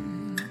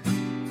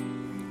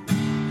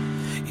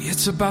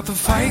 It's about the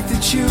fight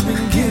that you've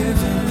been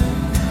given.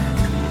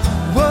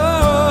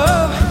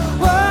 Whoa,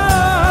 whoa.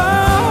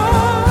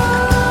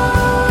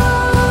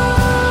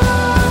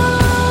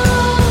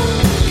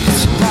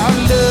 It's about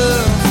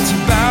love, it's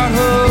about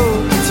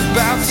hope, it's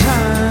about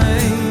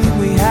time.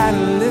 We had a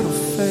little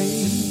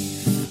faith.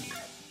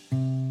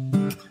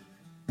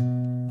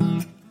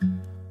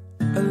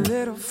 A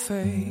little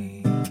faith.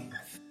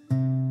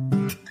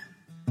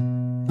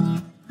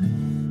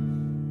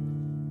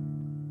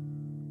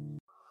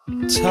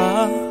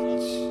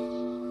 Touch,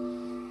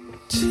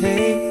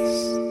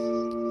 taste,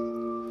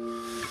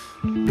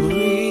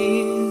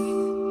 breathe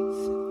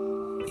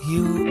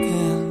you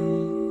in.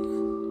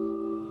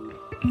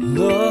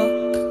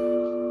 Look,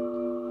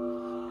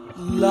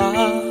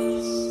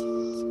 lost,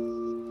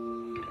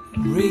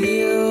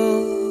 reel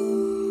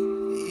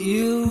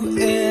you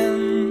in.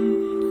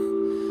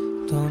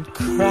 Don't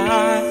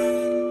cry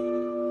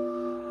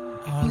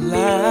or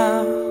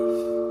laugh,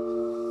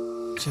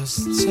 just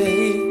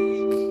take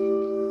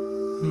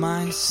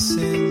my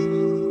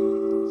sins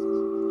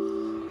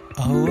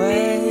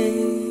away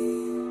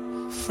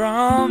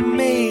from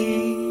me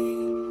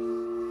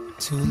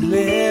to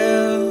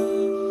live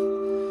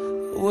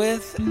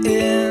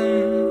within.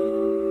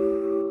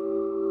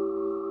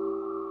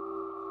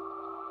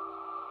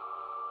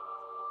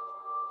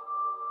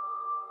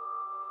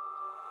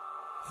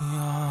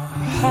 Your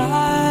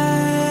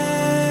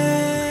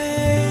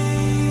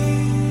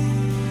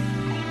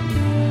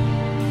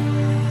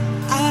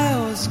I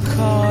was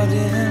caught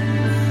in.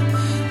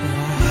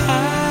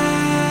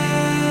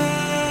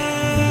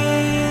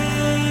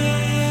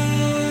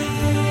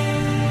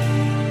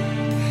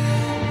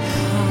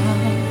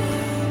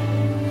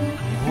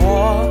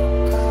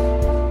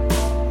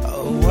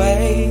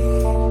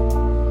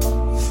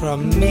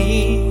 From me,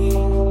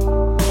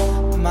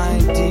 my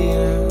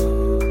dear,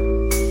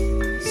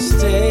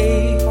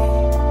 stay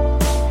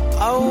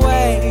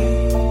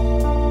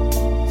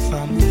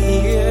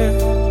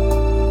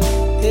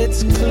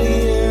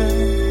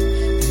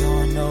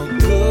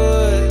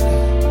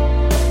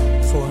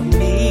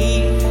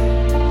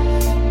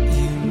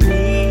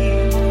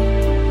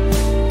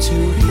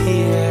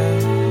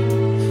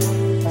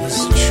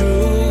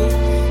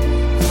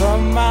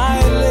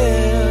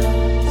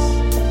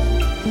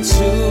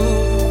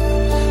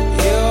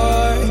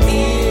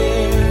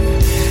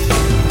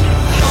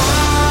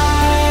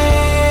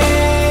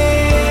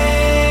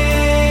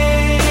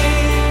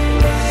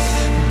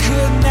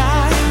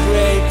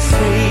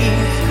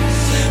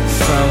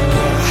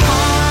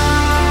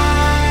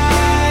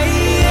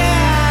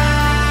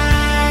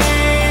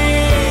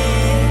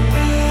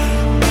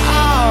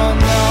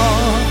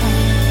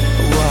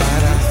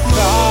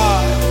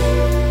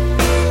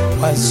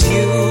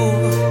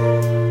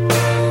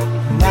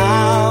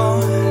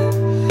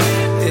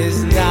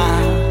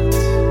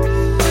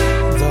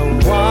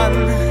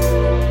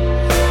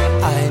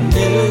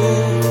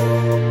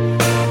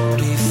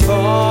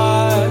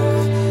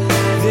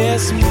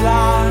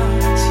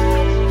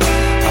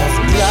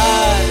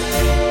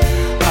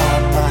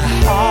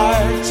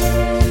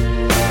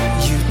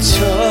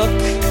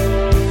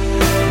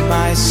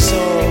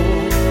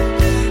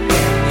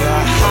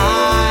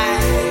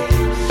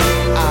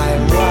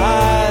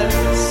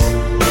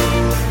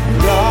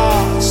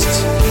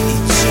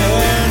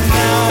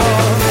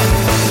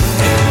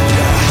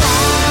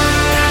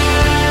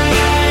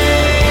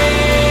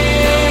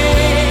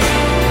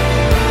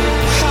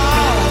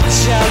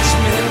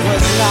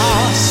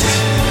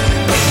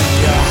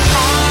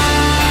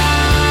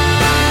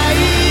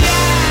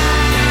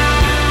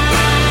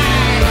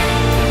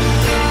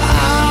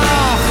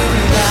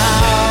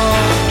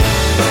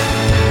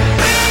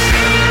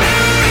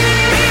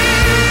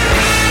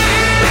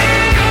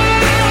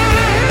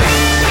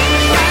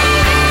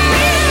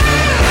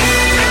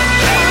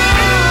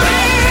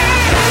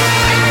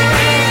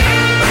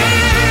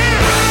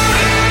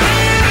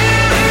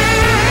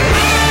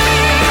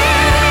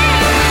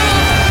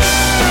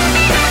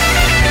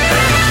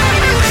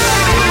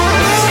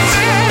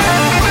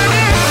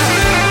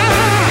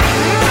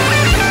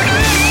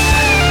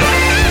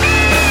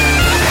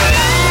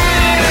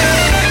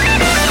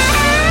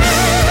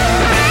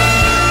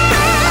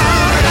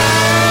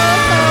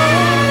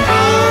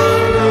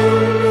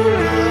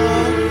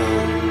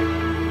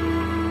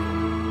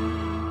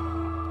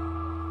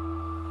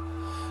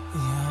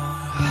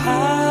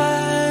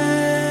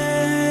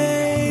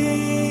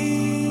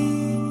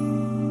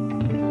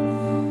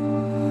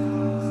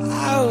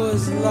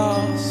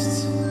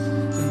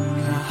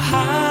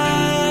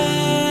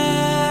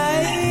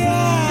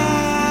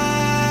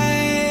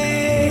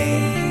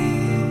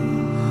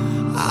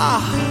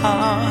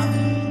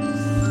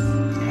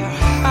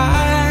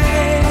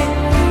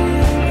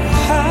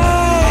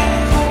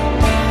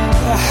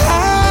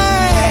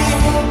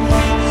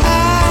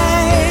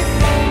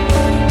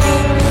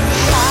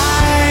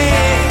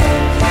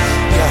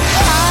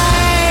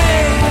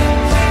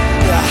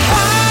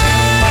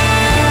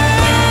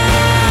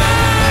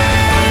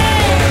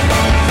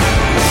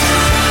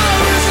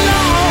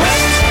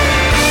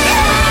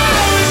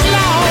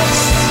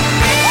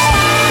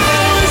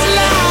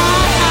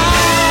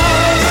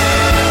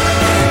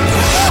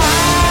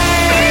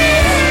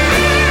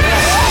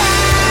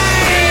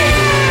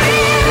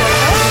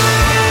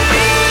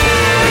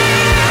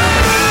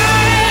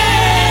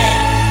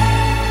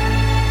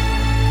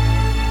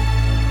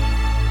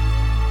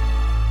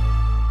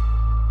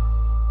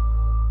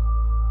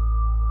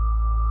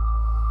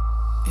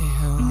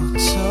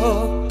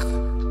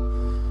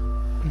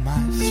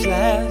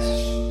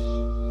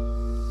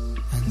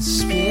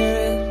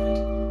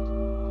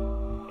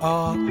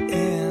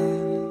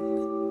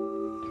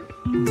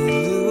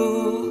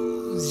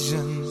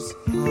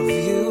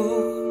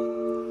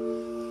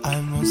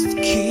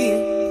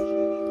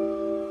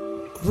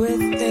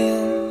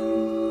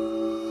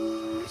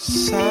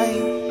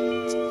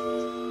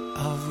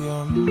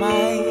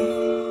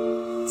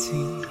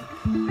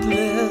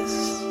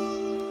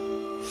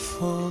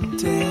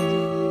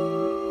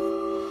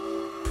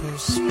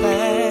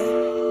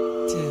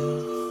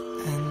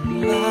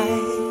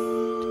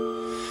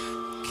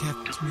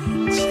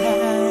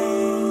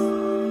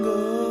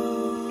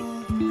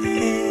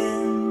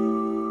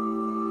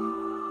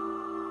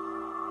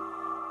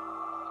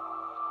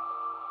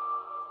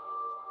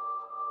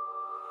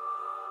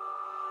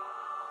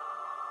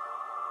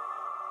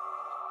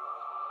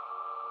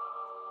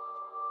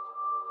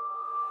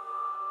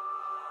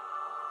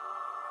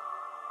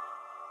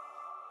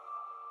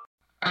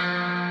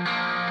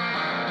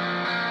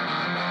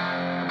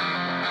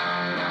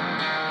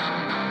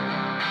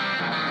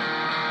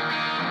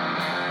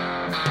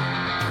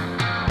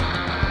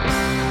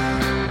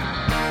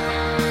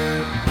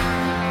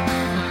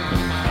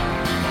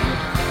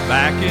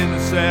Back in the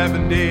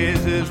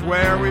 70s is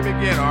where we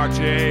begin our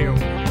jail.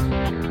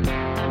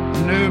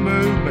 New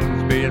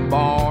movement's being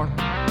born.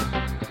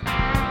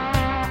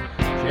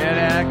 Chet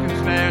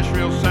Atkins'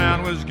 Nashville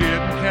sound was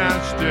getting kind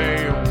of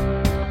stale.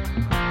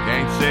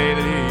 Can't say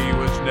that he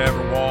was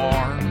never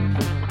warned.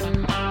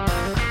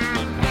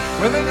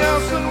 With a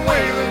Nelson,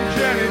 Waylon,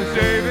 Jennings,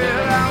 David,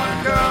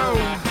 Allen Coe,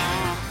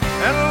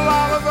 and a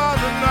lot of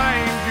other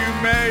names you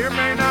may or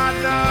may not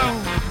know.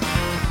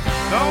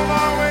 Don't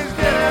always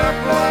get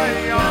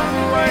airplay on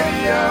the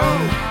radio.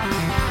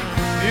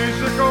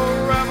 Musical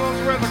rebels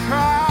with a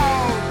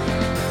cause.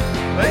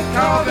 They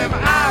call them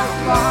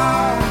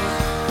outlaws.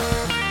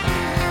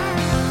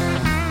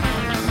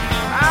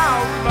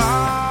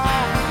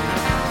 Outlaws.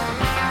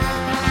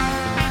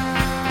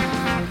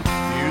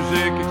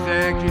 Music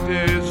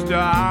executives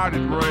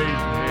started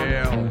raising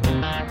hell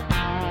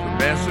for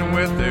messing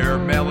with their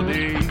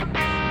melody.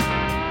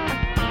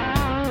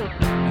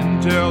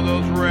 Until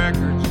those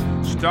records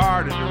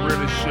started to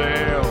really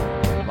sell.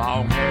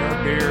 Long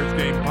hair beards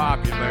gained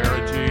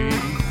popularity.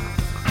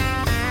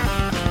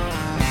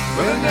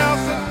 With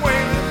Nelson,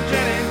 Waylon,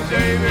 Jennings,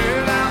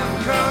 David, Allen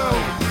Coe,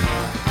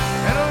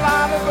 and a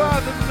lot of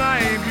other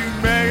names you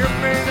may or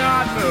may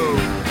not know.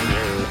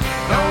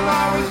 Don't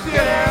always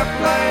get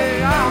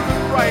airplay on the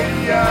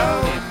radio.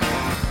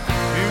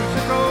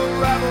 Musical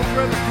rebels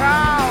with a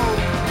cause.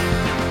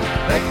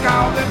 They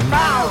call them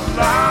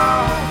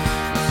outlaws.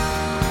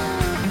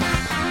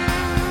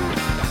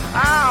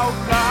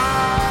 Outlaw.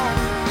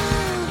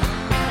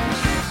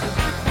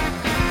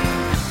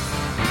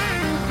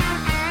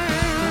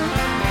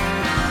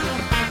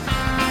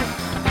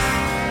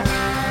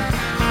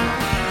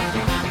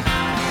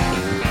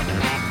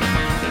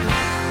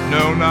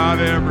 No, not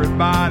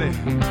everybody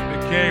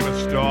became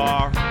a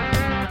star.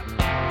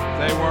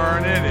 They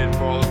weren't in it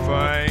for the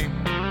fame.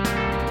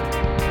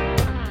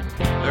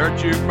 Their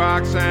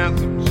jukebox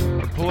anthems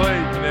are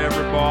played in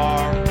every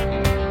bar.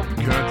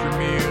 Country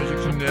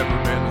music's never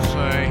been the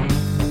same.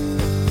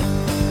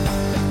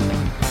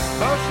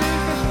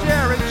 Bocephus,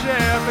 Jerry,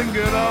 Jeff, and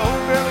good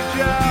old Billy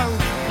Joe,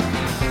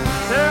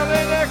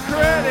 telling their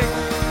critics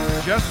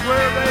just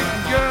where they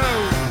can go.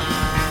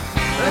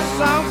 Their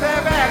songs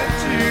have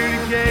attitude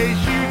in case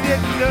you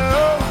didn't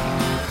know.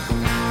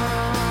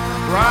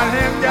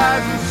 Right-hand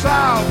guys in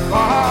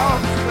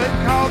southpaws, they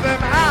call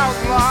them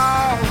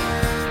outlaws.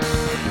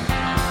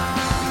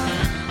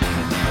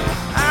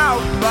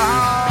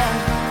 Outlaws.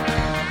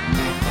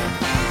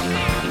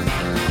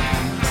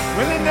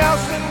 Willie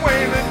Nelson,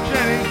 Waylon,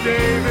 Jennings,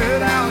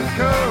 David, Allen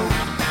Coe,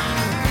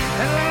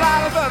 and a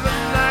lot of other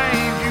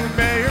names you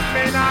may or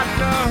may not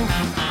know.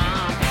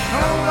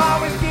 Don't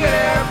always get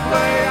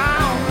airplay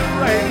on the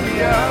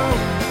radio.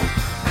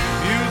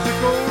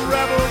 Musical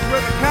rebels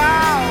with a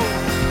cow.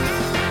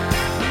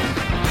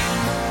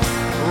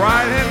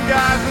 Right-hand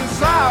guys in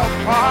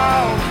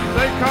southpaws,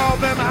 they call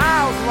them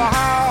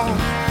outlaws.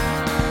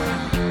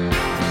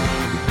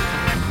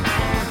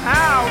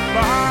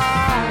 Outlaws.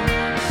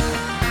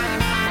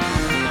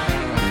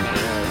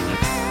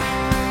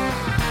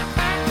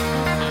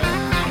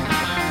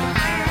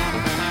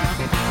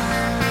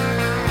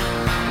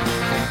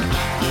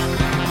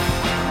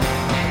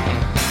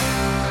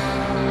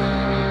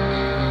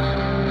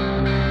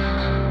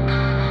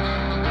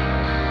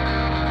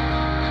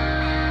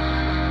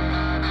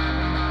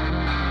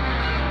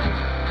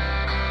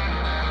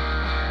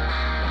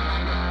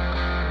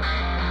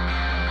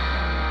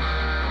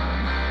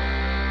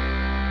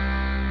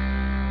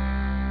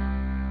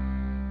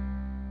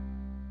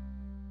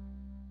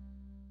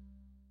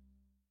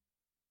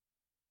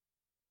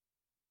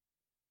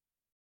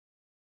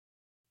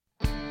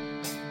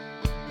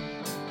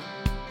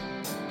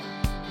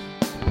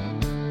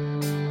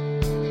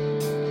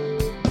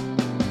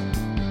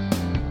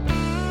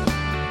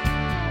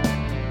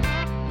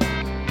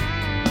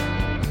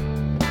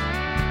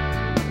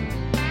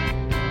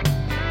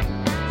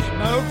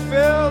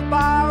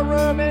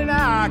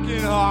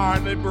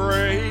 hardly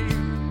breathe.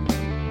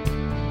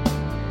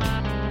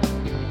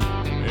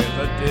 If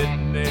I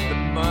didn't need the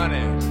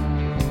money,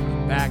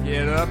 pack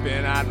it up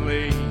and I'd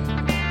leave.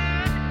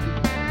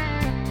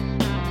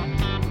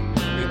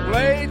 We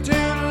play too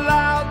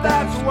loud,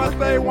 that's what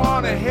they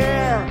want to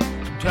hear.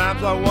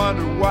 Sometimes I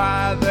wonder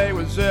why they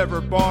was ever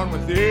born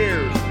with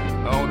ears.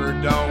 Owner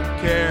don't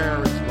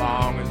care as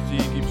long as he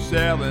keeps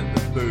selling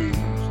the booze.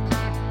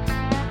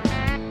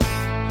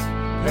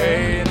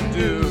 Paying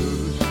dues.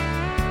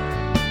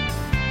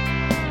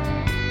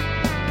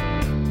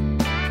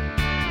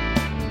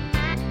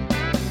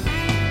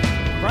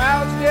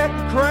 Crowd's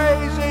getting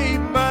crazy,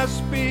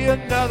 must be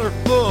another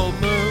full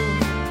moon.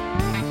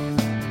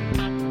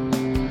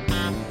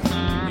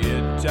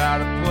 Getting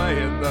tired of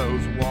playing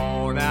those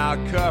worn out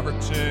cover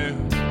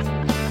tunes.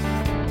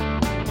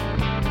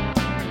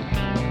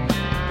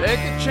 Take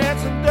a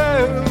chance and do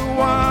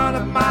one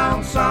of my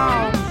own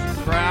songs.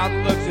 The crowd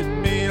looks at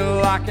me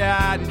like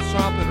I did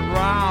something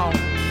wrong.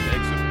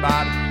 Makes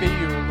somebody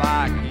feel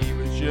like he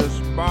was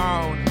just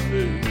born to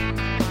lose.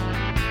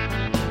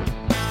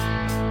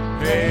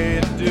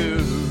 Paying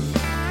dues.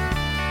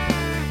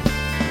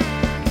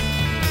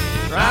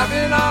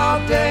 Driving all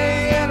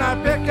day in our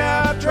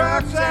pickup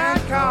trucks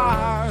and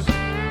cars,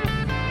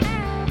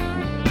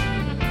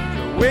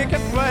 so we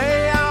can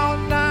play all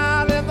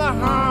night in the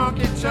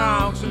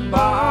honky-tonks and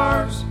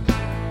bars.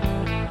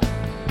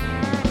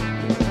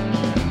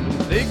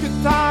 The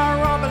guitar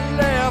on my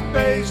left,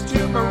 bass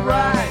to my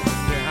right.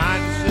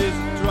 Behind us is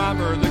the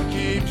drummer that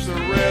keeps the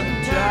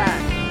rhythm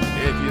tight.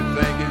 If you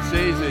think it's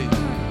easy,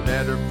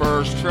 better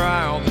first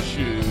try on the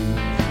shoes.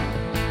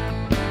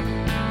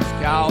 It's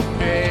called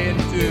paying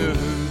dues.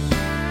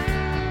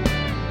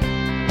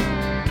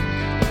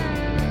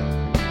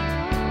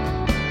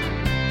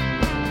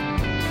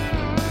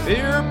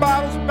 Beer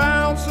bottles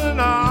bouncing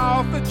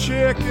off a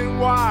chicken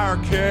wire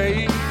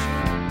cage.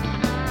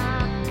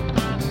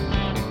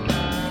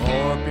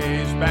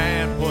 Four-piece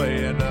band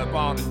playing up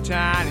on a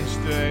tiny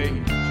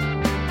stage.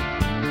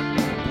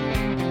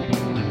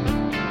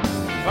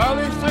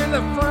 Police through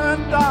the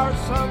front door,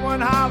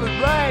 someone hollered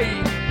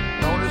raid.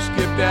 Owner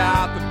skipped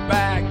out the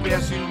back,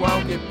 guess he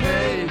won't get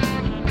paid.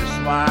 This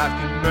life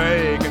can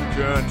make a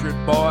country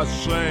boy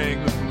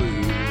sing the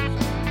blues.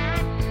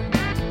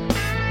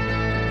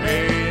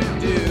 Paying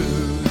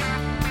dues.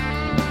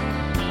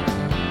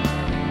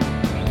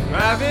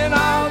 Driving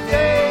all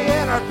day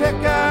in our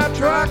pickup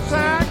trucks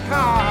and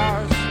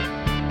cars,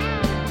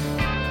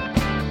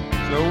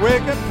 so we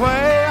can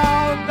play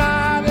all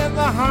night in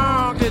the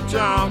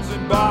honky-tonks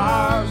and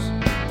bars.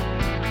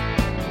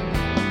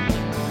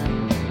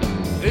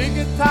 The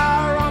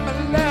guitar on my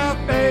left,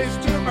 bass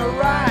to my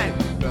right.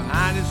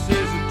 Behind us is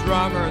a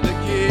drummer that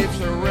keeps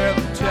the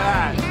rhythm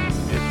tight.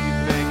 If you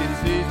think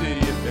it's easy,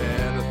 you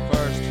better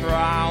first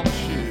try on the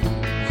shoes.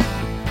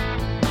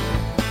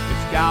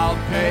 It's called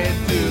paying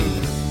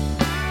dues.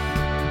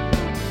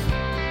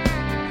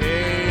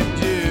 Paying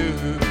dues.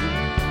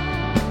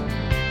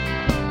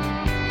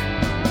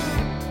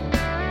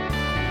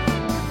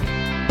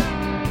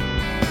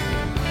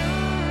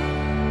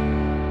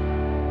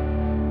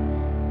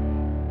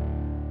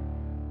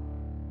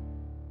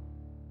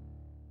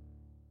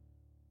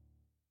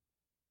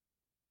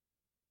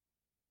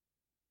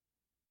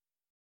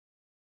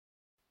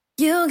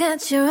 You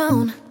got your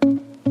own,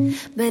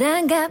 but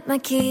I got my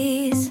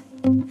keys.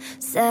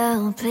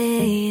 So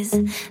please,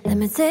 let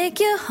me take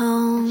you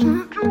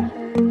home.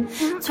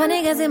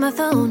 20 guys in my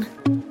phone,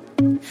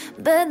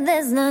 but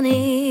there's no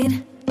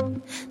need.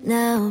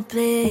 No,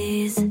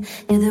 please,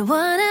 you're the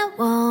one I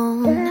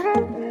want.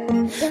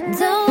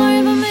 Don't worry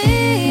about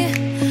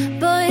me,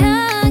 boy,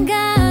 I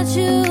got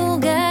you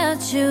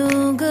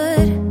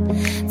good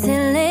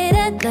till late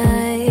at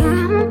night.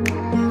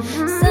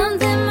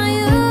 Something about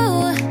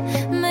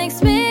you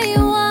makes me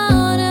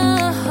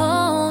wanna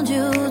hold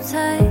you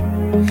tight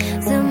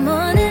till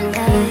morning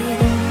light.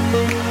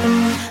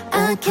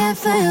 I care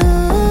for you,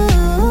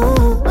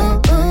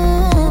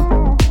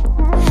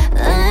 I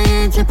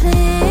ain't your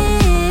please.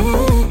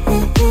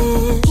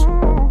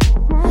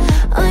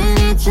 All you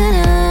need to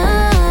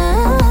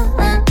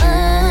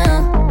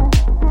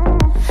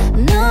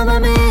know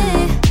about me,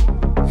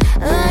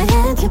 I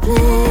ain't your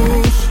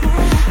please.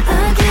 I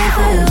care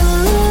for you,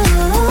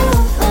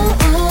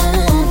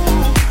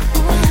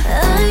 I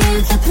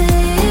ain't your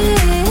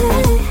please.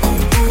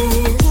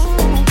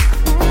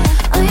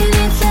 All you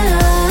need to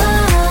know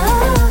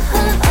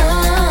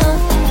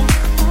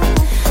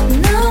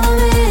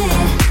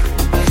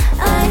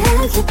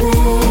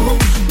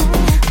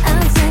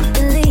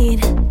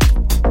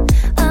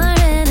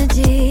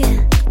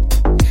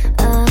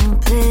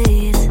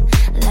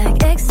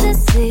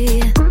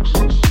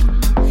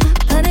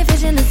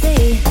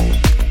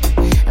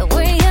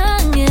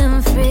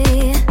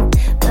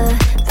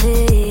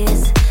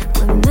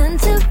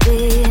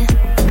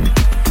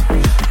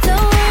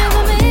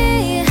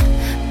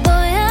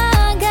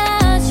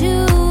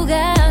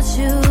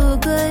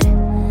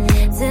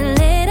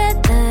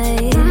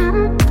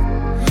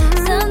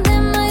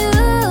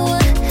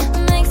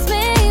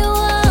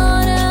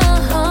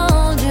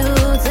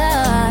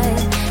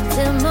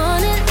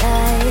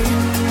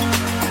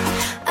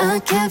I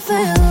care for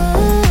you.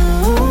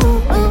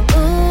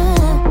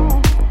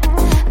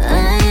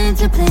 I need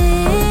to please.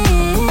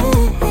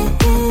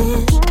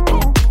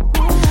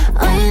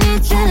 All you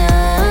need to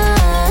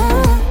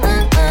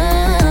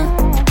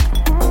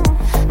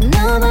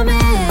know about me.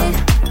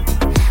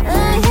 I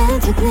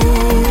need to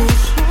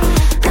please.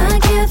 I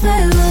care for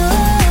you.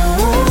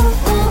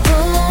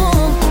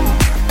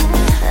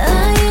 I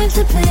need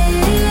to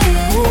please.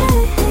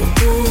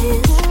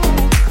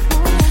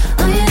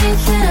 All you need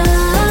to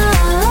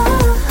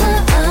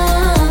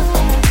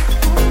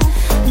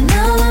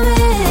know about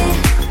me.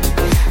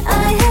 I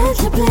need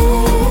to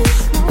please.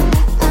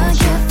 I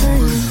care for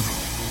you.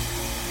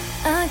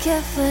 I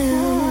care for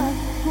you.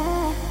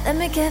 Let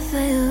me care for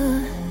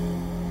you.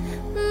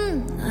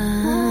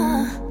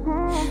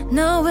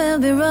 No, we'll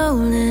be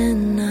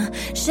rolling,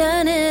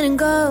 shining and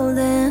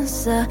golden.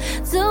 So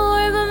don't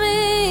worry about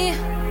me.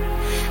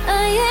 I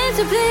hate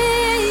to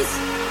please.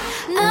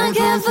 I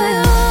care for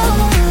you.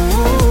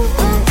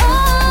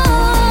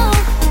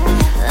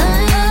 I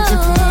hate to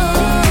please.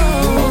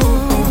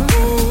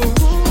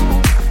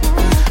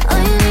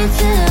 All you need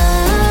to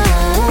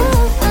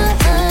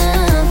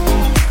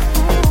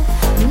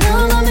know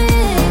about me.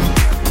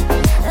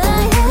 I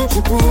hate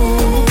to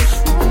please.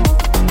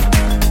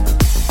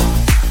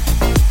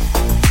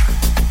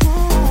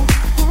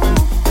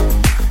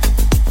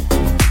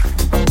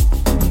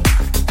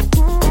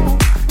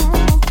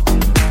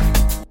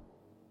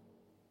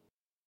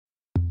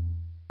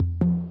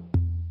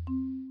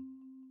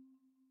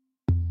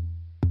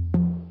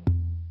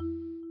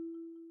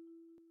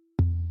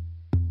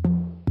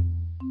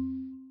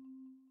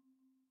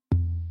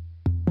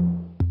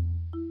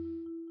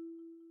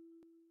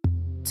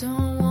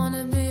 Don't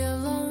wanna be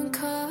alone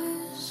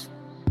 'cause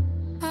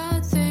I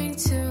think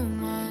too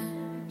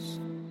much.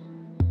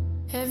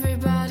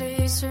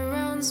 Everybody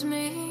surrounds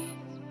me.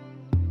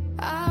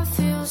 I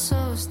feel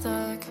so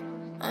stuck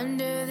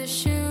under the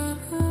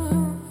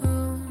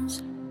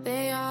shoes.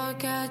 They all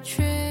got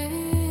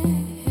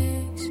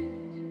tricks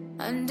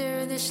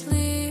under the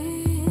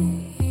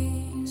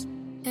sleeves.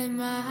 And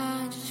my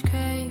heart is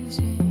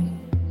crazy.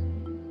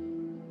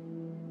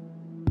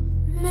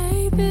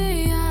 Maybe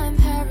I'm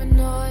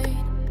paranoid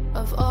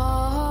of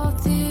all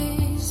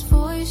these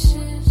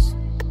voices.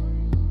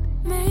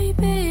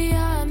 Maybe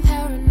I'm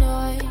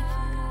paranoid,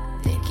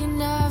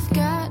 thinking I've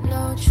got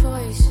no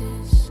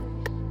choices.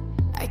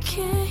 I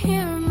can't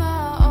hear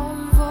my own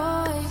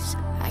voice.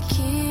 I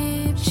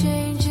keep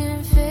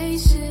changing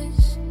faces.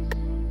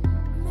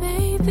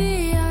 Maybe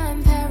I'm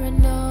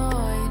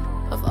paranoid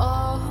of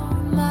all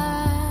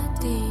my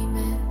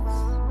demons.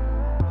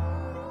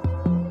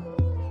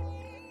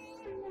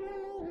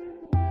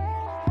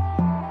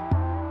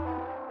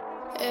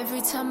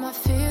 Every time I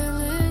feel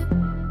it,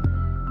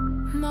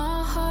 my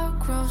heart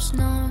grows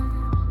numb.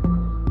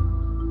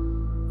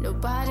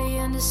 Nobody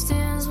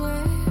understands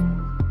where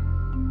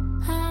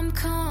I'm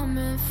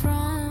coming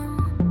from.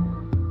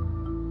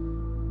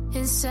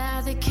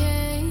 Inside the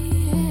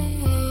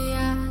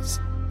chaos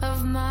of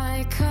my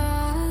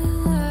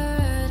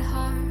colored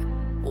heart,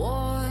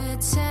 war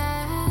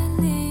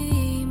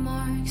tally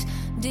marks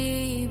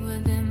deep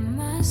within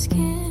my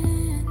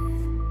skin.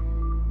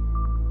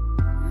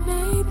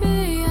 Maybe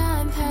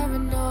I'm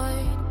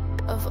paranoid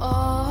of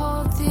all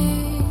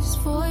these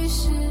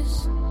voices.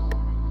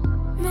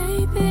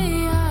 Maybe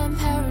I'm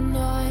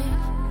paranoid,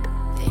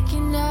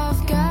 thinking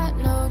I've got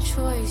no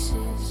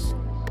choices.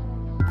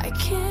 I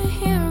can't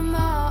hear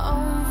my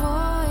own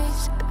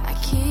voice. I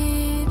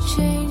keep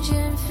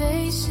changing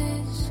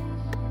faces.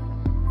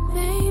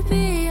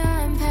 Maybe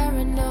I'm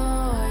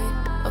paranoid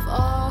of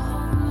all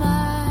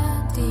my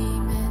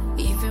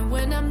demons. Even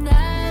when I'm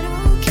not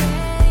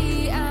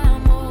okay,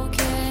 I'm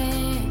okay.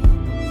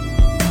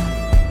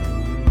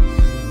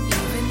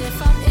 Even if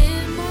I'm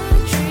in my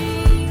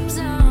dreams,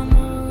 I'm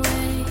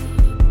awake.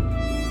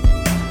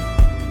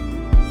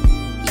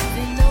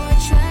 Even though I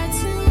try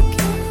to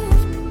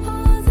give,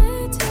 all they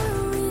do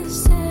is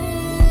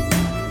take.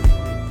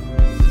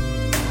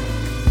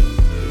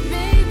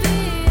 Maybe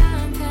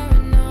I'm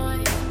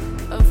paranoid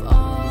of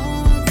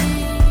all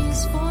these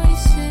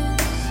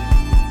voices.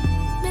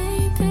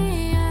 Maybe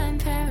I'm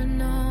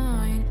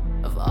paranoid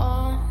of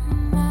all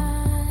my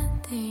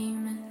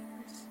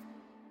demons.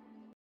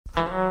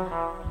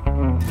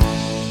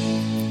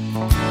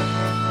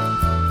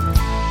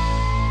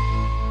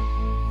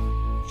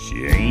 She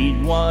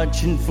ain't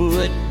watching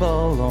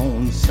football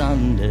on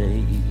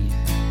Sunday.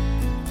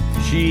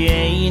 She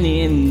ain't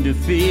into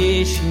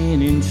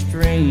fishing in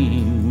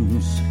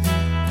streams.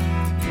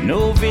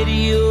 No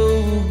video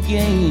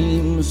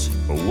games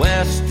or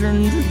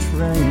westerns or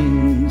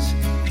trains.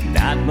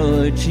 Not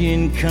much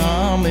in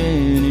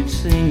common, it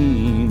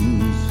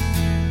seems.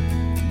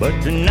 But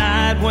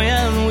tonight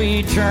when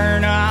we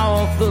turn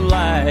off the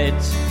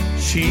lights,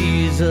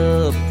 she's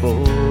up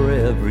for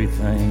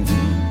everything.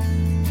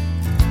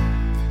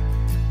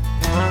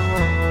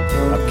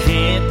 I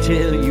can't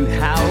tell you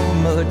how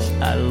much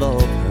I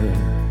love her,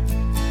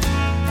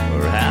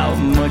 or how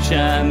much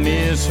I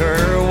miss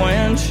her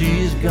when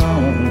she's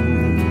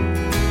gone.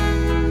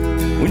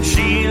 We When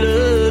she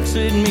looks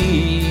at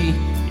me,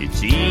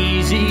 it's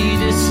easy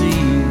to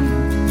see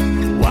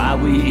why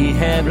we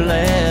have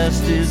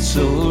lasted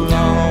so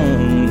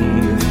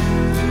long.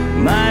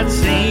 Might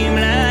seem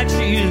like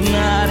she's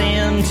not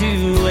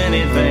into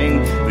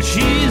anything, but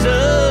she's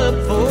up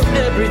for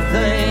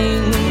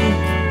everything.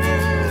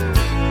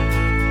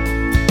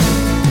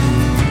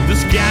 The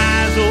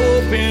skies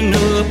open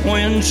up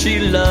when she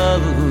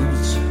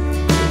loves,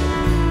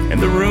 and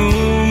the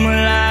room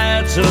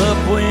lights up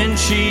when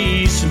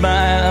she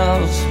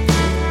smiles.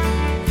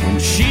 When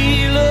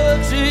she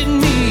looks at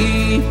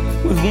me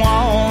with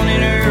want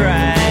in her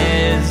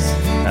eyes,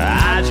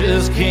 I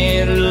just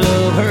can't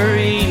love her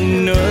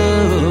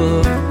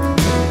enough.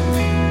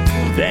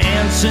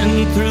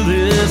 Dancing through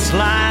this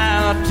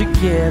life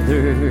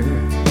together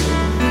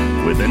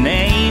with an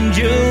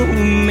angel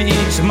who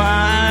makes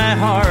my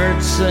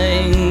heart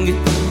sing.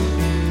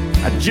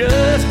 I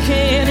just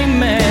can't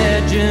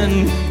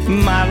imagine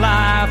my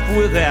life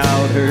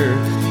without her.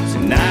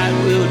 Tonight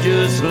we'll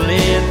just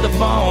let the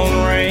phone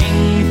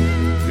ring,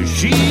 'cause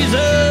she's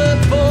up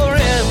for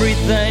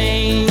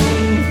everything.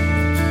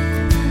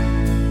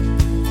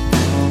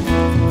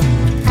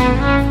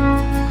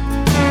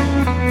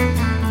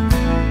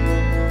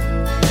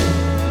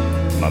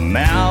 My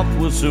mouth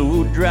was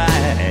so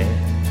dry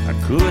I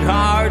could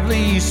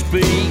hardly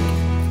speak.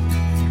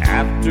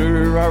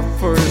 After our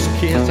first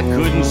kiss I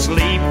couldn't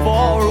sleep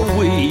for a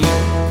week.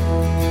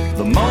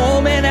 The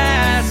moment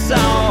I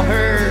saw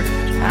her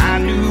I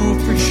knew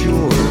for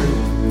sure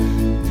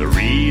the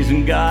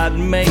reason God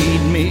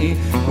made me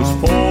was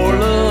for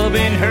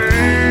loving her.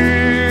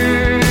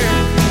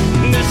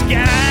 The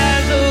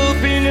skies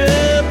open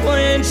up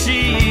when she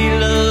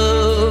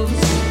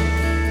loves,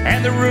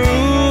 and the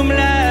room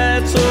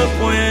lights up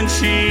when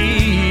she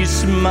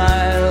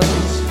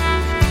smiles.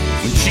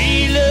 When she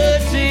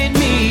looks at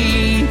me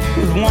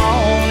with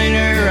want in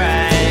her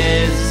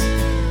eyes,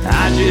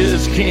 I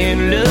just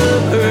can't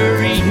love her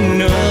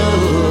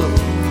enough.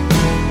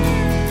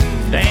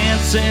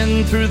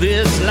 Dancing through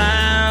this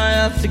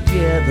life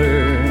together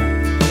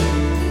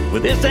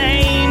with this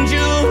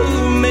angel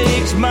who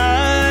makes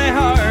my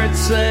heart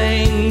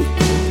sing.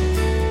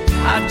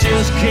 I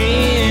just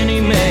can't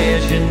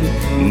imagine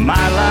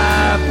my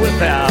life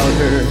without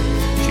her.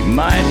 She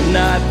might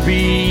not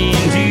be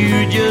into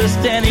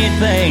just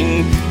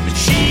anything, but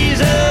she's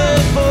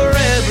up for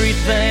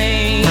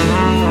everything.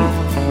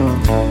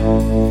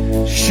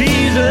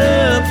 She's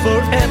up for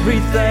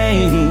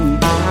everything.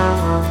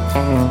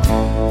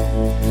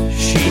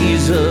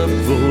 She's up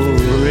for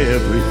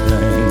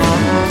everything.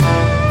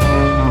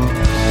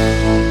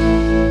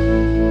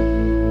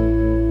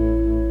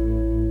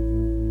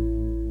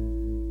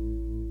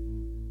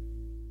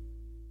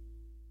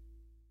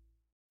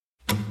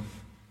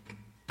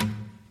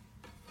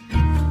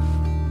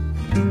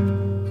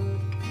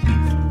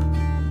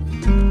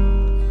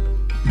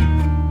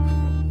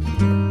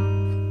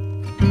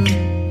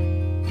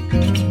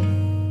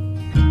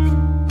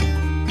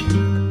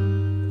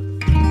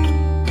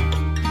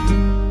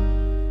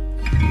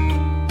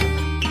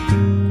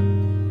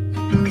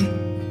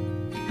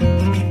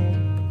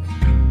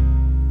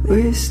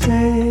 We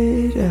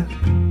stayed up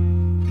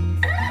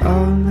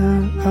all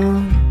night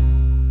long,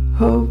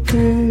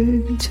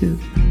 hoping to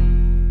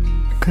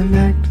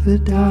connect the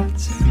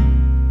dots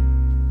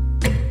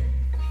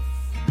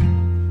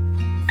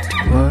to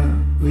what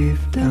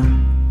we've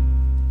done.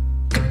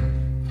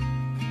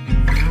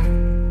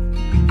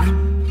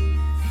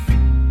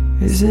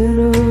 Is it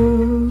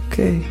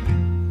okay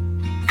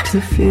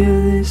to feel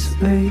this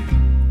way?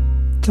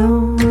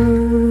 Don't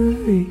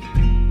worry,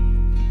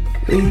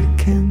 we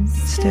can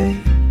stay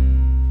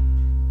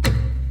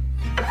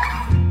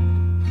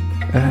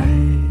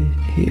right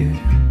here.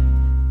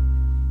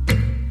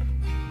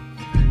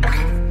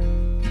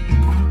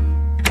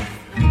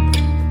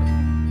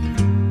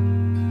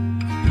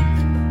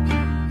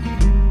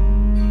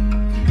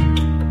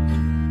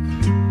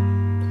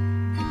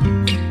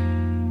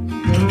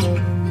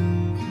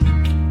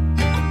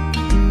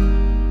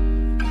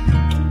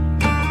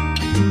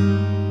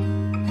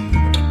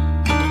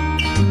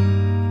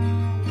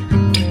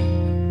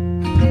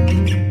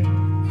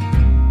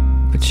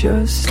 But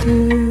you're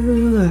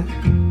still a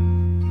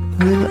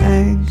little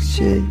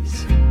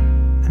anxious,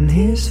 and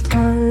he's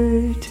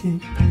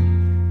fighting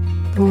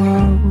the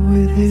wall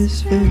with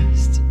his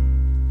fist,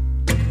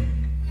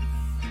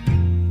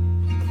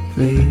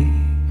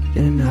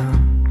 bleeding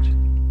out.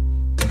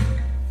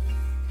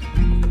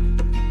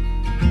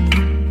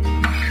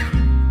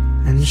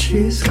 And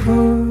she's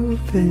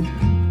coping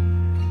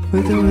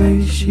with the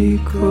way she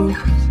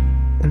copes,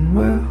 and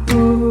we're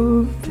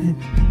hoping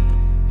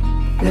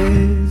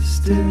there's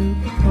still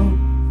hope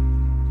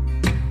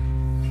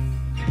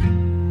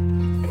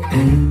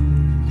in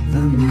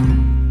the moon.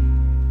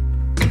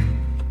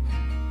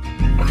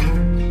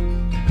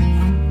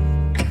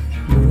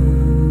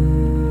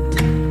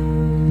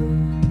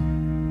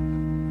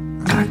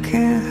 I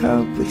can't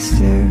help but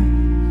stare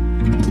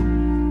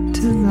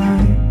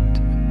tonight.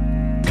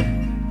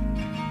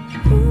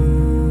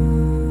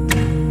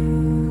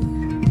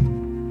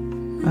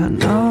 I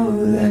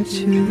that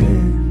you're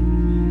there.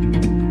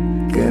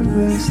 Give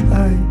us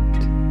light.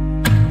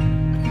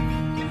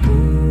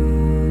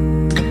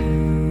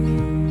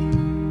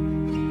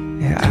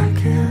 Yeah, I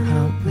can't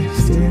help but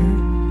stare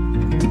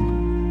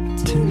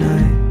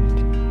tonight.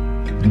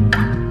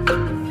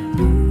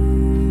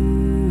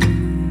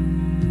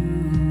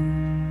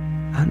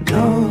 I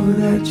know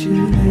that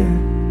you're there.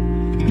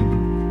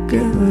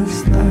 Give us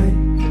light.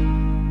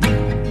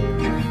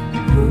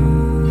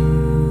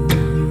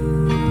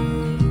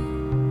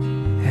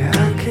 Yeah, I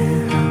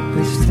can't help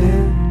but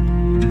stare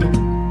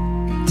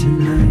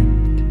tonight.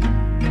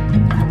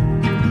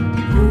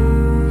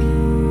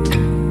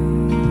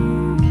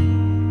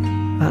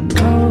 I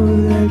know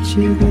that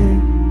you're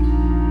there.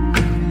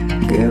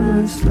 Give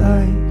us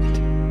light.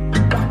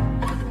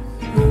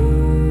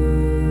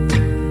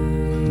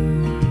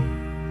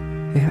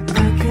 Yeah, I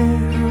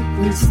can't help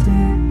but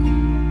stare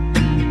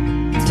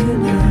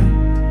tonight.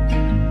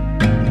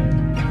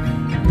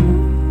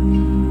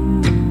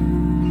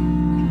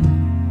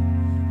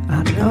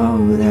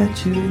 I know that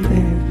you're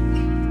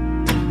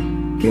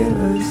there.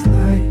 Give us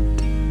light.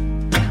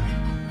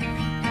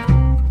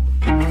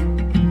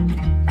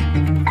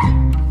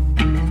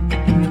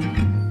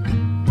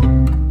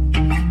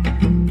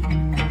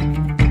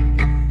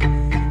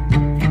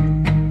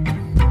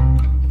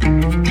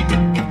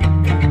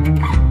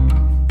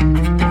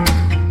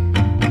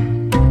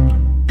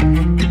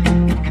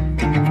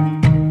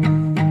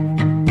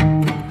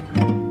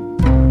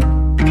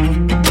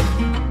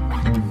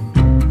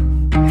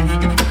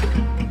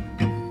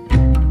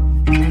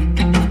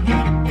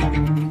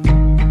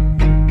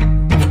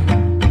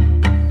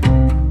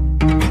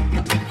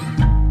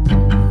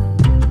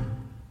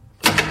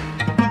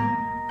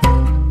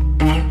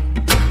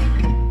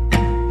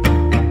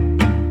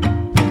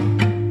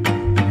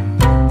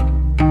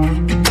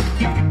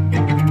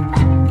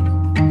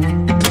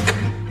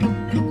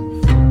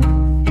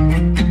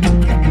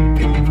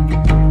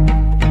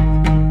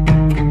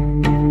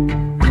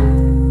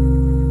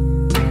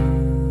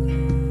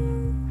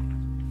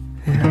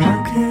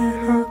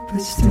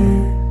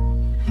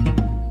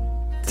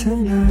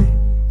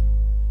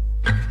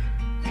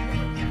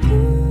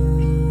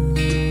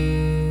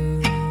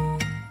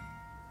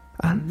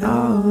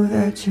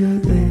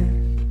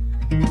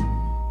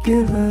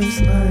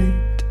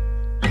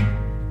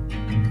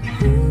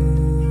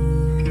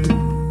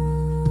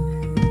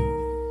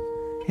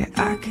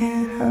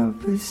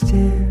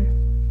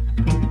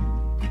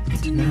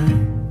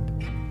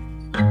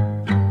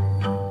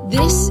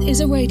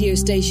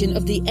 Station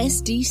of the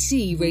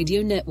SDC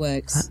radio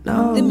networks.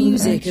 The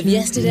music of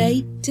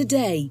yesterday,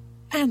 today,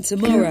 and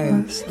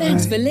tomorrow.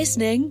 Thanks for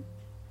listening.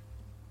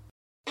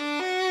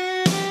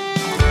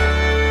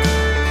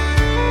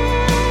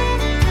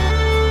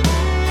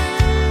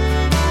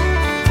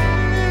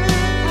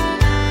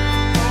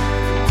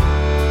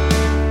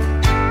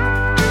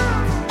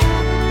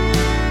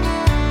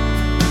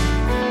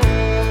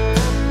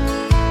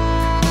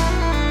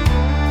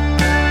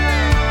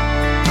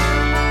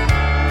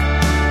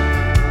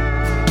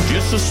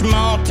 A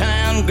small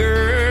town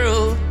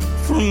girl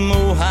from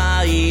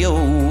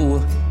Ohio,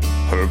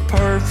 her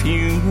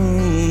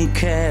perfume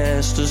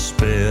cast a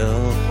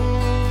spell.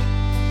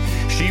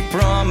 She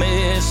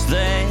promised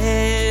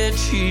that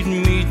she'd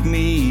meet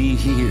me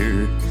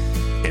here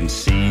and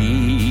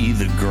see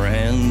the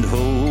Grand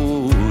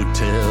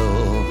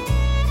Hotel.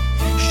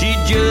 She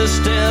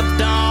just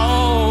stepped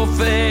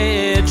off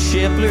at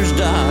Shepler's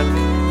Dock,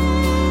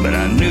 but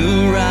I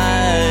knew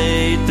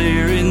right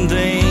there and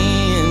then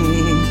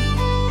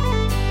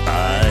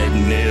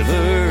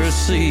never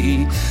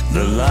see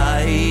the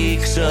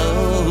likes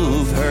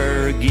of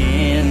her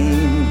again.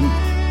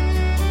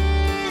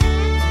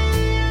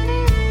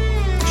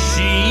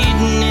 She'd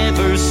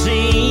never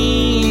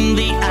seen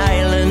the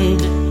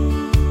island,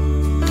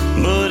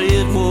 but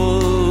it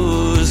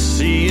was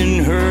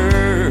seeing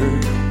her.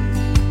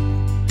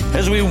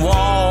 As we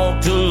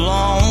walked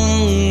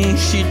along,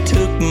 she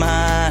took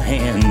my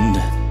hand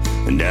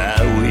and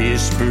I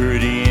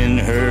whispered in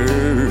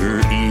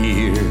her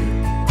ear,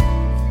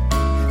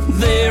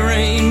 there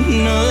ain't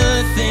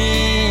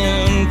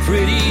nothing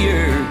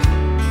prettier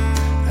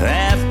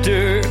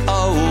after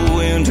a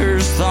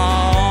winter's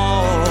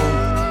thaw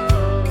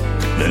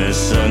than a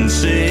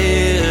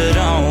sunset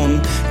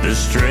on the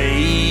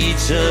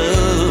Straits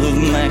of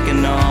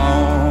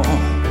Mackinaw.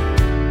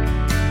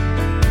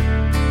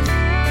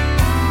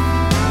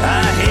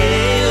 I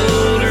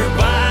held her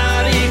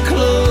body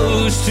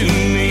close to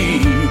me,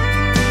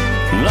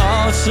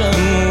 lost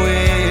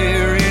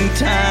somewhere in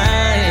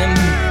time.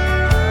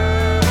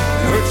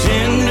 Her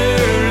tender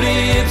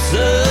lips,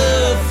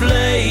 the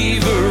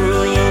flavor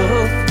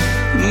of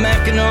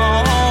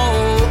Mackinaw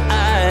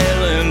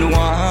Island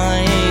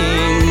wine.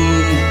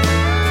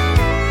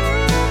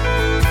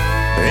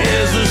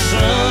 As the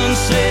sun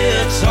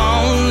sets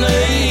on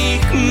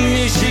Lake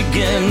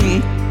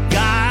Michigan,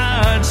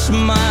 God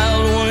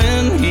smiled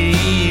when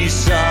he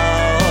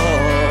saw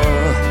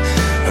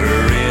her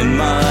in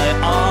my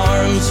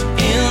arms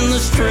in the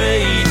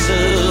Straits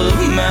of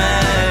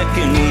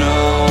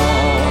Mackinaw.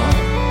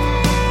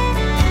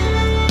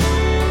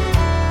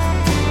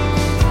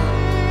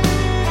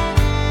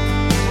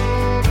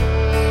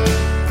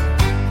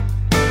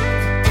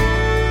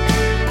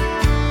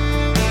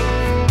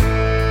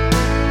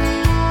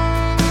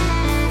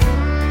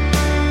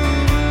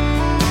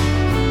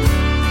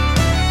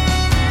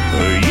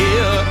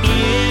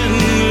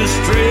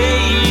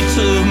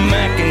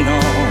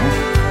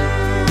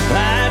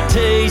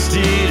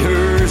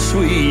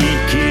 sweet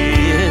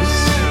kiss.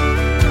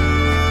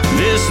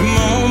 This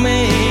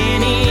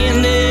moment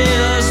in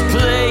this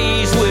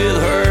place with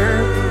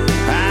her,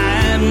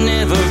 I've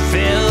never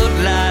felt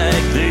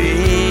like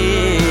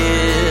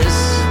this.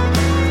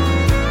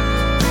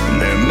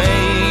 There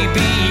may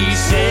be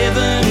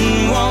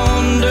 7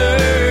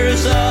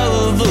 wonders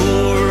of the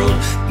world,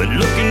 but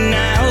looking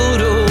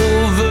out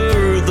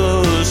over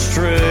the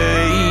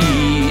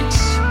Straits,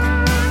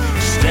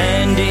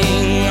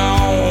 standing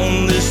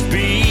on this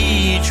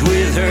beach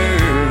with her,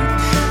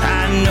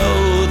 I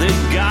know that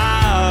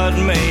God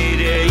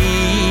made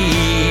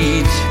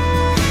 8.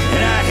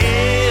 And I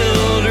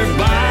held her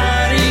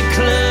body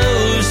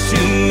close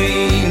to me,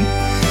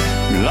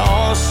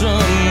 lost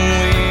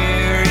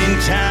somewhere in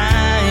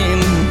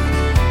time.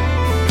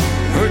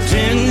 Her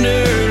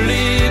tender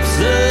lips,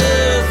 the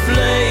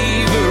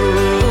flavor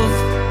of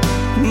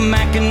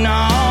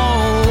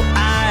Mackinaw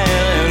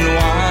Island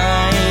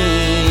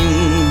wine.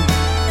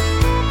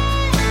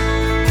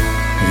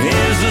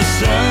 As the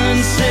sun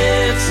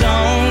sets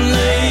on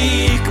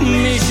Lake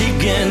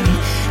Michigan,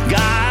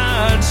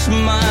 God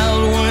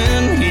smiled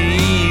when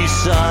he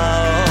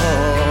saw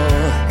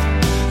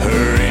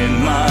her in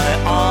my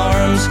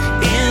arms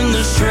in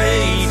the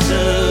Straits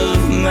of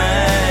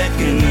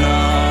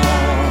Mackinaw.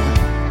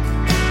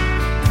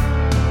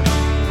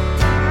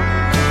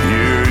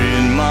 You're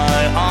in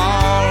my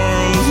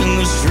arms in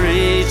the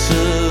Straits of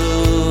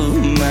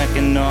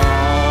Mackinaw.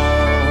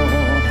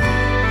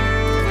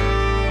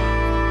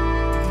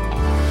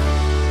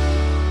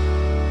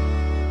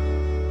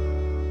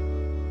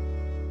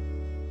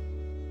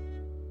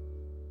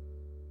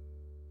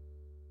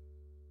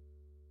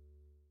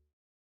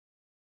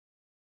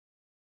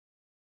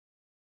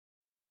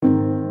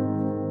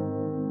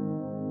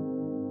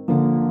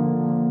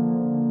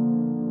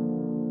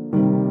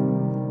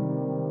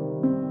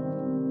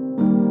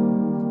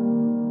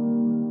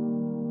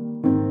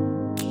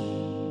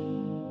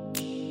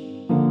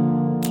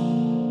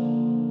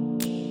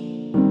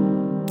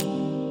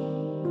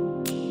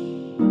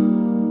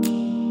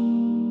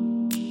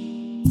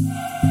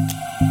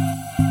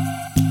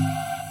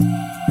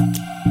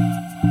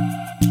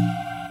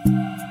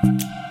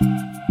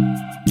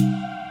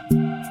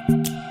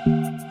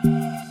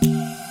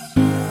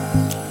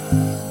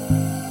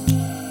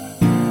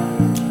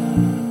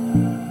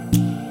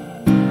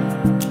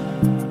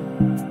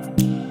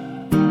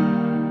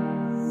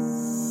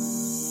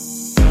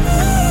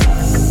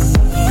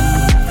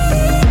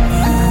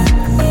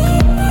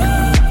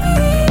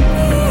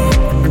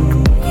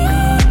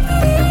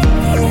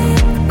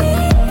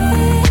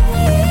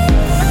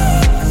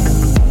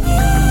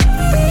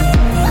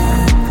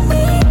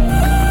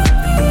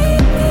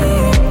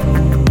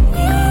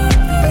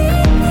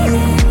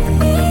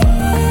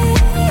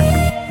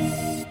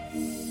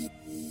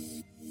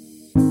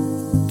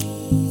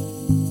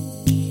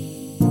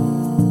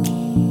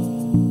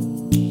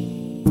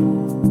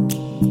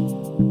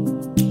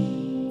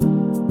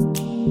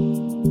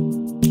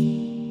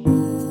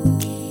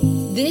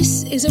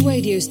 This is a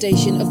radio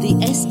station of the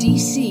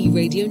SDC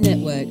radio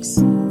networks.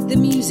 The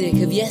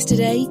music of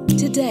yesterday,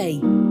 today,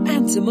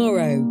 and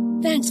tomorrow.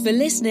 Thanks for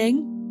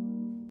listening.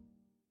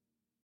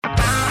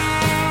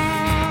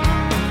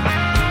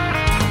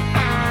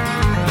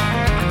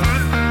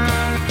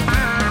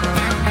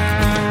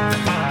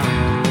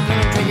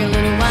 Drink a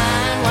little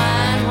wine,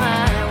 wine,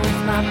 wine with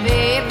my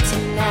baby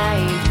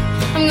tonight.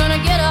 I'm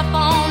gonna get up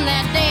on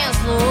that dance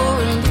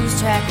floor and lose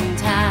track of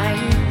time.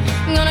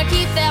 I'm gonna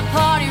keep that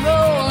party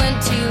rolling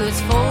till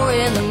it's 4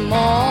 in the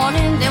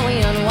morning. Then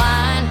we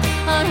unwind,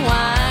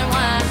 unwind,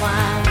 wine,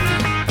 wine.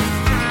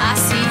 I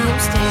see him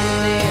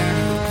standing there,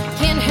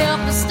 can't help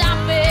but stop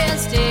and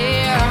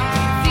stare.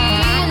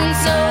 Feeling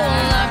so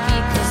lucky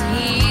 'cause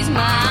he's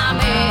my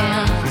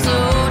man. So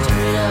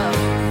turn it up,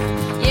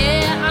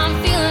 yeah, I'm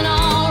feeling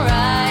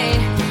alright.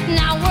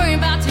 Not worrying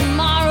about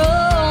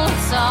tomorrow,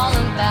 it's all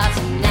about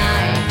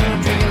tonight.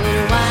 Drink a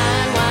little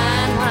wine,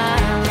 wine,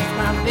 wine with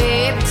my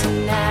baby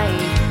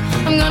tonight.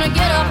 I'm gonna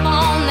get up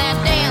on that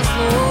dance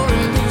floor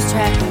and lose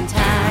track of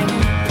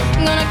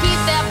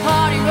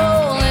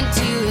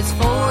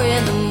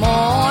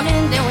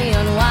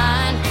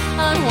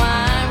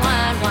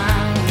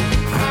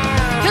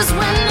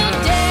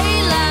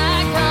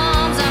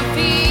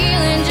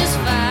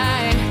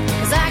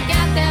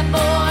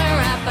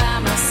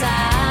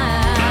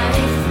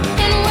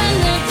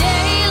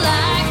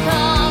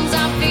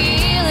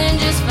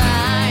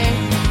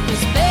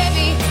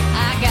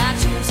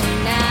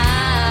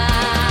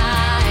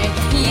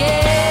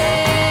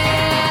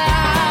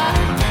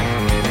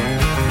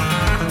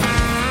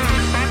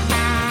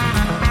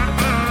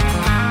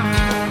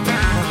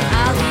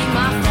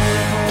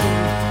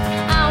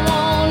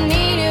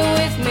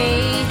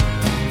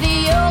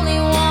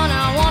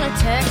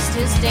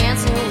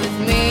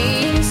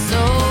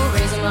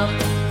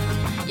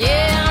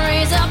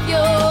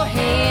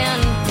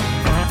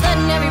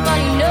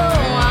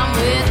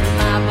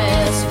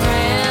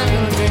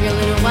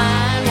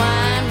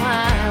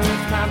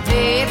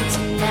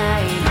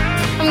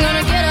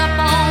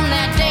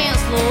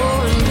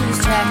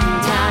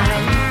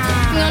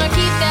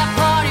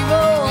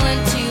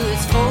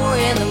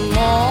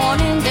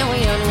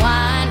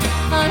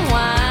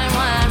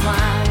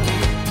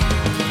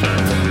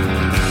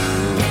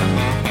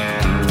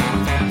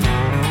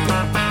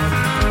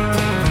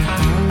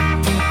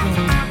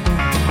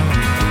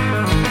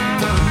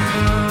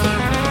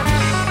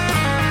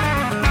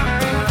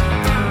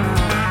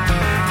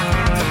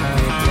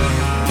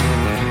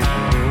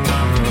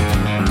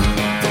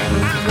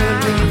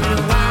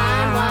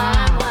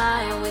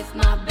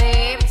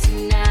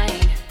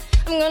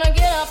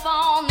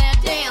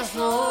dance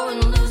floor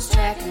and lose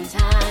track in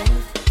time.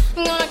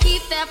 I'm gonna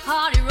keep that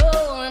party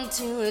rolling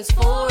till it's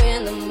 4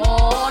 in the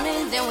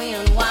morning. Then we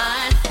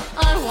unwind,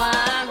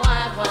 unwind,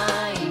 wine,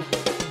 wine.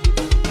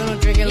 Gonna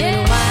drink a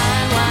little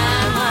wine,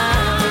 wine,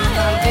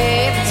 wine.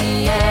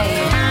 Baby,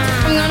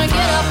 yeah. I'm gonna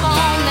get up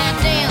on that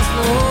dance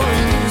floor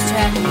and lose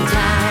track in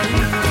time.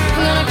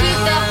 I'm gonna keep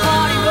that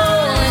party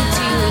rolling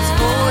till it's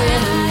 4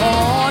 in the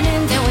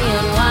morning. Then we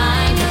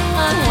unwind,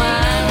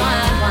 unwind,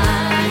 wine,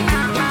 wine.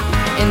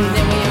 And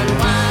then we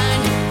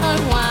unwind,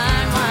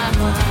 unwind, wine,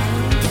 wine.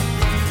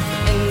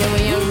 And then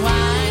we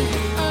unwind,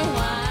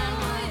 unwind,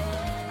 wine.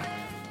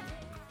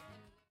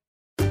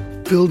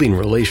 Building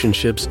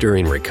relationships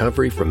during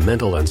recovery from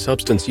mental and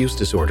substance use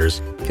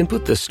disorders can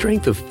put the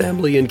strength of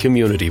family and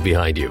community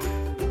behind you.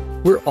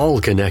 We're all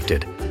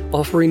connected,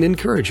 offering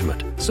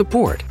encouragement,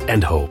 support,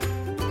 and hope.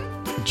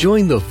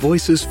 Join the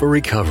Voices for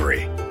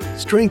Recovery.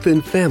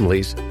 Strengthen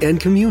families and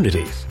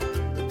communities.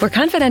 For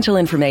confidential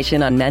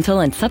information on mental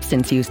and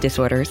substance use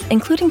disorders,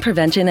 including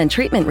prevention and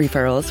treatment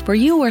referrals for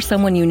you or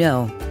someone you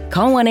know,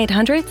 call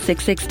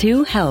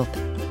 1-800-662-HELP.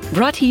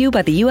 Brought to you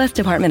by the U.S.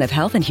 Department of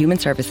Health and Human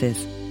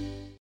Services.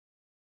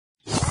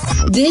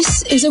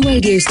 This is a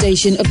radio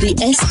station of the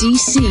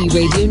SDC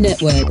Radio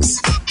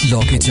Networks.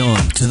 Lock it on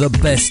to the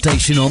best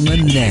station on the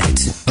net,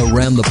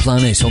 around the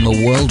planet on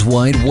the World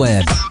Wide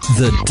Web.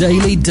 The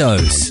Daily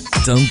Dose.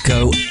 Don't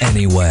go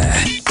anywhere.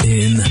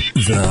 In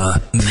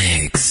the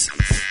mix.